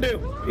 What are you gonna do?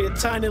 With your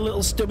tiny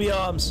little stubby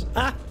arms.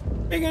 Huh?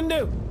 What are you gonna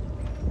do?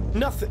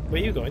 Nothing.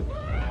 Where are you going?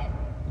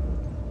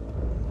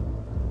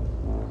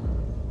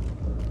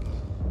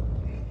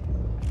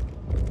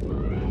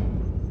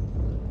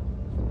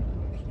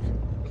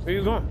 Where are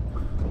you going?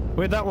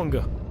 Where'd that one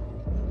go?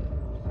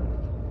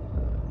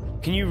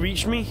 Can you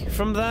reach me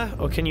from there,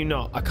 or can you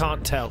not? I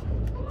can't tell.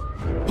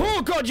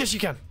 Oh god, yes you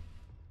can!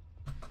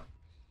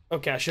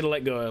 Okay, I should have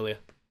let go earlier.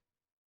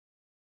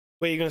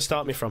 Where are you gonna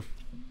start me from?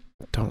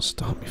 Don't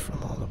start me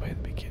from all the way at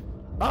the beginning.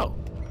 Oh!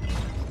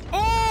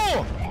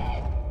 Oh!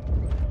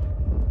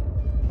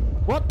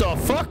 What the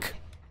fuck?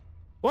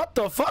 What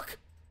the fuck?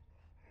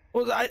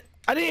 Well, I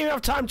didn't even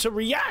have time to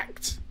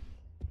react!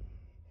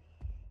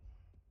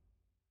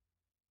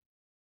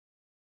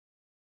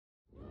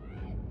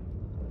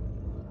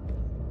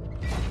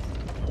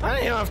 I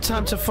didn't even have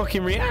time to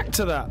fucking react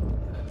to that.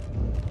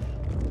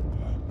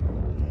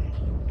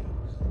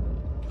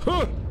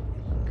 Huh.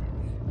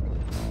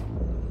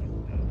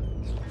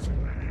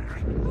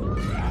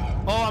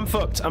 Oh, I'm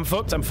fucked. I'm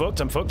fucked. I'm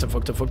fucked. I'm fucked. I'm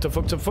fucked. I'm fucked. I'm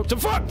fucked. I'm fucked. I'm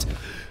fucked.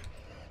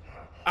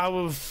 I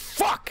will.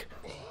 Fuck.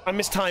 I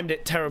mistimed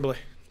it terribly.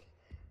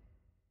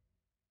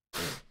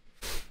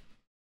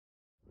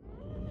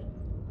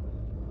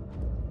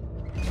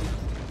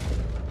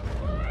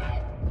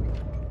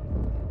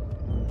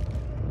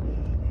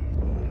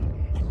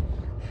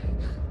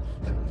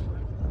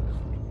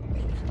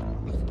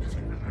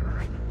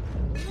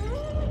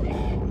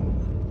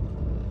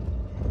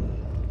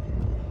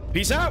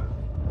 Peace out!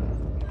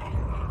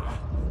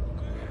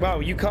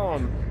 Wow, you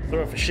can't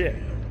throw for shit.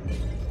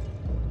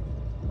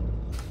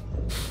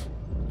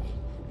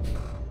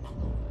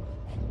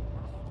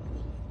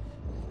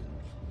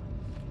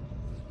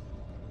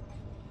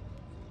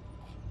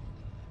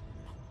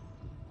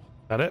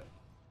 That it?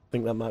 I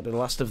think that might be the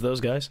last of those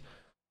guys.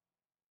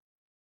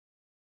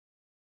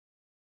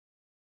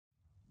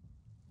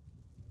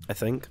 I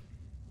think.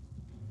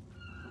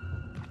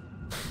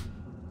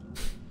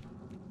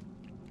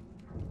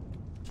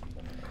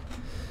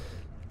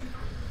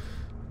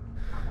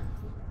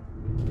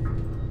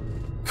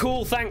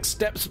 Cool, thanks.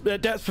 Depth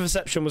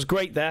perception was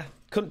great there.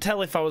 Couldn't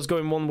tell if I was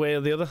going one way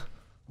or the other.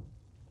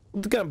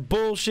 What kind of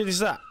bullshit is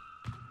that?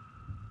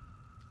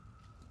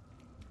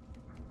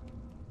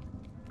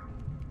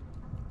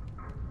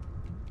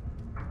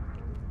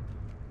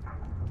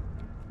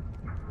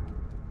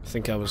 I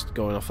think I was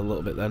going off a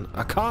little bit then.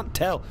 I can't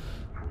tell.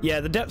 Yeah,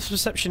 the depth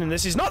perception in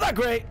this is not that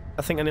great.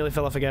 I think I nearly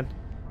fell off again.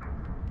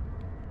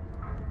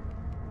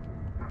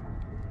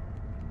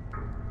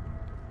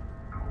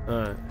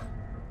 Alright.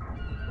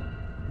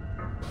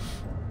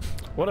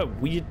 What a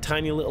weird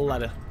tiny little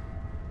ladder.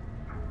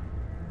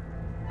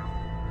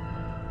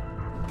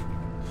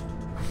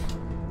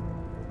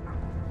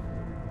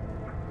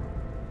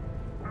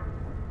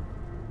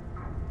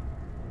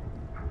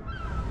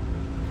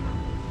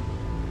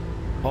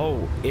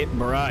 Oh,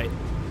 right.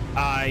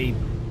 I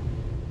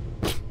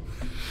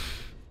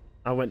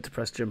went to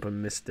press jump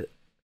and missed it.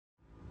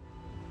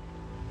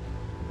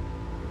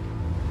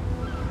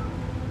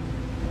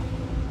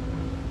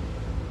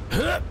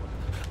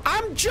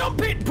 I'm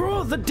jumping,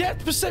 bro! The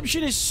depth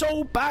perception is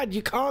so bad,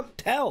 you can't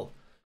tell.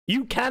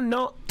 You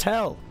cannot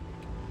tell.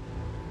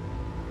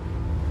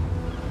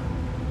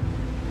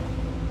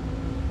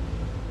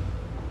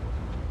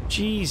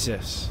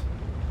 Jesus.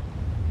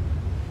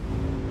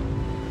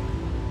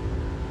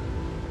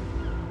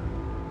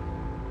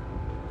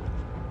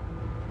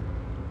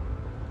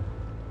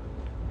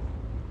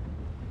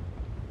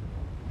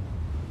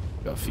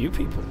 Got a few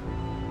people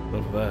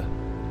over there.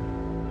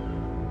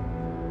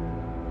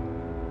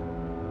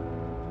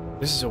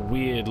 This is a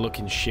weird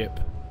looking ship.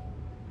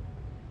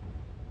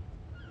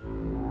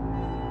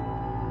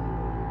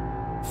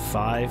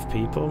 5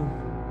 people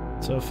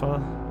so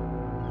far.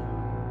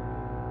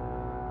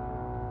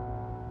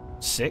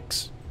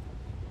 6.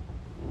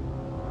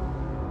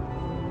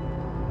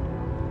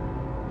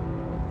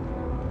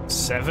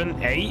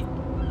 Seven, 8.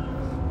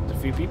 There's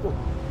a few people.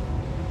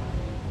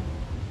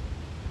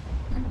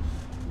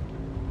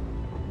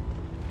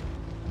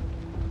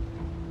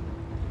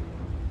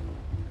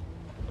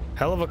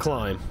 Hell of a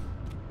climb.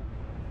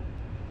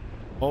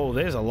 Oh,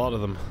 there's a lot of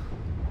them.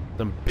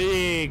 Some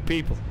big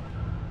people.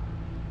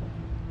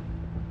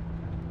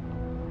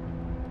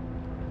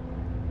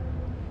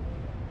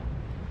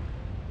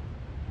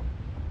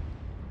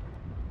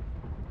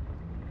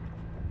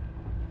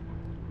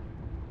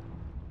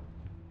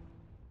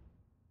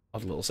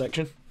 Odd little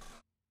section.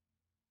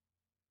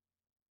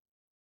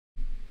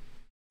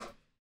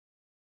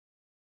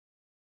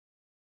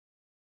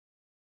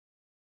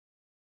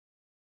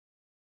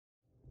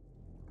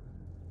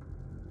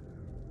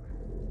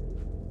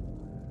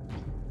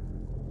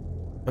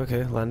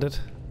 Okay, landed.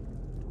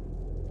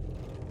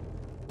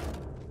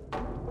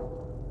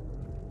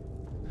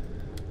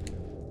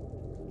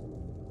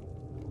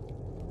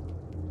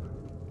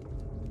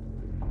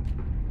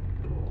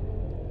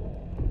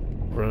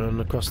 Run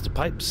across the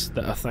pipes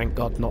that are, thank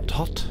God, not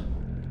hot.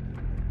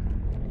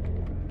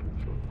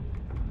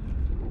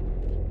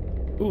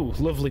 Ooh,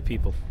 lovely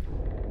people.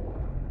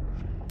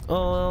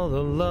 All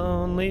the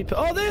lonely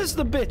oh, there's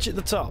the bitch at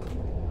the top.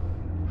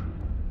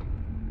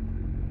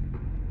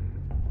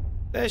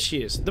 There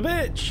she is. The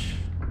bitch!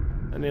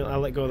 And I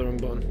let go of the wrong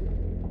button.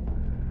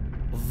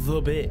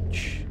 The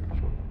bitch.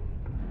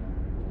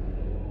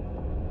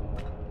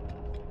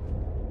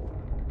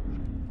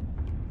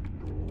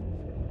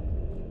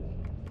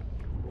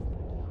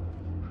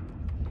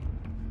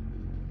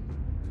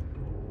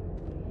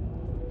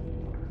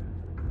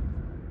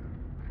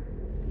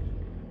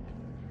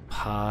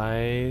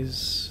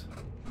 Pies.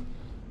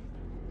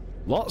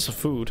 Lots of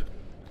food.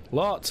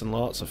 Lots and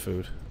lots of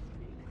food.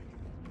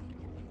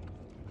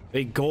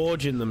 They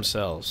gorging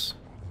themselves.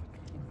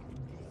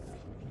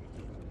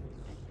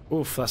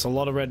 Oof, that's a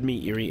lot of red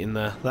meat you're eating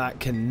there. That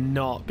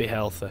cannot be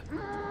healthy.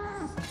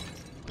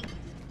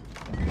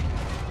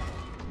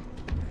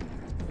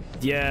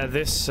 Yeah,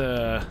 this,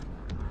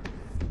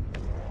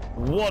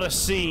 what a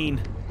scene.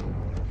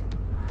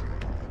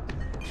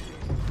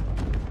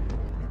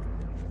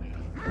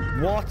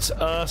 What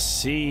a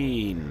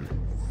scene.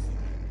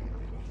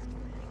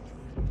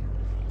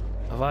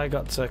 Have I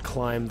got to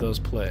climb those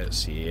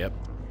plates? Yep.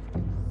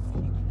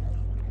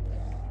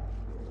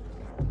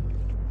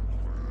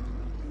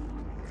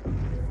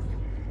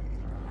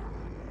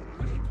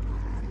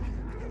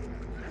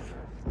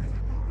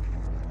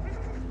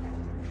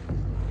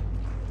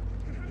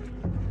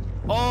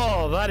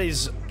 Oh, that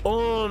is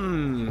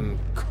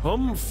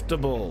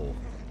uncomfortable.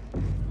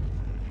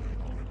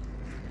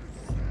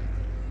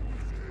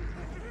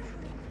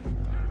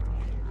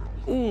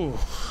 Ooh.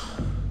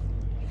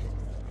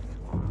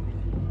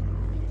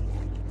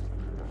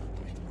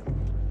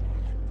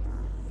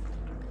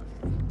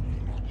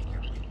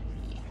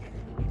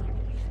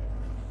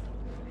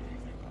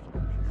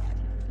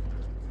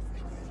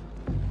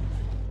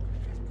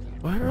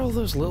 Where are all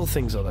those little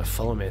things that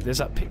follow me? There's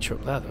that picture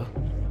up there, though.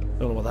 Don't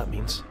know what that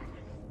means.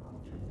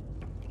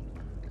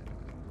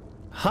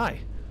 Hi.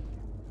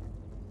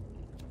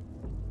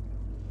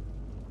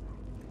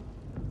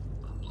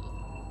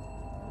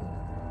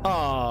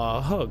 Ah,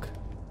 hug.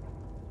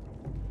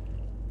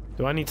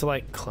 Do I need to,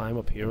 like, climb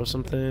up here or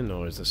something?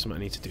 Or is there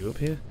something I need to do up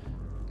here?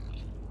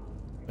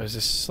 Or is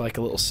this, like,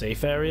 a little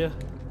safe area?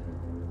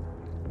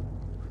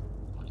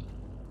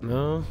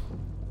 No?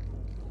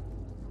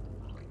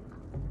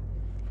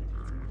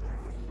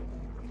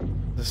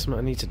 Is there something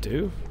I need to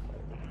do?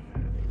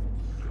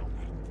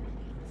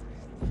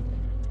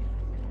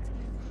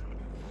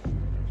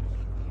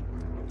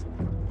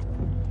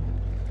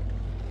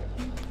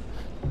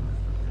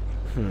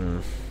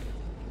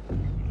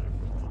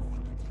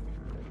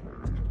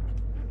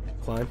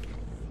 Climb.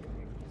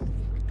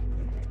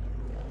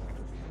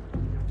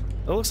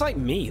 It looks like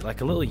me,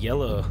 like a little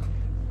yellow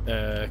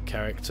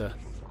character.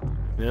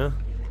 Yeah?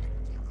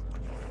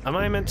 Am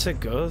I meant to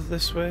go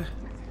this way?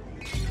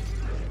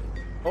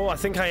 Oh, I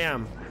think I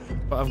am.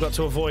 But I've got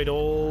to avoid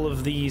all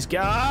of these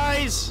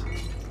guys!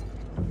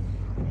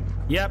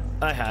 Yep,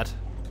 I had.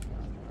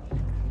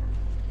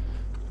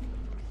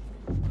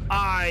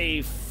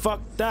 I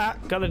fucked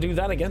that. Gotta do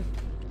that again.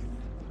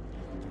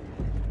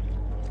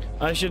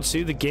 I should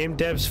sue the game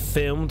devs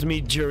filmed me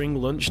during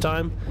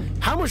lunchtime.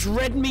 How much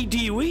red meat do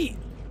you eat?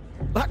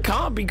 That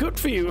can't be good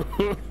for you.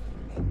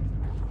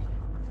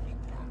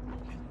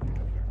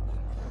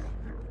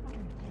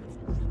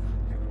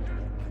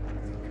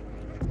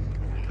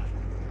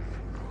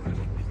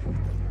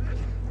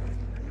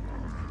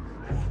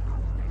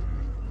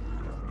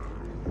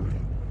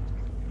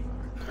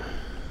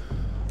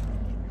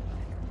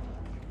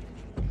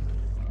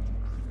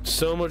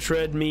 So much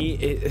red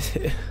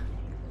meat.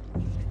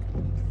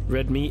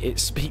 Red meat. It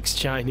speaks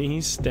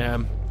Chinese.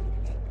 Damn.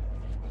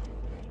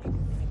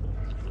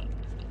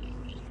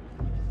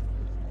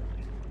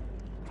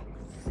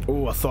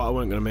 Oh, I thought I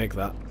weren't gonna make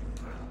that.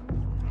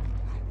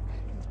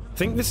 I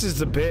think this is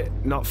the bit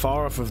not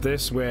far off of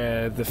this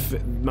where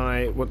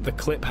the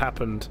clip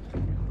happened,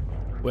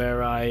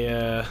 where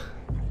I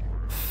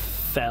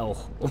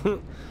fell,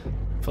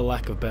 for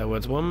lack of better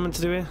words. What am I meant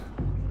to do here?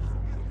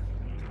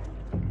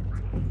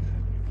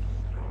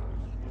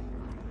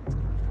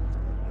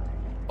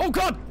 Oh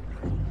God!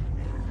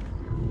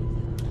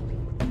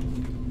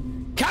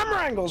 Camera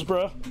angles,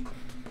 bro.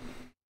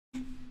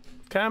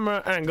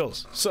 Camera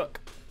angles suck.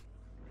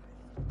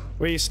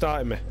 Where are you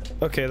starting me?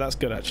 Okay, that's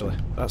good actually.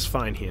 That's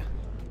fine here.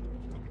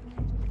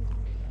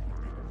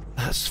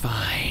 That's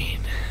fine.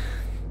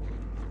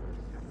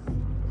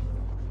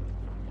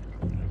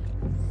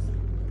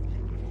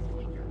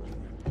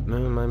 No,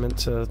 am I meant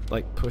to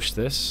like push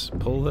this,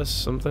 pull this,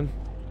 something?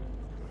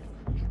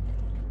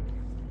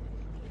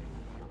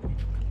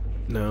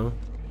 No.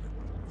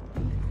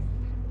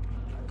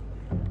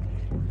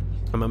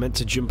 Am I meant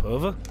to jump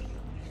over?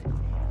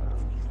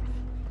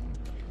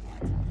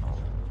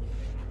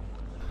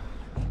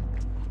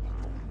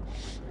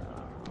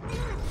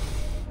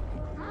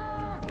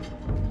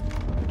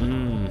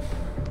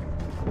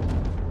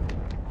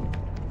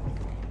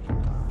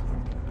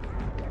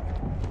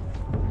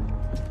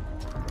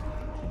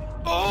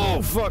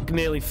 Oh, fuck,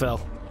 nearly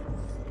fell.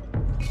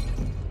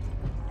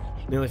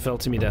 Nearly fell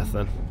to me death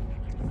then.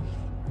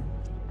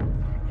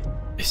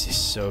 This is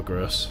so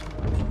gross.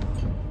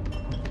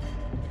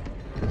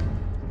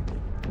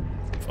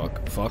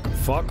 Fuck, fuck,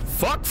 fuck,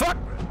 fuck, fuck!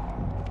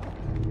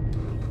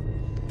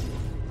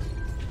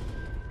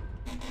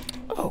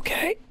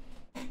 Okay.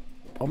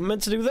 What am I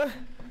meant to do there?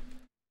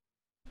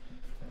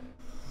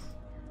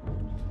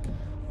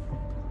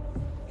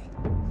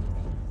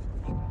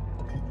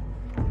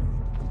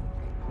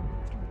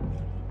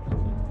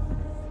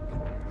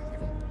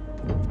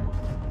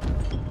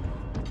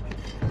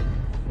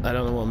 I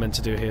don't know what I'm meant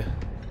to do here.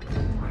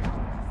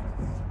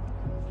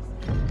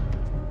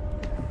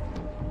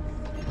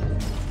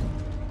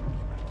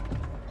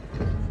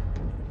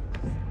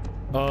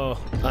 Oh,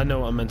 I know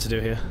what I'm meant to do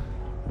here.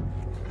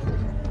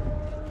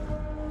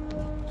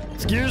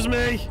 Excuse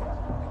me!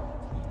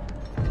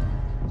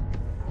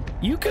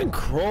 You can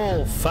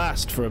crawl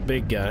fast for a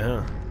big guy,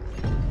 huh?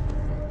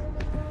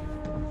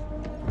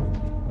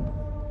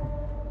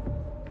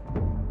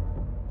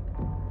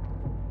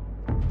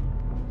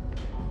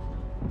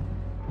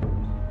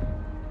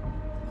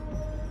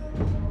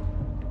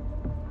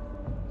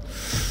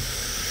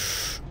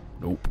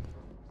 Nope.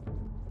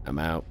 I'm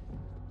out.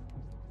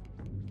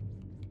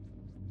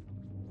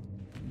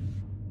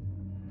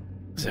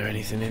 Is there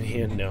anything in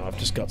here? No, I've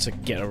just got to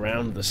get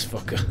around this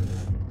fucker.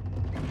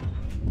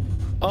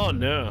 Oh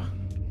no.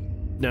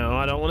 No,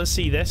 I don't want to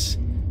see this.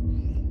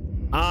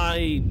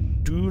 I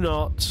do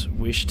not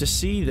wish to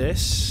see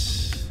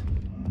this.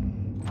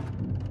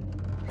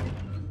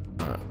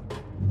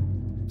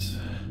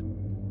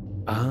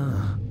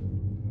 Ah.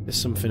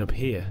 There's something up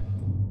here.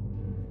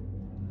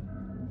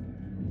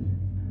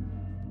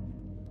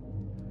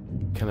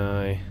 Can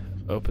I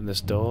open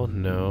this door?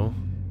 No.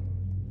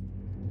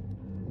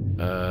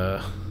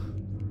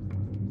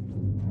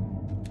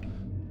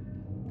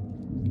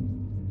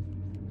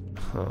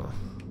 Huh.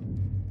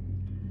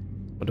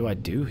 What do I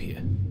do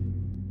here?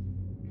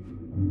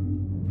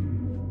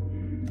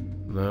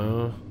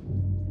 No.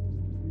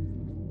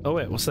 Oh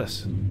wait, what's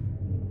this?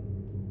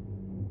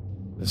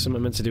 There's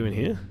something meant to do in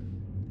here?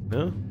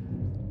 No?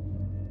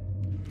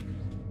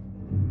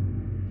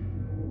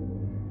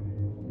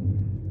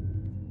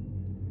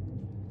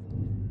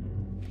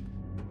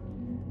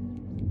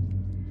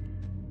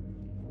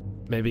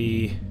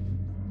 Maybe...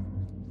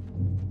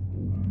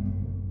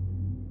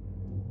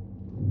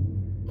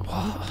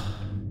 What?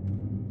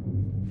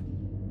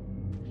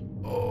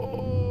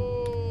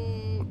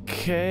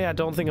 Okay, I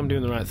don't think I'm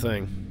doing the right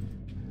thing.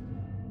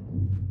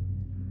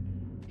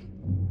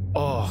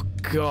 Oh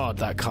god,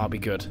 that can't be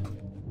good.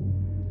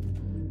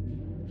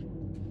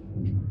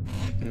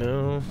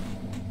 No.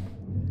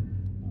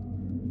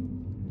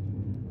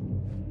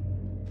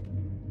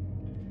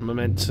 Am I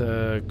meant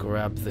to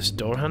grab this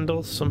door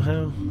handle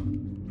somehow?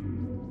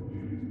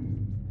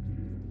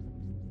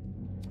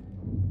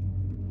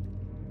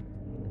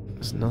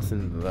 There's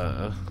nothing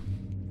there.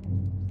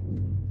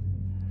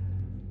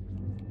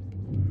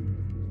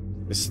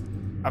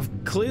 I've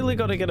clearly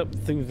got to get up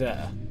through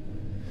there.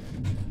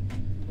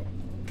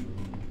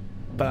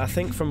 But I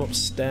think from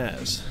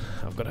upstairs,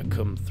 I've got to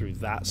come through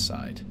that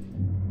side.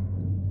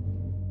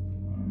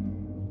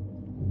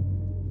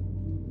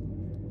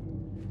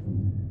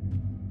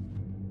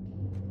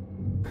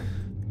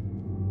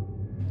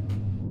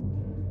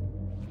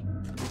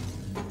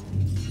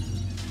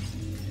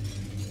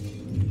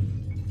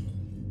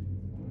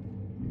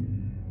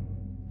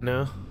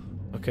 No?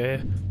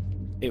 Okay.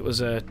 It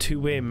was a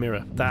two-way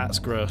mirror. That's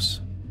gross.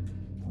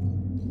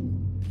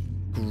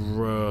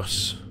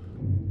 Gross.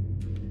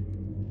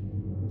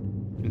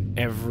 In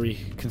every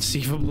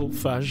conceivable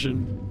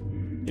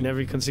fashion. In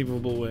every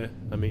conceivable way,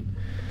 I mean.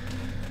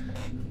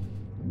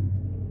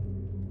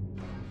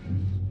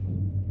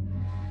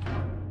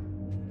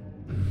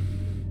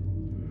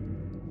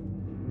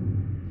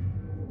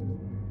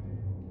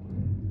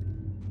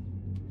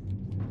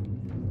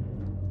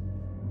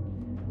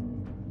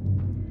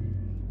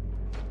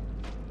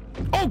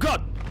 Oh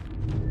god!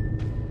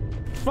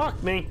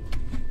 Fuck me.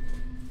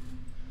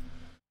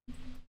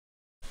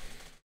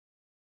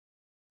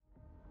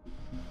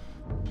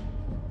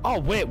 Oh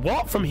wait,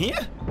 what? From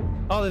here?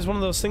 Oh, there's one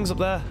of those things up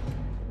there.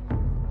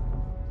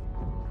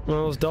 One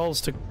of those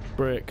dolls to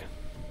break.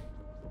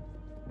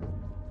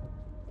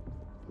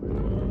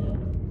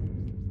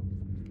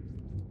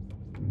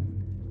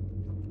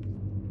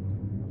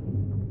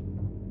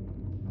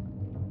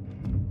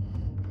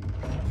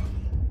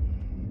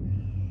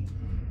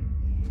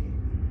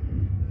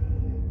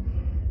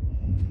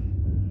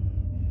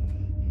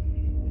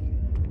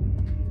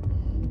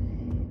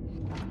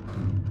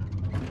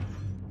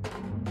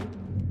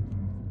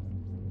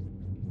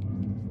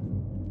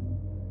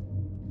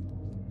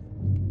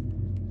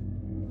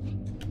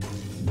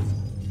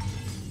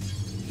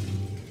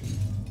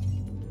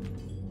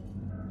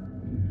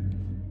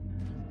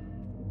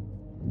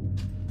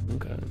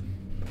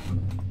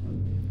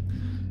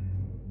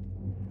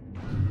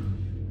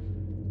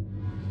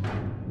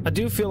 I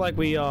do feel like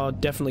we are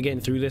definitely getting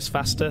through this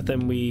faster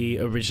than we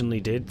originally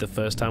did the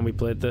first time we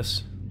played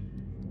this.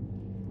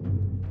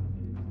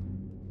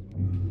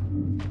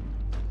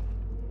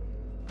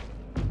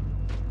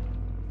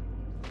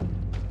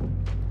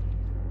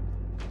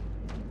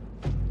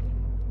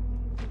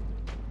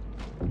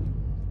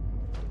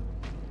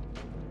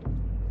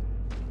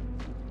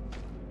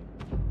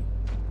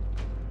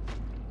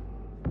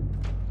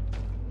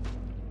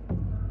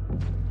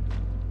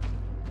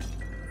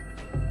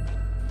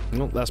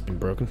 Nope, that's been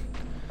broken.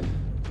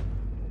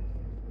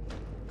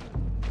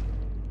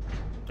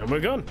 And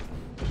we're gone.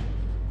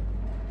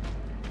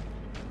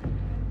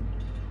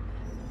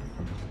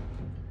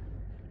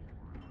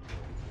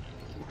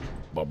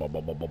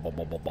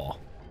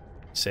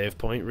 Save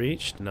point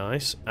reached.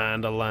 Nice.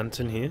 And a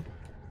lantern here.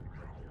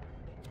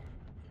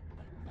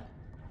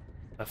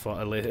 I thought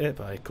I lit it,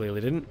 but I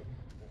clearly didn't.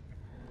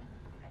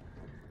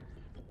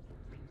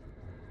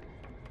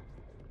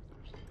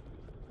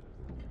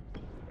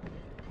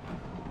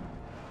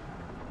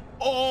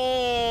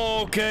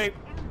 Okay.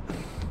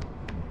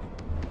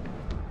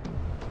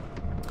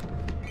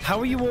 How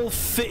are you all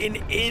fitting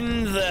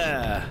in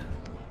there?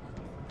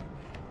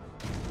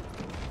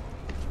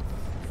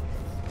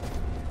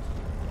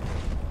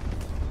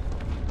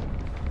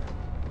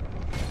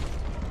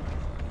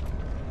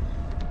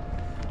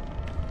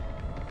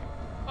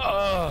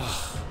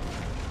 Ugh.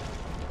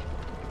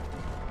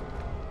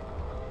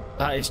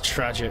 That is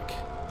tragic.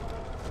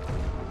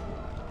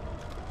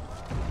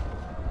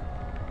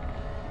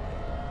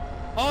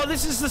 Oh,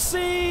 this is the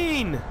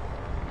scene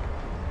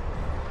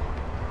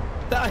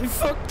that I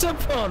fucked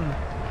up on.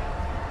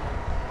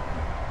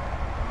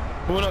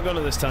 But we're not going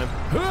to this time.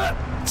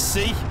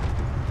 See?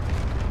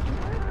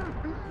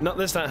 Not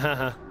this time,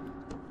 haha.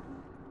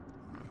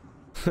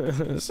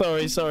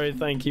 sorry,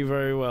 thank you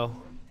very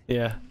well.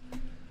 Yeah.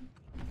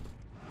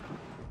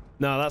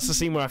 No, that's the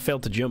scene where I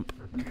failed to jump.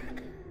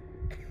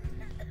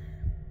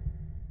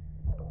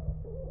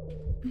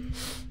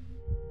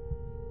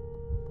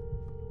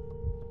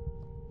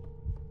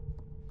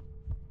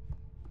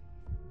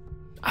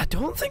 I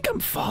don't think I'm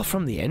far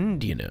from the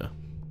end, you know.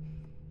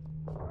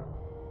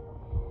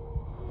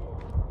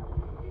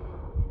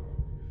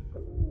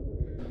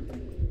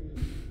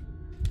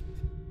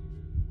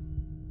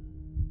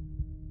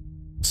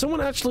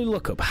 Someone actually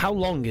look up, how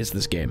long is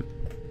this game?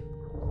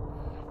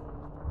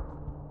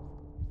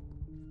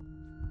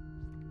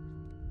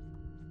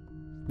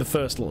 The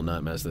first Little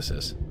Nightmares this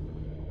is.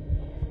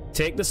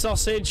 Take the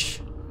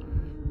sausage.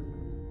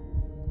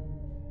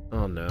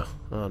 Oh no.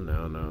 Oh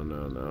no, no,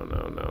 no, no,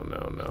 no, no,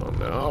 no, no,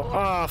 no.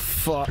 Oh,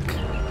 fuck.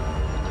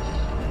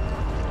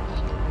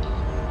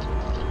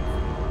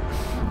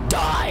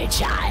 Die,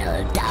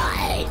 child,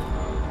 die.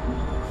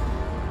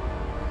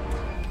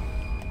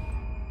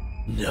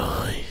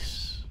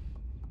 Nice.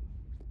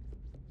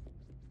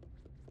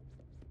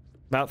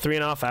 About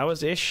 3.5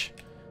 hours-ish.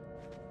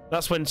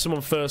 That's when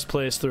someone first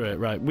plays through it,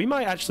 right? We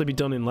might actually be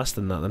done in less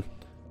than that then.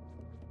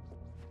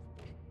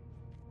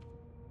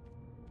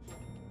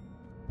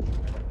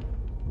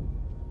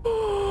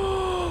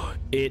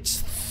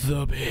 It's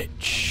the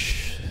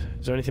bitch.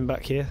 Is there anything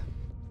back here?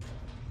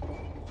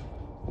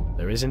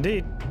 There is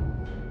indeed.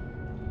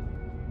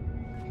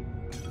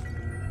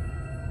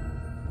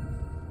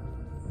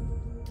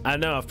 I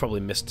know I've probably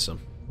missed some.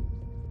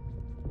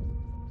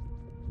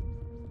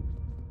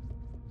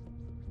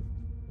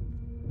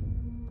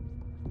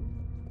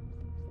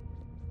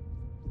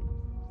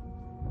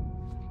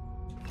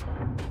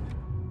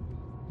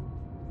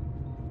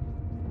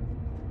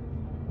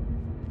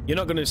 You're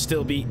not going to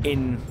still be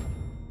in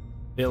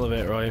the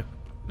elevator, are you?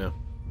 No.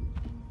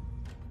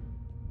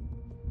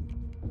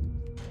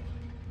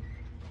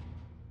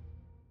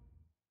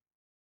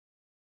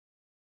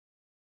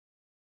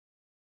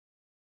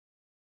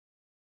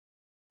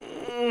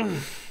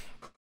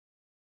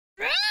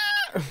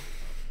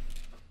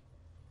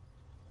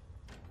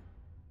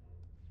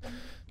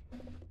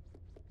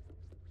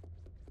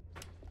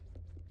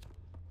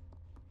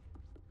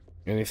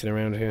 Anything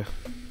around here?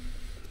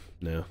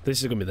 No.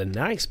 This is gonna be the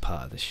nice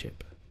part of the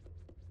ship,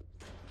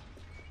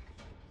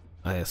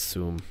 I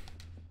assume.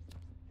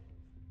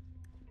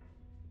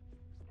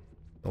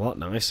 A lot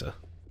nicer.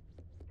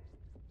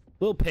 A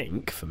little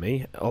pink for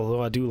me,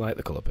 although I do like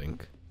the colour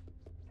pink.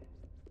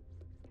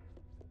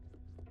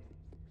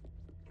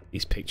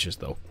 These pictures,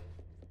 though.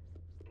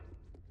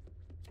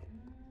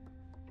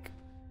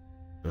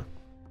 Oh.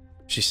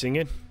 She's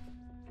singing?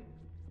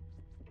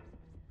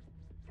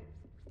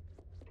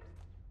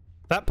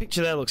 That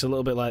picture there looks a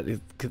little bit like the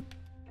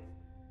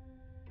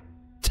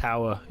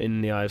tower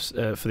in the Eye of,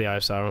 for the Eye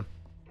of Sauron.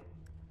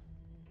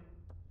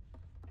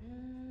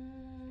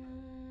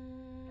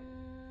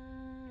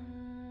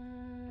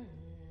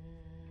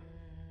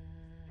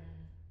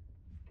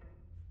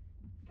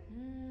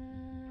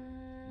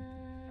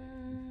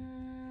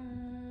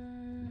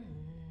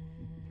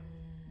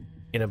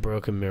 In a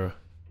broken mirror.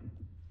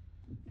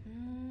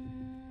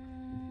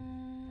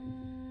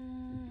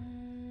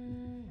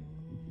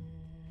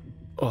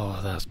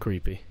 Oh, that's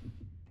creepy.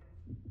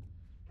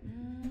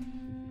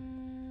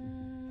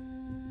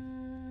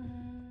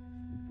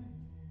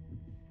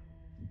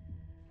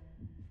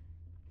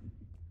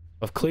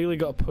 I've clearly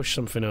got to push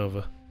something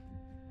over.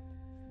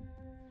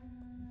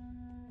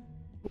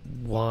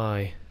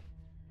 Why?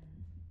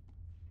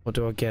 What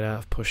do I get out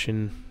of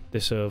pushing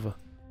this over?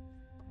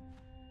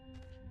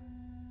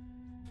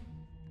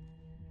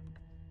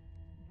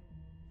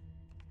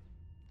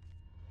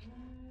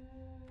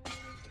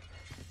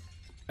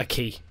 A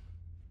key.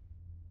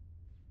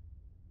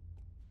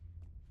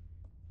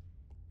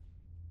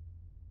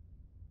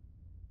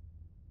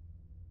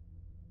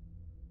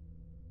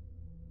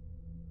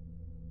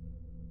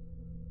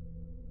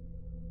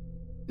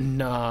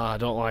 Nah, I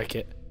don't like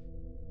it.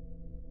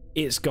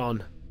 It's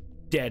gone.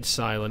 Dead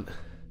silent.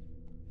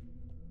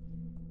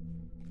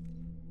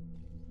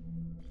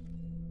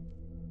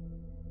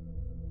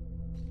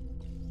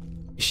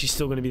 Is she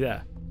still going to be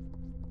there?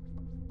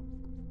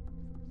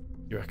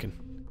 You reckon?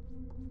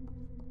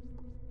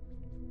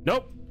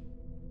 Nope.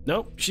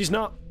 Nope, she's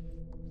not.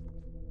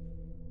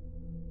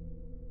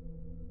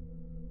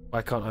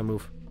 Why can't I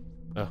move?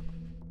 Oh.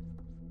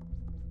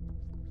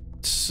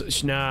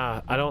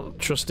 Nah, I don't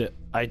trust it.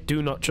 I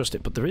do not trust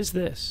it, but there is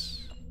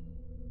this.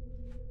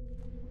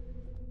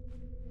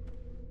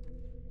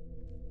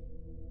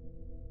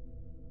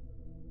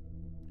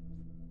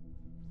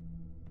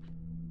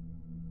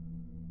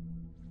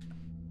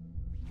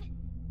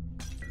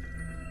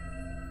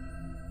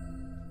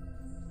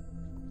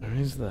 Where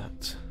is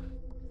that?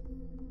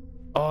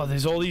 Oh,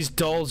 there's all these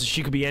dolls.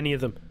 She could be any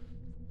of them.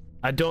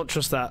 I don't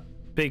trust that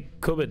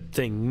big cupboard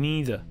thing,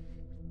 neither.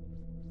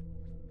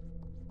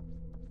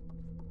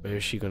 Where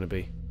is she gonna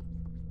be?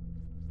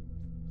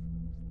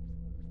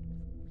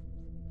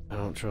 I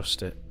don't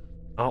trust it.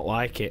 I don't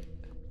like it.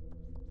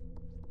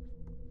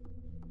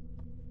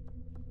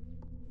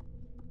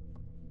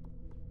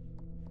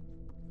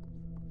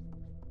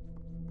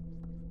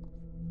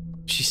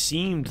 She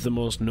seemed the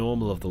most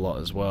normal of the lot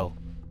as well.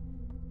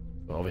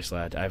 But obviously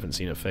I haven't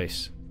seen her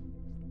face.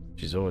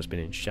 She's always been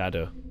in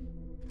shadow.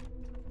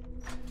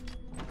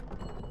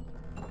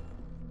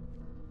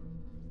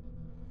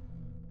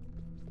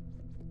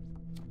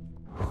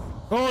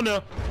 Oh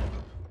no!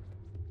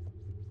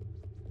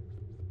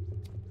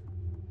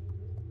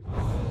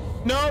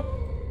 Nope!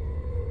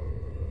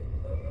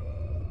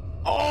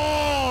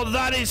 Oh,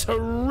 that is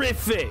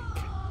horrific!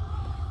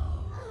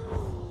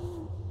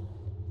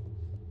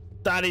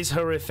 That is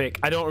horrific.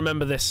 I don't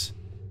remember this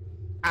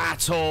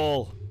at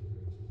all.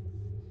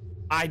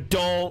 I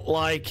don't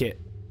like it.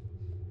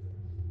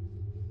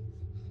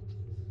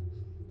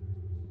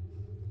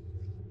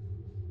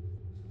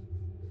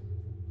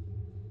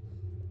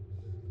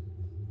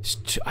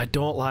 I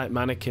don't like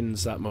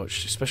mannequins that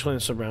much, especially when I'm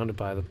surrounded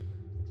by them.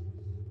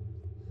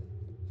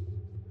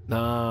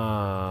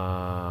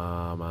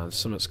 Nah, man,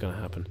 something's gonna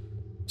happen.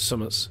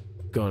 Something's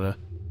gonna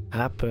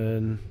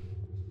happen.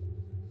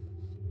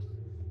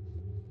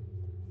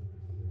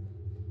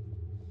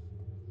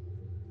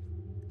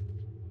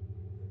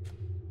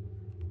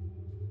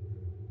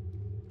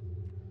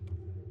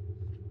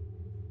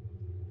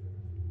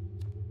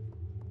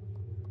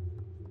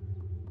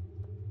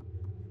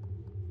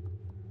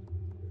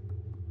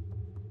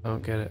 I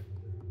don't get it.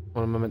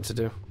 What am I meant to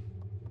do?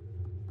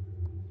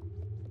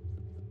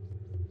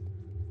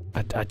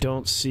 I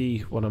don't see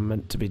what I'm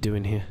meant to be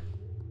doing here.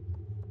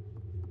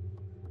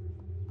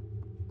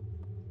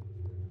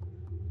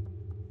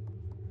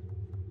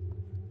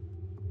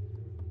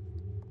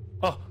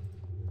 Oh!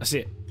 I see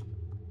it.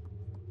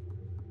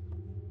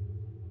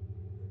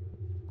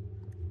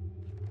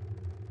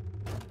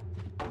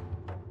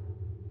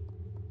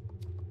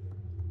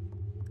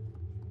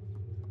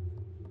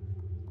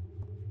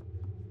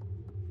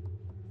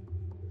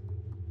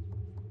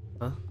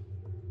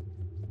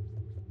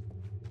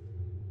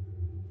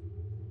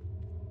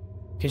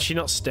 Can she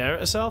not stare at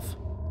herself?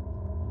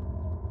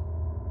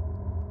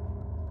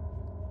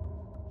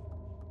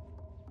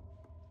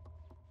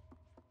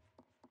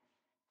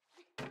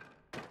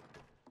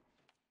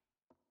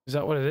 Is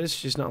that what it is?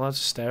 She's not allowed to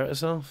stare at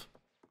herself?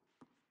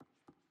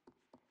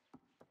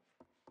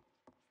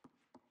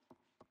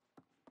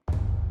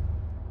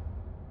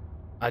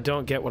 I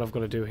don't get what I've got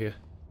to do here.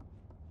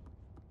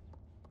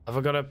 Have I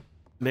got to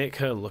make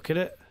her look at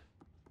it?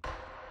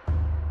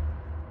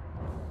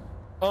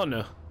 Oh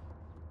no.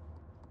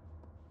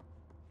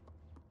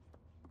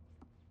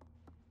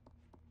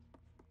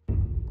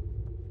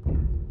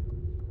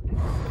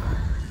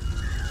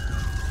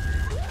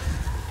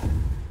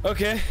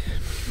 Okay.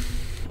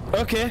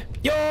 Okay.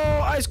 Yo,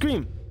 ice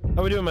cream!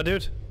 How we doing, my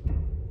dude?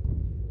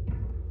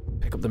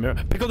 Pick up the mirror.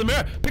 Pick up the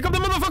mirror! Pick up the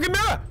motherfucking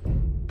mirror!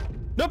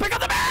 No, pick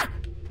up the mirror!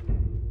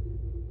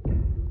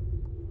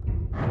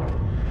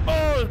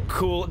 Oh,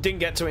 cool. Didn't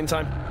get to it in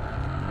time.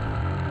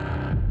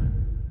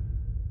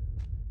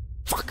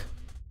 Fuck.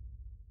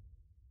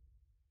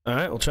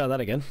 Alright, we'll try that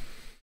again.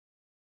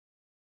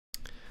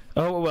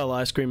 Oh, well,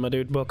 ice cream, my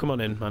dude. Well, come on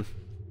in, man.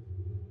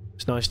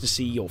 It's nice to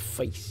see your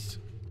face.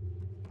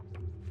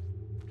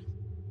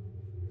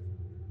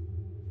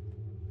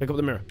 Pick up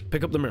the mirror.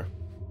 Pick up the mirror.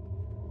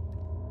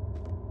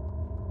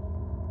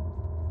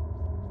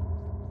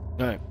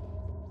 Alright.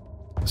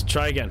 Let's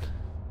try again.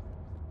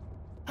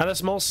 Had a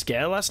small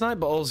scare last night,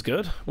 but all's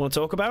good. Want to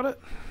talk about it?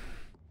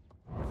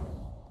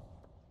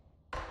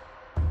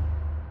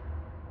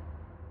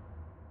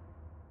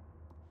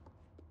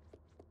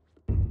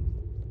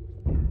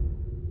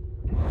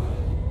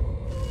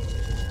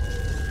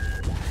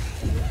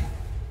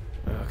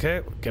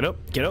 Okay, get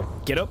up, get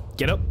up, get up,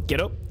 get up, get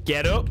up,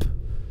 get up.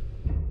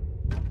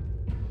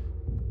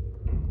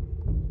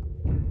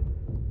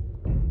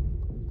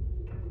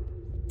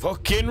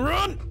 Fucking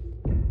run!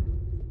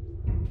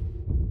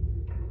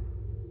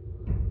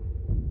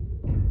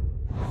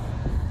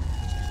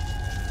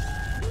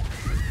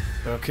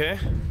 Okay.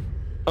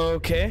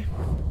 Okay.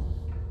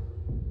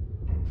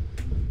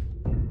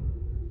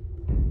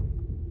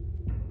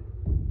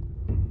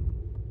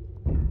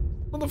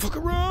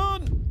 Motherfucker,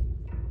 run!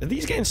 Are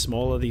these getting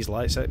smaller, these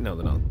lights? No,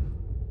 they're not.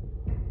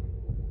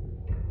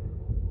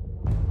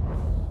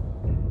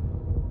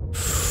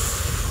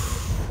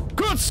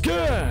 Good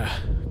scare!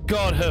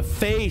 God, her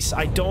face.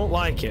 I don't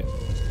like it.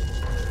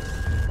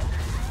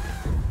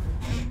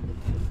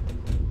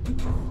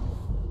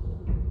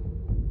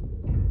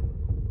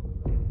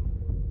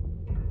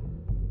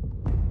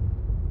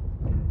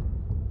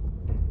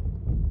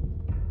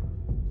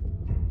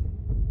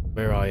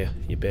 Where are you,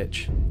 you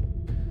bitch?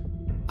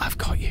 I've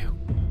got you.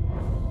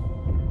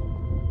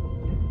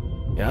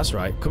 Yeah, that's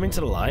right. Come into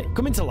the light.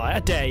 Come into the light. I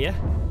dare you.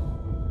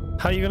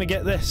 How are you gonna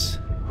get this?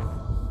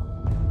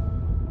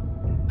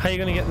 How are you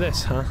gonna get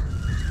this, huh?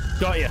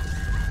 Got you.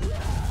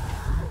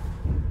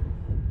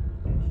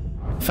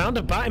 Found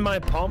a bat in my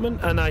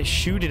apartment and I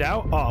shoot it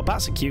out. Oh,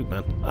 bats are cute,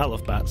 man. I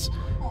love bats.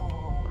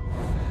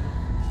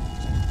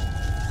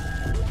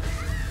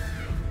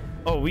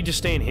 Oh, we just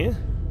staying here?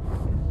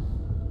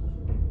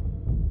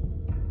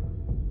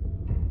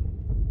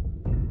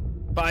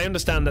 But I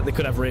understand that they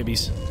could have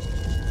rabies.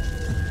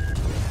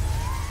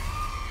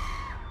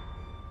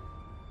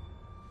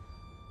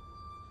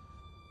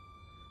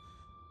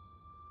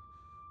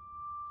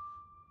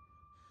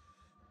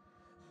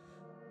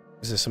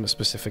 Is there something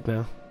specific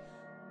now?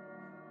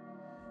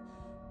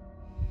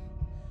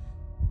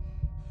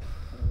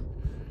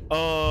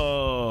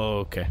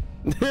 Oh, okay.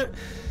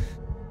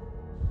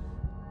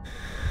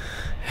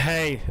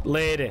 Hey,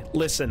 lady,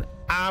 listen.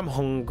 I'm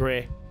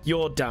hungry.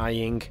 You're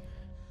dying.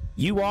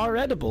 You are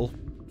edible.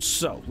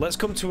 So, let's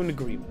come to an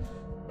agreement,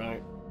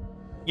 right?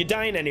 You're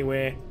dying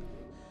anyway,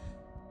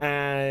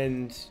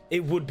 and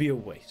it would be a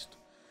waste.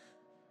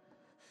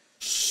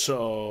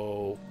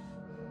 So,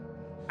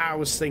 I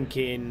was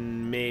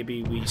thinking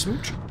maybe we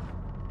smooch.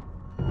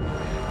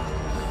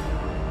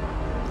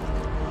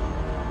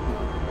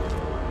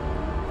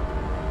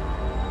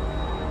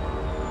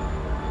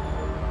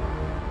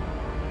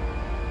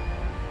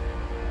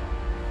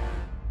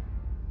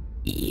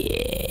 Yes.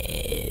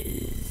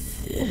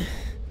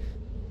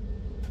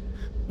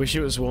 Wish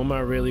it was warm. I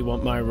really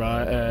want my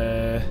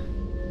to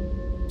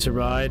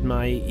ride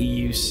my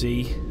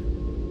EUC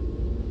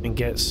and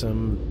get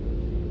some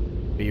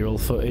B-roll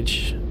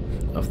footage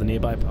of the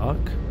nearby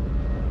park.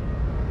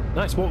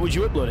 Nice. What would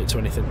you upload it to?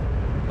 Anything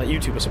like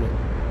YouTube or something?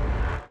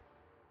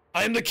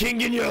 I am the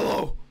king in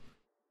yellow.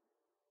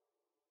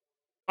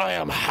 I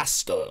am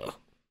Hasta.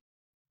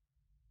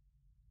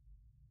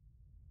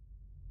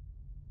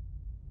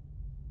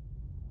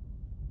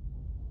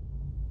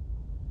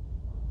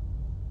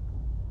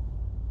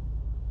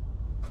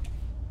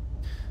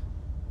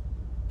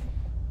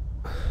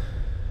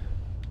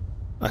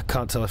 I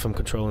can't tell if I'm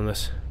controlling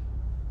this.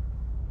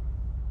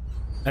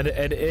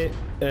 Edit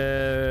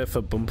it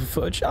for bumper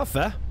footage. Oh,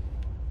 fair.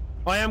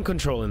 I am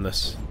controlling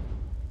this.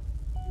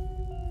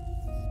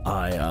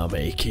 I am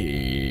a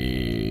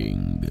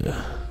king.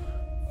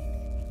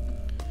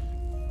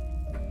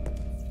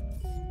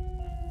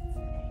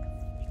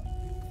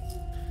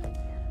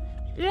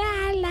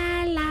 La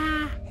la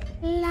la.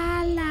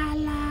 La la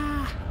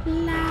la.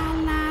 La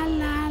la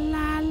la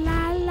la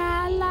la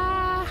la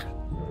la.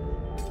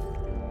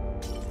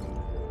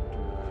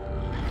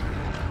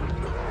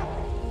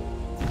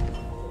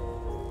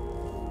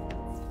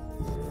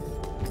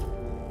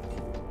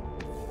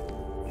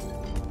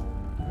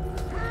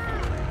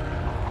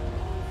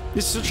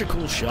 This is such a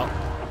cool shot.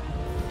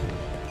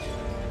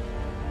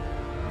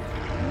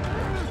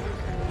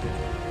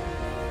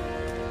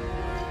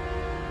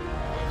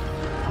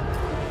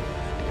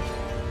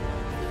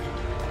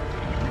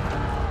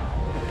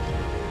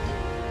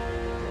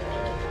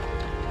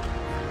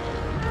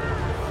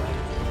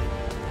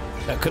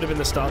 That could have been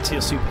the start to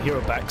your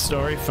superhero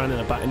backstory, finding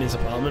a bat in his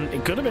apartment.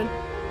 It could have been.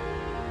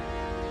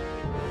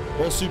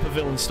 Or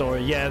supervillain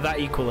story. Yeah, that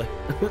equally.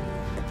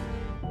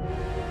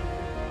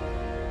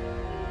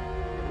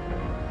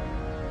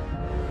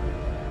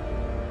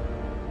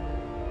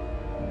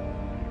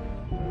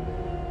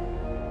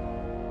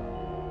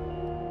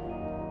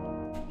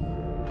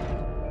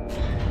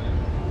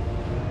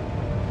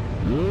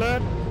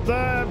 Let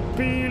there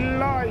be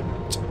light!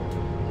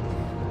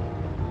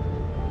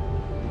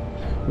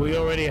 We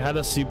already had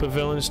a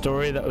supervillain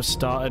story that was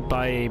started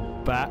by a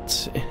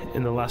bat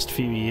in the last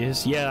few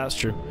years. Yeah, that's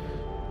true.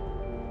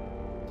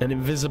 An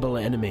invisible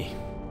enemy.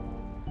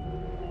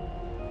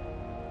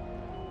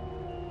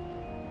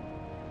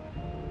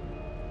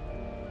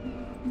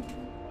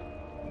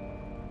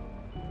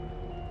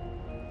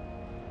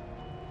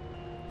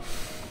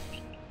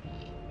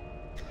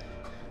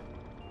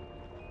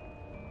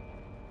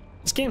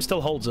 This game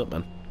still holds up,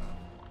 man.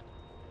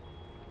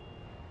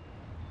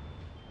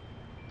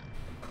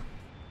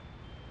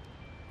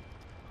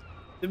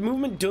 The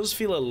movement does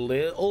feel a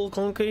little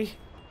clunky.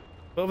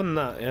 But other than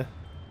that, yeah.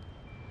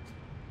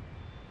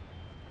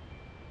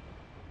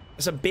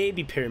 It's a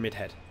baby pyramid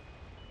head.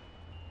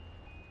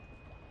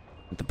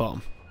 At the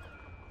bottom.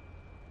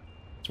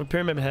 That's where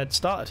Pyramid Head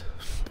started.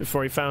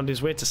 Before he found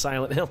his way to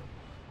Silent Hill.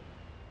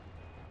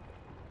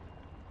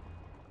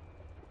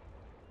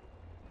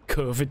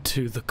 COVID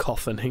to the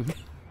coffining.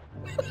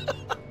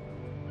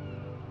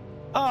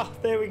 Ah,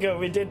 there we go.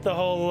 We did the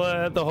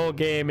whole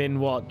game in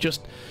what?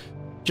 Just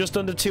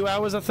under 2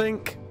 hours, I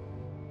think.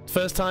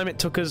 First time it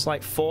took us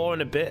like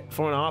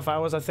 4.5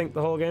 hours, I think,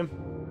 the whole game.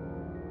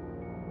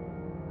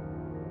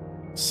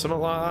 Something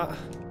like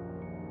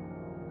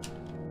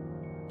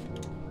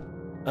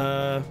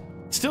that.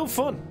 Still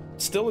fun.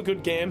 Still a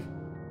good game.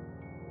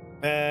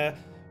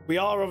 We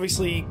are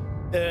obviously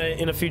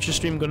in a future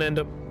stream going to end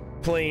up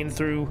playing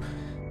through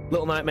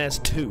Little Nightmares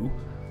 2.